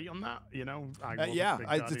would debate on that. You know,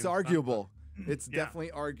 it's arguable. It's definitely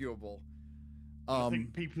arguable. I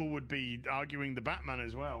think people would be arguing the Batman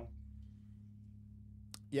as well.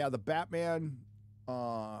 Yeah, the Batman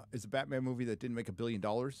is a Batman movie that didn't make $1 billion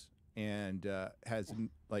and has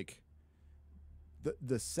like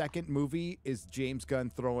the second movie is James Gunn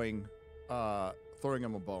throwing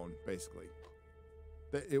him a bone, basically.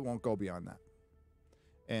 It won't go beyond that.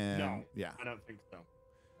 And no, yeah, I don't think so.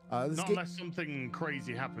 Not unless something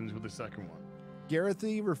crazy happens with the second one.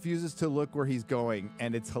 Garethy refuses to look where he's going,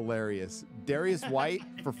 and it's hilarious. Darius White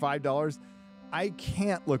for $5. I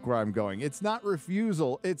can't look where I'm going. It's not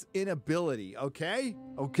refusal, it's inability, okay?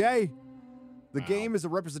 Okay? The game is a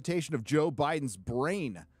representation of Joe Biden's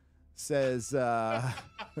brain, says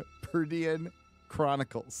Perdian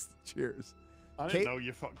Chronicles. Cheers. I didn't know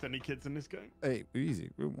you fucked any kids in this game. Hey,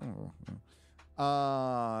 easy.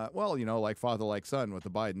 Well, you know, like father, like son with the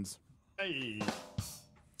Bidens. Hey.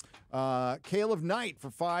 Kale of Night for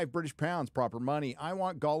 £5 proper money. I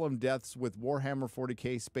want Gollum deaths with Warhammer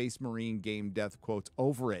 40k Space Marine game death quotes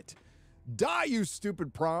over it. Die, you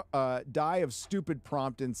stupid die of stupid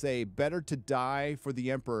prompt and say better to die for the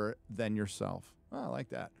Emperor than yourself. Oh, I like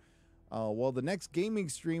that. Well, the next gaming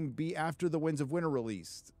stream be after the Winds of Winter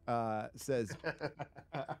released, says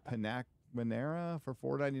Panak Manera for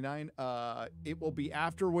 $4.99. It will be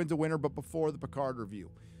after Winds of Winter, but before the Picard review.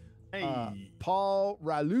 Hey. Paul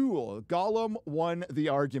Raoul, Gollum won the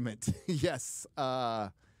argument. Yes,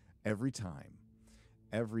 every time.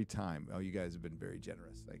 Every time. Oh, you guys have been very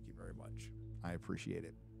generous. Thank you very much. I appreciate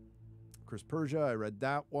it. Chris Persia, I read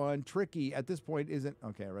that one. Tricky, at this point, isn't...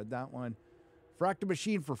 Okay, I read that one. Fractal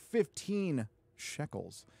Machine for 15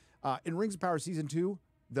 shekels. In Rings of Power Season 2,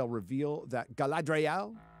 they'll reveal that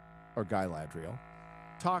Galadriel, or Galadriel,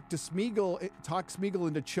 talked Smeagol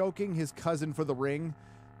into choking his cousin for the ring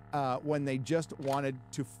when they just wanted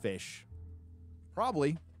to fish.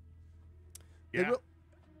 Probably. Yeah.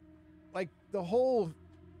 Like, the whole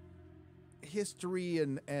history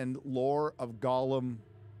and lore of Gollum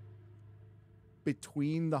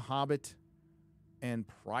between The Hobbit and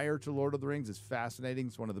prior to Lord of the Rings is fascinating.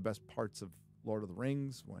 It's one of the best parts of Lord of the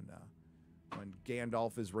Rings when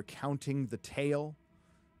Gandalf is recounting the tale.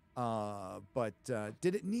 But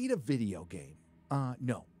did it need a video game?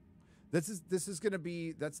 No. This is going to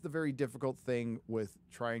be, that's the very difficult thing with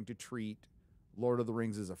trying to treat Lord of the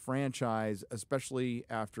Rings as a franchise, especially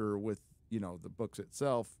after with, you know, the books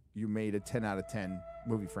itself, you made a 10 out of 10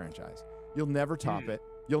 movie franchise. You'll never top it.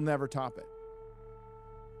 You'll never top it.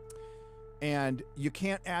 And you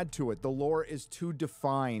can't add to it. The lore is too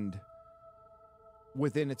defined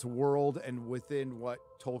within its world and within what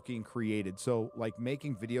Tolkien created. So, like,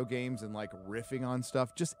 making video games and, like, riffing on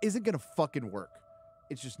stuff just isn't going to fucking work.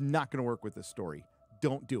 It's just not going to work with this story.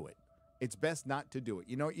 Don't do it. It's best not to do it.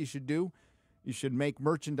 You know what you should do? You should make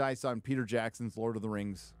merchandise on Peter Jackson's Lord of the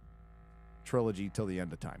Rings trilogy till the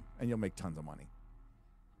end of time, and you'll make tons of money.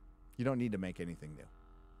 You don't need to make anything new.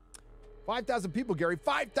 5,000 people, Gary.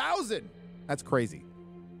 5,000! That's crazy.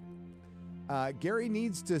 Gary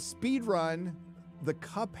needs to speed run the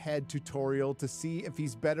Cuphead tutorial to see if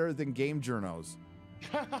he's better than Game Journos.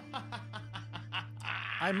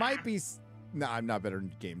 I might be... No, I'm not better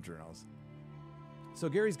than Game Journos. So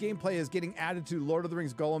Gary's gameplay is getting added to Lord of the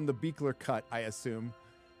Rings Gollum, the Beekler cut, I assume.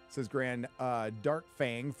 Says Grand Dark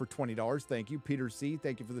Fang for $20. Thank you. Peter C.,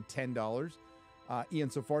 thank you for the $10.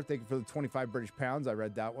 Ian Sofar, thank you for the 25 British pounds. I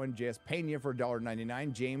read that one. JS Pena for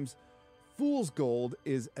 $1.99. James Fool's Gold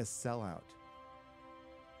is a sellout.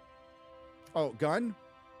 Oh, gun?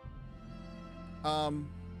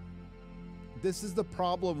 This is the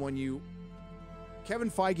problem when you...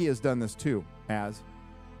 Kevin Feige has done this too,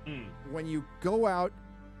 when you go out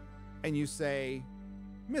and you say,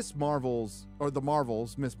 Miss Marvel's, or the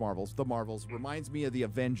Marvels reminds me of the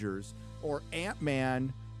Avengers, or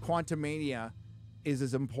Ant-Man, Quantumania is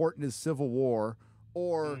as important as Civil War,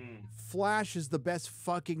 or Flash is the best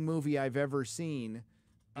fucking movie I've ever seen,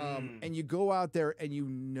 and you go out there and you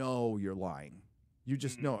know you're lying. You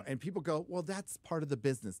just know. And people go, well, that's part of the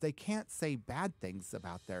business. They can't say bad things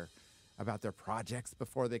about their projects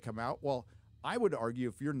before they come out. Well, I would argue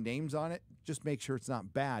if your name's on it, just make sure it's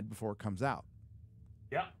not bad before it comes out.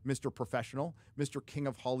 Yeah. Mr. Professional, Mr. King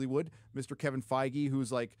of Hollywood, Mr. Kevin Feige,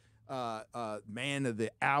 who's like man of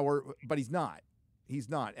the hour, but he's not. He's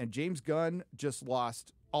not. And James Gunn just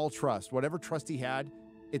lost all trust. Whatever trust he had,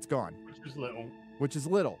 it's gone. Which is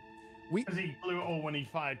little. Because he blew it all when he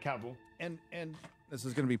fired Cavill. And this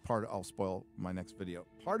is going to be part of, I'll spoil my next video.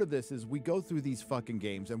 Part of this is we go through these fucking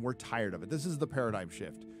games and we're tired of it. This is the paradigm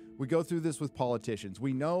shift. We go through this with politicians.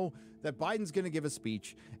 We know that Biden's going to give a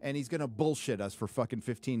speech and he's going to bullshit us for fucking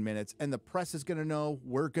 15 minutes. And the press is going to know,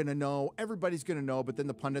 we're going to know, everybody's going to know, but then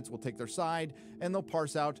the pundits will take their side and they'll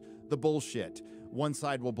parse out the bullshit. One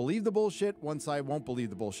side will believe the bullshit, one side won't believe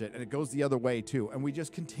the bullshit, and it goes the other way too. And we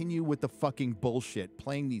just continue with the fucking bullshit,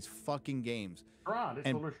 playing these fucking games.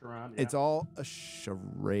 It's all a charade. It's all a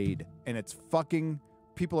charade, and it's fucking,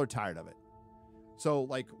 people are tired of it. So,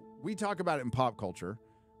 like, we talk about it in pop culture,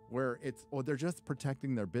 where it's, well, they're just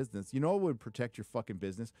protecting their business. You know what would protect your fucking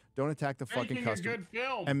business? Don't attack the fucking customer. A good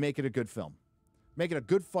film. And make it a good film. Make it a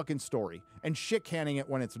good fucking story. And shit canning it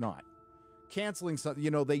when it's not. Canceling something,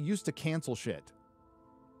 you know, they used to cancel shit.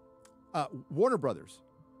 Warner Brothers,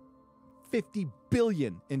 $50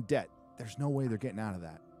 billion in debt. There's no way they're getting out of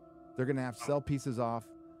that. They're going to have to sell pieces off.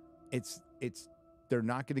 They're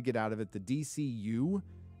not going to get out of it. The DCU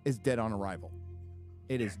is dead on arrival.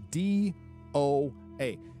 It is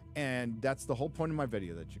DOA. And that's the whole point of my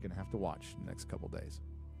video that you're going to have to watch in the next couple days.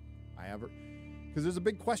 Because there's a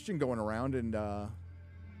big question going around, and I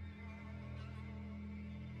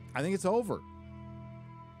think it's over.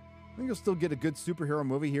 I think you'll still get a good superhero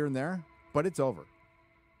movie here and there, but it's over.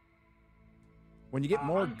 When you get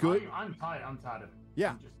more good... I'm tired of it.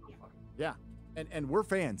 Yeah. Yeah. And we're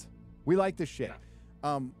fans. We like this shit.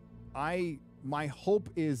 Yeah. My hope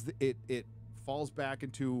is that it falls back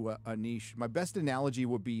into a niche. My best analogy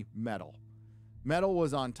would be metal. Metal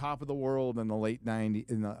was on top of the world in the late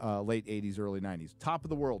 80s, early 90s. Top of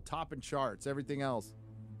the world, top in charts, everything else.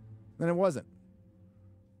 Then it wasn't.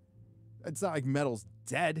 It's not like metal's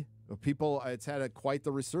dead. People, it's had quite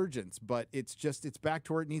the resurgence, but it's back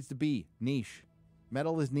to where it needs to be. Niche.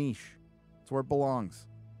 Metal is niche. It's where it belongs.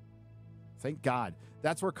 Thank God.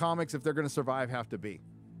 That's where comics, if they're going to survive, have to be.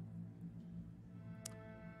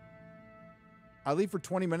 I leave for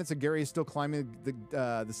 20 minutes and Gary is still climbing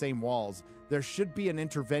the same walls. There should be an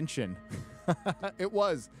intervention. It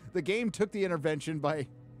was. The game took the intervention by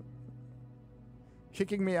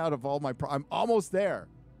kicking me out of all my... I'm almost there.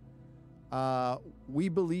 We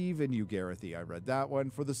believe in you, Garethy. I read that one.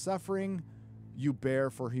 For the suffering you bear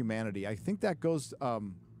for humanity. I think that goes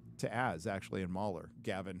to Az, actually, in Mahler.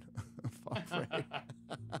 Gavin.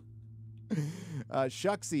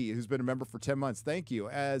 Shucksy, who's been a member for 10 months. Thank you.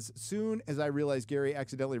 As soon as I realized Gary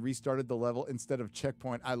accidentally restarted the level instead of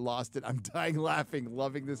checkpoint, I lost it. I'm dying laughing.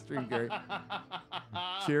 Loving this stream, Gary.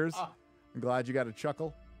 Cheers. I'm glad you got a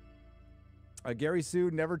chuckle. Gary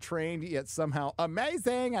Sue, never trained, yet somehow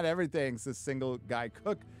amazing at everything, says Single Guy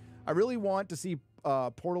Cook. I really want to see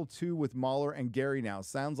Portal 2 with Mahler and Gary now.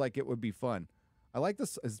 Sounds like it would be fun. I like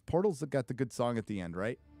this. Portal's got the good song at the end,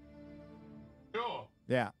 right? Sure.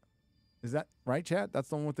 Yeah. Is that right, chat? That's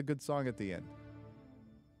the one with the good song at the end.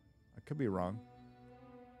 I could be wrong.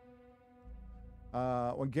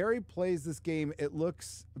 When Gary plays this game, it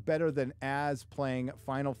looks better than Az playing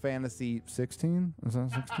Final Fantasy 16. Is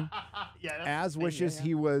that 16? Yeah. Az wishes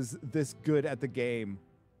he was this good at the game.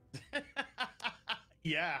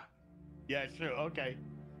 Yeah. Yeah, sure. Okay.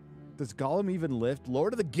 Does Gollum even lift?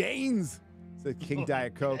 Lord of the Gains, said King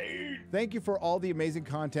Diet Coke. Thank you for all the amazing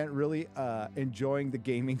content. Really enjoying the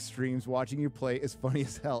gaming streams. Watching you play is funny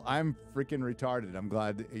as hell. I'm freaking retarded. I'm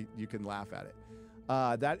glad you can laugh at it.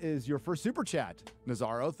 That is your first super chat,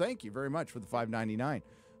 Nazaro. Thank you very much for the $5.99.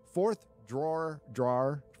 Fourth drawer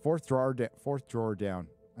down.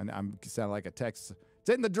 And I'm sounding like a text. It's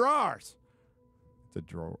in the drawers. It's a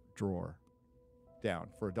drawer down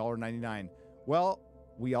for $1.99. Well,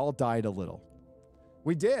 we all died a little.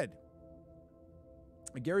 We did.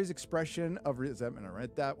 Gary's expression of resentment. I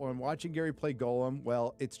read that one. Watching Gary play Gollum.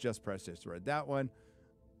 Well, it's just precious. I read that one.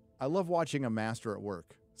 I love watching a master at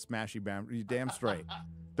work. Smashy bam. You damn straight.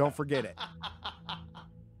 Don't forget it.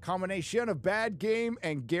 Combination of bad game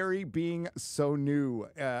and Gary being so new.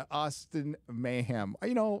 Austin Mayhem.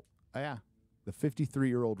 You know, yeah, the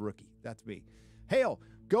 53-year-old rookie. That's me. Hail,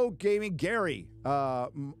 go gaming Gary.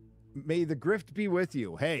 May the grift be with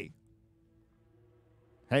you. Hey,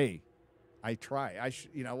 I try.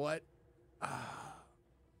 You know what?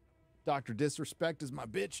 Dr. Disrespect is my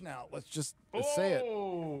bitch now. Let's say it.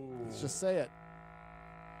 Let's just say it.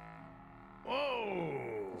 Whoa.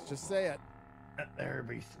 Let's just say it. There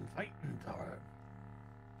be some fighting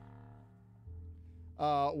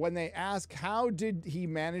when they ask how did he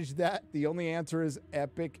manage that, the only answer is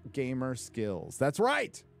epic gamer skills. That's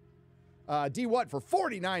right. D what for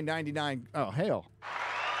 $49.99. Oh hell,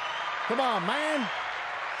 come on, man.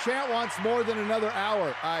 Chat wants more than another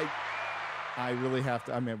hour. I really have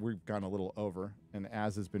to. I mean, we've gone a little over, and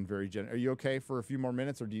Az has been very generous. Are you okay for a few more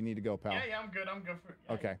minutes, or do you need to go, pal? Yeah, I'm good. I'm good for.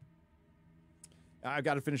 Yeah. Okay. I've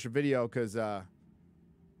got to finish a video because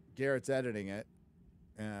Garrett's editing it.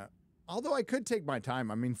 Although I could take my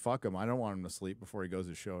time. I mean, fuck him. I don't want him to sleep before he goes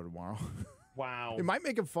to show tomorrow. Wow. It might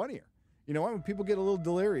make him funnier. You know what? When people get a little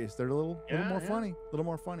delirious, they're a little more funny. A little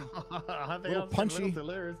more funny. A little punchy.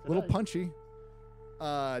 Little punchy.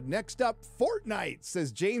 Next up, Fortnite,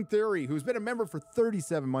 says Jane Theory, who's been a member for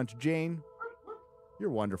 37 months. Jane,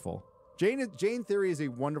 you're wonderful. Jane Theory is a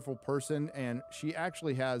wonderful person, and she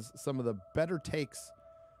actually has some of the better takes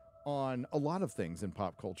on a lot of things in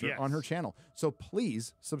pop culture on her channel. So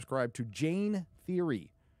please subscribe to Jane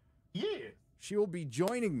Theory. Yeah. She will be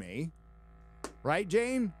joining me, right,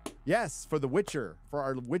 Jane? Yes, for The Witcher, for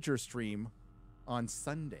our Witcher stream on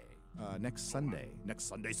Sunday. Next Sunday.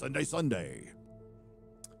 Sunday.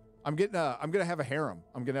 I'm gonna have a harem.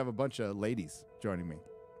 I'm gonna have a bunch of ladies joining me.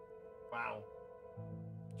 Wow.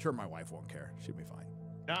 Sure, my wife won't care. She'll be fine.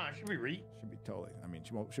 Nah, she'll be reet. She'll be totally. I mean,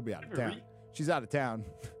 she'll be out of town. She's out of town.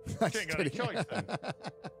 She ain't got any choice then.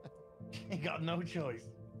 She ain't got no choice.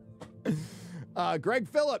 Greg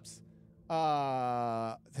Phillips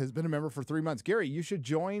has been a member for 3 months. Gary, you should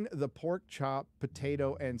join the Pork Chop,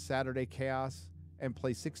 Potato, and Saturday Chaos and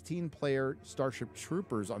play 16-player Starship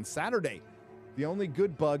Troopers on Saturday. The only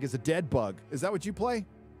good bug is a dead bug. Is that what you play?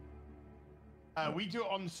 We do it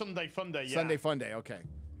on Sunday Fun Day, yeah. Sunday Fun Day, okay.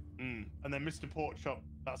 And then Mr. Pork Chop,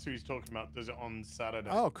 that's who he's talking about, does it on Saturday.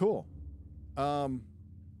 Oh, cool.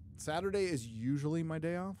 Saturday is usually my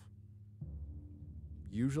day off.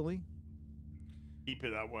 Usually. Keep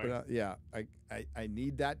it that way. But, yeah, I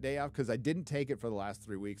need that day off because I didn't take it for the last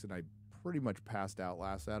 3 weeks, and I pretty much passed out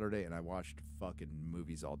last Saturday, and I watched fucking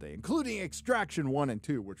movies all day, including Extraction 1 and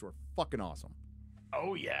 2, which were fucking awesome.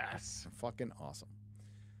 Oh, yes. Fucking awesome.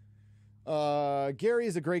 Gary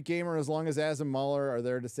is a great gamer as long as Az and Mahler are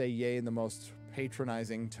there to say yay in the most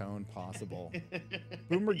patronizing tone possible.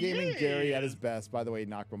 Boomer Gaming Gary at his best. By the way,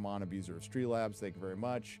 Nakbaman, abuser of Streelabs, thank you very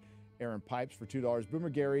much. Aaron Pipes for $2. Boomer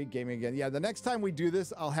Gary gaming again. Yeah, the next time we do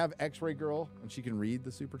this, I'll have X-Ray Girl, and she can read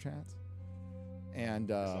the super chats. And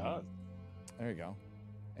there you go.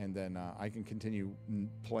 And then I can continue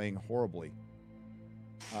playing horribly.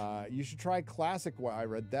 You should try Classic. Well, I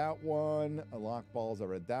read that one. Lock Balls, I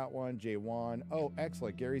read that one. J1. Oh,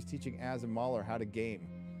 excellent. Gary's teaching Az and Mahler how to game.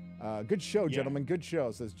 Good show, gentlemen. Good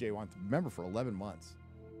show, says J1. Member for 11 months.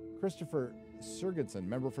 Christopher Sergensen,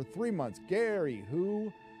 member for 3 months. Gary,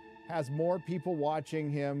 who has more people watching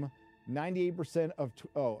him. 98% of...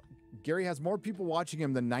 Gary has more people watching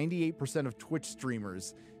him than 98% of Twitch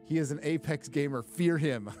streamers. He is an Apex gamer. Fear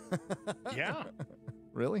him. Yeah.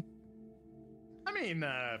 Really? I mean,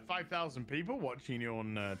 5,000 people watching you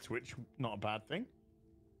on Twitch, not a bad thing.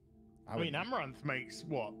 I mean, Amaranth makes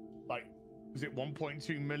what? Like, is it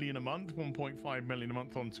 1.2 million a month? 1.5 million a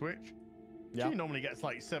month on Twitch? Yeah. She normally gets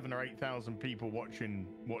like 7,000 or 8,000 people watching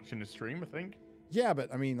the stream, I think. Yeah,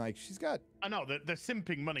 but I mean, like, she's got... I know, they're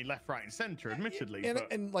simping money left, right, and center, admittedly.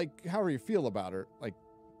 And like, however you feel about her, like,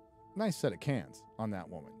 nice set of cans on that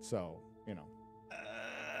woman. So, you know,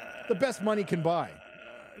 the best money can buy.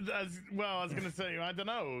 Well, I was gonna say, I don't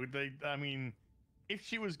know. I mean, if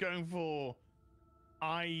she was going for,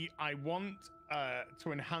 I want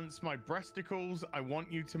to enhance my breasticles. I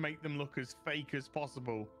want you to make them look as fake as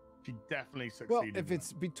possible. She definitely succeeded. Well, if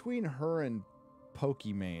it's between her and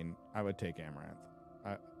Pokimane, I would take Amaranth.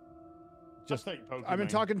 I've been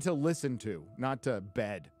talking to listen to, not to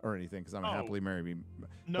bed or anything, because I'm a happily married.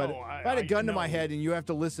 No, but if I had a gun to my head and you have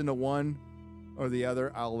to listen to one or the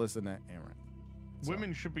other, I'll listen to Amaranth. So.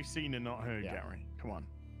 Women should be seen and not heard, Gary. Come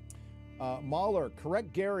on. Mahler,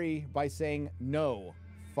 correct Gary by saying no,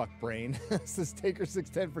 fuck brain. Says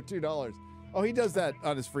Taker610 for $2. Oh, he does that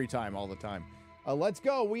on his free time all the time. Let's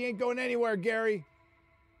go. We ain't going anywhere, Gary.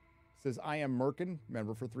 Says, I am Merkin,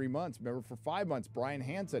 member for 3 months, member for 5 months, Brian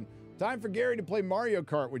Hansen. Time for Gary to play Mario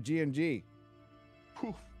Kart with G&G.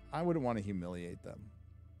 I wouldn't want to humiliate them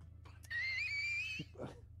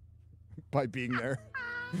by being there.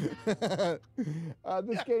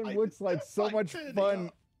 This game looks like so much fun.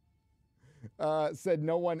 Said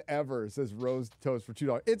no one ever, says Rose Toast for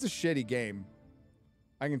 $2. It's a shitty game.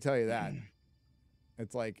 I can tell you that.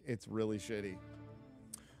 It's really shitty.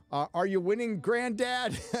 Are you winning,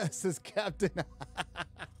 Granddad? Says Captain.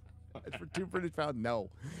 For 2 British pounds, no.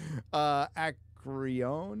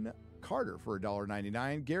 Acreon Carter for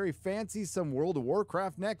 $1.99. Gary, fancy some World of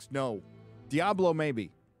Warcraft next? No. Diablo,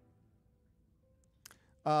 maybe.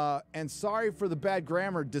 And sorry for the bad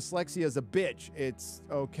grammar. Dyslexia is a bitch. It's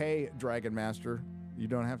okay, Dragon Master. You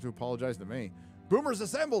don't have to apologize to me. Boomers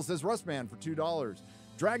Assemble, says Rustman for $2.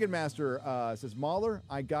 Dragon Master says Mahler,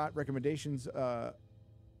 I got recommendations, a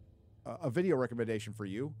video recommendation for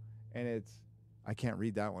you, and it's, I can't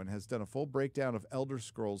read that one, has done a full breakdown of Elder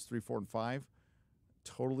Scrolls 3, 4, and 5.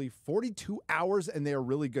 Totally 42 hours, and they are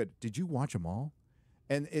really good. Did you watch them all?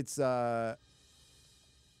 And it's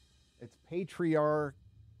Patriarch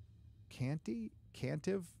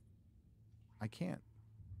Cantive? I can't.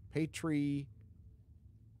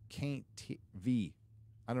 V.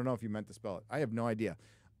 I don't know if you meant to spell it. I have no idea.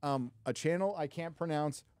 A channel I can't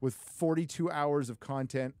pronounce with 42 hours of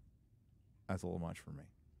content. That's a little much for me.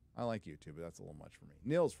 I like YouTube, but that's a little much for me.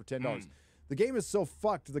 Nils for $10. The game is so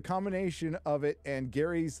fucked. The combination of it and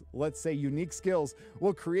Gary's, let's say, unique skills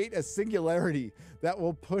will create a singularity that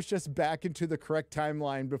will push us back into the correct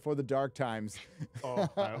timeline before the dark times. Oh,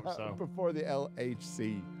 I hope so. Before the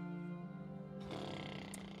LHC.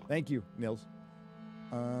 Thank you, Nils.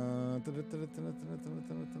 Holy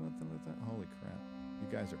crap. You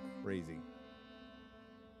guys are crazy.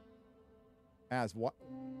 As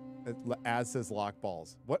says lock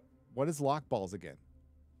balls. What is lock balls again?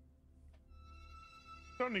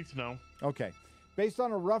 Don't need to know. Okay. Based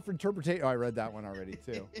on a rough interpretation. Oh, I read that one already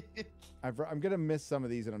too. I'm going to miss some of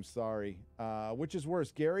these and I'm sorry. Which is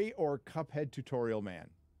worse, Gary or Cuphead Tutorial Man?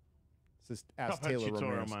 This asked Taylor Tutorial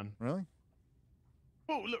Ramirez. Man. Really?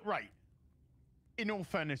 Well, look, right. In all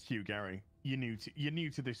fairness to you, Gary, you're new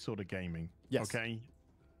to this sort of gaming. Yes. Okay.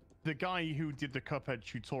 The guy who did the Cuphead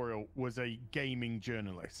tutorial was a gaming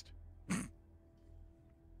journalist.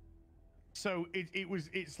 So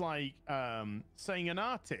it's like saying an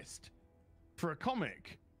artist for a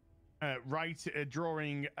comic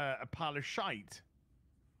drawing a pile of shite.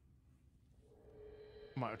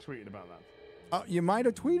 Might have tweeted about that. You might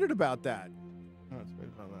have tweeted about that. I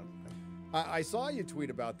tweeted about that. I saw you tweet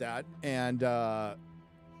about that, and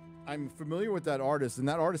I'm familiar with that artist, and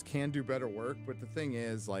that artist can do better work, but the thing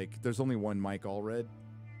is, like, there's only one Mike Allred.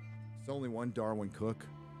 There's only one Darwin Cook.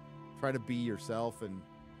 Try to be yourself, and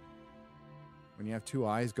when you have two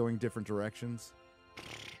eyes going different directions,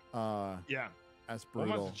 yeah, that's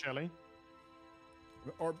brutal. Or Mazzucchelli.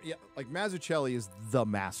 Or, yeah, like, Mazzucchelli is the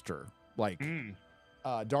master. Like,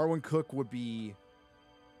 Darwin Cook would be...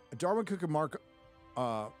 Darwin Cook and Mike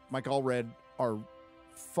Allred are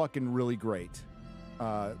fucking really great.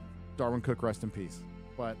 Darwin Cook, rest in peace.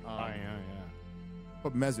 But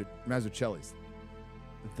but Mazzucchelli's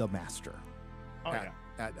the master.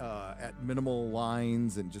 At minimal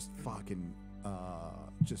lines and just fucking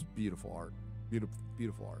just beautiful art.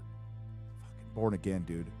 Beautiful art. Fucking Born Again,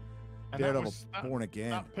 dude. Daredevil Born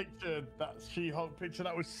Again. That picture, that She-Hulk picture,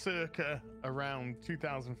 that was circa around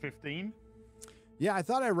 2015. Yeah, I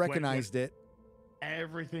thought I recognized it.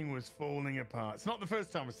 Everything was falling apart. It's not the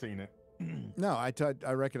first time I've seen it. No, I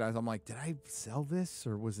recognized. I'm like, did I sell this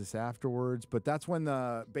or was this afterwards? But that's when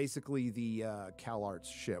basically the CalArts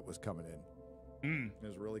shit was coming in. It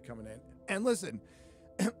was really coming in. And listen,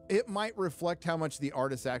 it might reflect how much the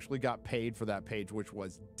artist actually got paid for that page, which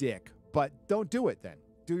was dick. But don't do it then.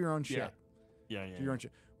 Do your own shit. Yeah. Do your own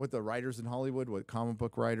shit. What the writers in Hollywood, what comic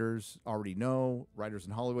book writers already know, writers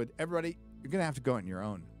in Hollywood, everybody, you're gonna have to go on your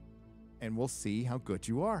own. and we'll see how good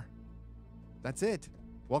you are. That's it.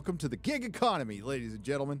 Welcome to the gig economy, ladies and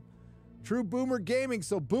gentlemen. True Boomer Gaming.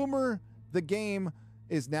 So Boomer, the game,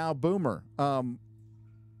 is now Boomer.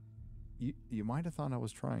 You might have thought I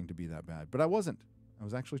was trying to be that bad, but I wasn't. I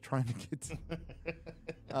was actually trying to get...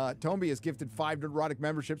 Tomby has gifted 5 Nerdrotic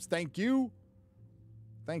memberships. Thank you.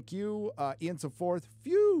 Thank you. Ian so forth.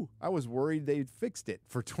 Phew. I was worried they'd fixed it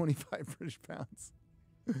for 25 British pounds.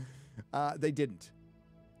 They didn't.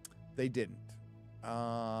 They didn't.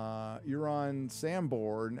 You're on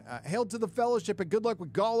Samborn. Hail to the Fellowship and good luck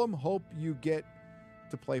with Gollum. Hope you get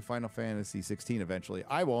to play Final Fantasy 16 eventually.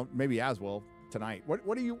 I won't. Maybe as well tonight.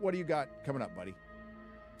 What do you got coming up, buddy?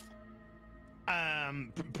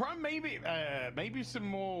 Maybe some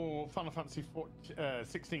more Final Fantasy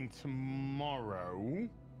 16 tomorrow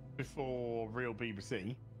before real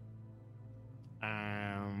BBC.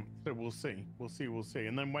 So we'll see.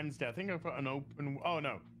 And then Wednesday, I think I've got an open. Oh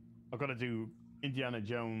no, I've got to do Indiana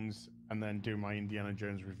Jones and then do my Indiana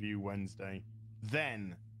Jones review Wednesday.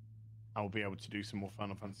 Then I'll be able to do some more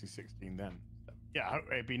Final Fantasy 16. Then, so, yeah,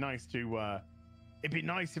 it'd be nice to. It'd be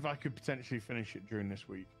nice if I could potentially finish it during this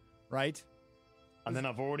week. Right. And then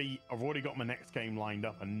I've already got my next game lined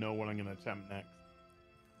up and know what I'm going to attempt next.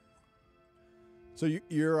 So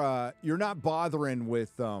you're not bothering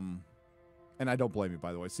with and I don't blame you,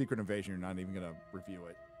 by the way. Secret Invasion, you're not even going to review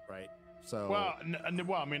it, right? So well,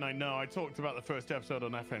 I mean, I know I talked about the first episode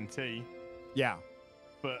on FNT. Yeah,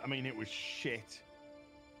 but I mean, it was shit.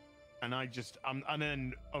 And and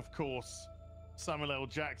then of course Samuel L.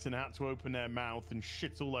 Jackson had to open their mouth and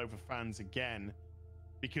shit all over fans again.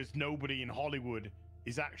 Because nobody in Hollywood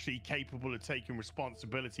is actually capable of taking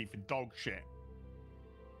responsibility for dog shit.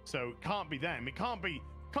 So it can't be them. It can't be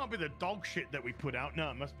the dog shit that we put out.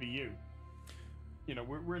 No, it must be you. You know,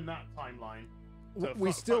 we're in that timeline. So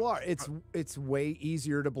we still are. It's way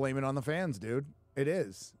easier to blame it on the fans, dude. It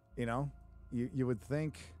is. You know, you would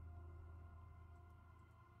think.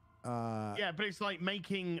 Yeah, but it's like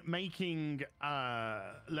making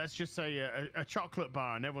let's just say a chocolate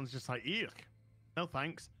bar, and everyone's just like, ew. No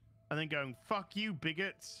thanks. And then going, fuck you,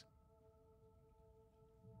 bigots.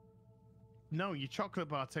 No, your chocolate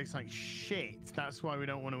bar tastes like shit. That's why we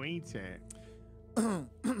don't want to eat it.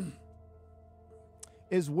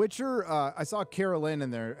 Is Witcher? I saw Carolyn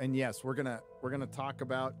in there, and yes, we're gonna talk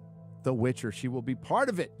about The Witcher. She will be part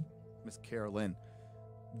of it, Miss Carolyn.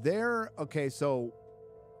 Okay, so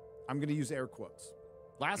I'm gonna use air quotes.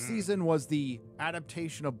 Last season was the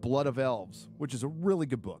adaptation of Blood of Elves, which is a really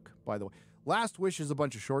good book, by the way. Last Wish is a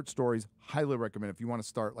bunch of short stories. Highly recommend if you want to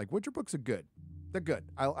start. Like, Witcher books are good. They're good.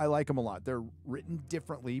 I like them a lot. They're written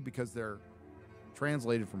differently because they're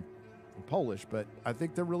translated from Polish, but I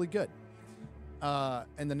think they're really good.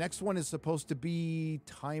 And the next one is supposed to be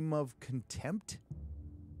Time of Contempt.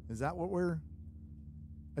 Is that what we're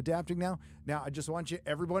adapting now? Now, I just want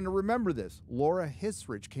everyone to remember this. Laura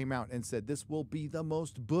Hisrich came out and said this will be the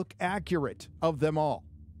most book accurate of them all.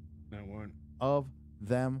 No, it won't. Of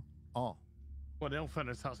them all. Well, in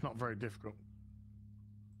fairness, that's not very difficult.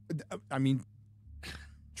 I mean,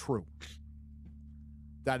 true.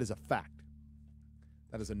 That is a fact.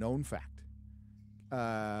 That is a known fact.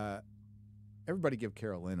 Everybody give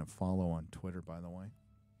Carolyn a follow on Twitter, by the way.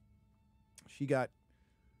 She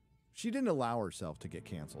didn't allow herself to get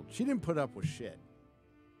canceled. She didn't put up with shit.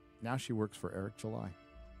 Now she works for Eric July.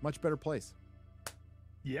 Much better place.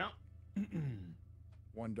 Yeah.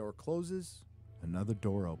 One door closes, another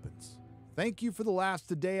door opens. Thank you for the laughs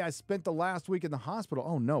today. I spent the last week in the hospital.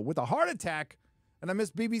 Oh, no, with a heart attack, and I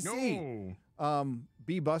missed BBC. No.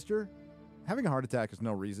 B-Buster, having a heart attack is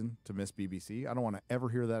no reason to miss BBC. I don't want to ever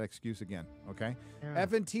hear that excuse again, okay? Yeah.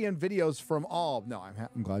 FNT and videos from all. No,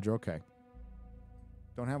 I'm glad you're okay.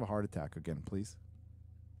 Don't have a heart attack again, please.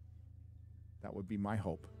 That would be my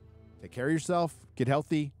hope. Take care of yourself. Get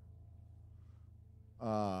healthy.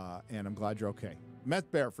 And I'm glad you're okay.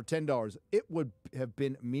 Meth Bear for $10. It would have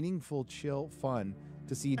been meaningful, chill fun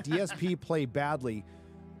to see DSP play badly,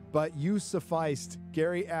 but you sufficed.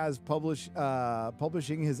 Gary as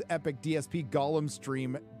publishing his epic DSP Gollum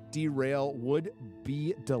stream derail would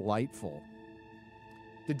be delightful.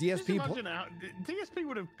 The DSP Just imagine how DSP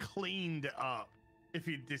would have cleaned up if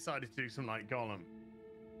he decided to do something like Gollum.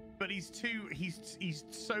 But he's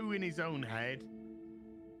so in his own head.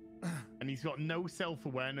 And he's got no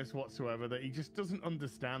self-awareness whatsoever that he just doesn't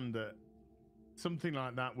understand that something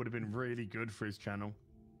like that would have been really good for his channel.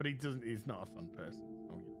 But he's not a fun person.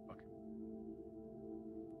 Oh, yeah, fuck him.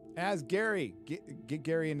 As Gary, get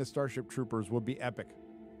Gary into Starship Troopers would be epic.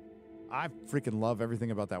 I freaking love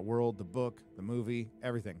everything about that world, the book, the movie,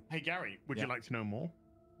 everything. Hey, Gary, would you like to know more?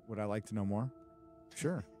 Would I like to know more?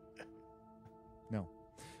 Sure.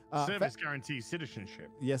 Service guarantees citizenship.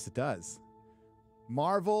 Yes, it does.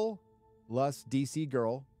 Marvel, Lust, DC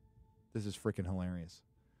Girl. This is freaking hilarious.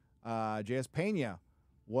 J.S. Pena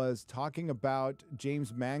was talking about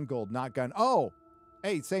James Mangold not gun. Oh,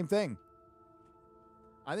 hey, same thing.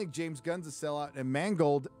 I think James Gunn's a sellout, and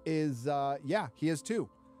Mangold is, yeah, he is too,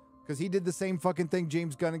 because he did the same fucking thing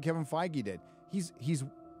James Gunn and Kevin Feige did.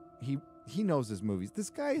 He knows his movies. This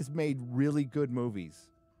guy has made really good movies,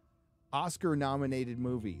 Oscar-nominated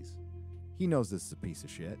movies. He knows this is a piece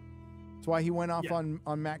of shit. That's why he went off on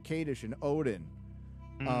Matt Kadish and Odin,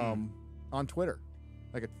 on Twitter,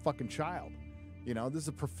 like a fucking child. You know, this is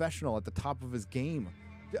a professional at the top of his game.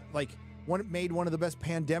 Like, made one of the best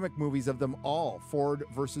pandemic movies of them all, Ford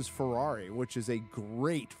versus Ferrari, which is a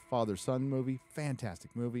great father-son movie.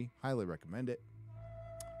 Fantastic movie. Highly recommend it.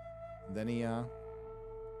 And then he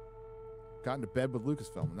got into bed with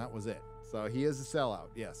Lucasfilm, and that was it. So he is a sellout,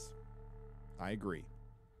 yes. I agree.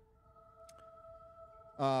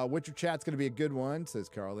 Witcher chat's going to be a good one, says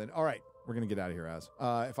Carlin. All right, we're going to get out of here, Az.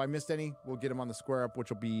 If I missed any, we'll get them on the Square Up, which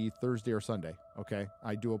will be Thursday or Sunday, okay?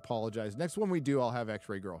 I do apologize. Next one we do, I'll have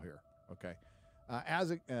X-Ray Girl here. Okay,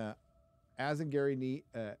 as and Gary need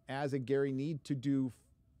to do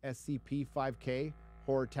SCP 5K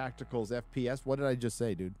Horror Tacticals FPS. What did I just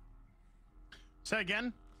say, dude? Say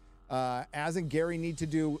again. As and Gary need to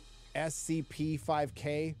do SCP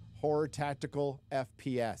 5K Horror Tactical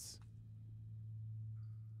FPS.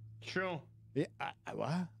 Sure. Yeah.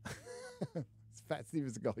 What? It's Fat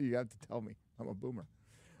Steven's go. You have to tell me. I'm a boomer.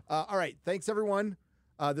 All right. Thanks, everyone.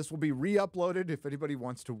 This will be re-uploaded. If anybody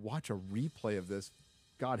wants to watch a replay of this,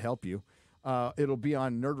 God help you. It'll be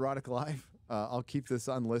on Nerdrotic Live. I'll keep this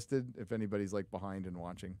unlisted if anybody's like behind and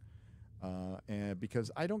watching. And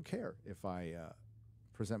because I don't care if I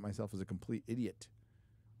present myself as a complete idiot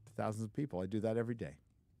to thousands of people. I do that every day.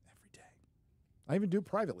 Every day. I even do it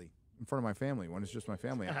privately in front of my family when it's just my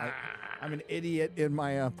family. I'm an idiot in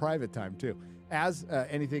my private time too. Az,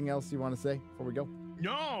 anything else you want to say before we go?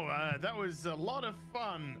 No, that was a lot of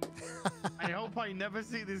fun. I hope I never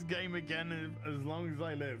see this game again as long as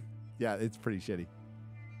I live. Yeah, it's pretty shitty.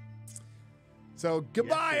 So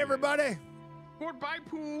goodbye, everybody. Goodbye,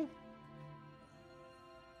 Pooh.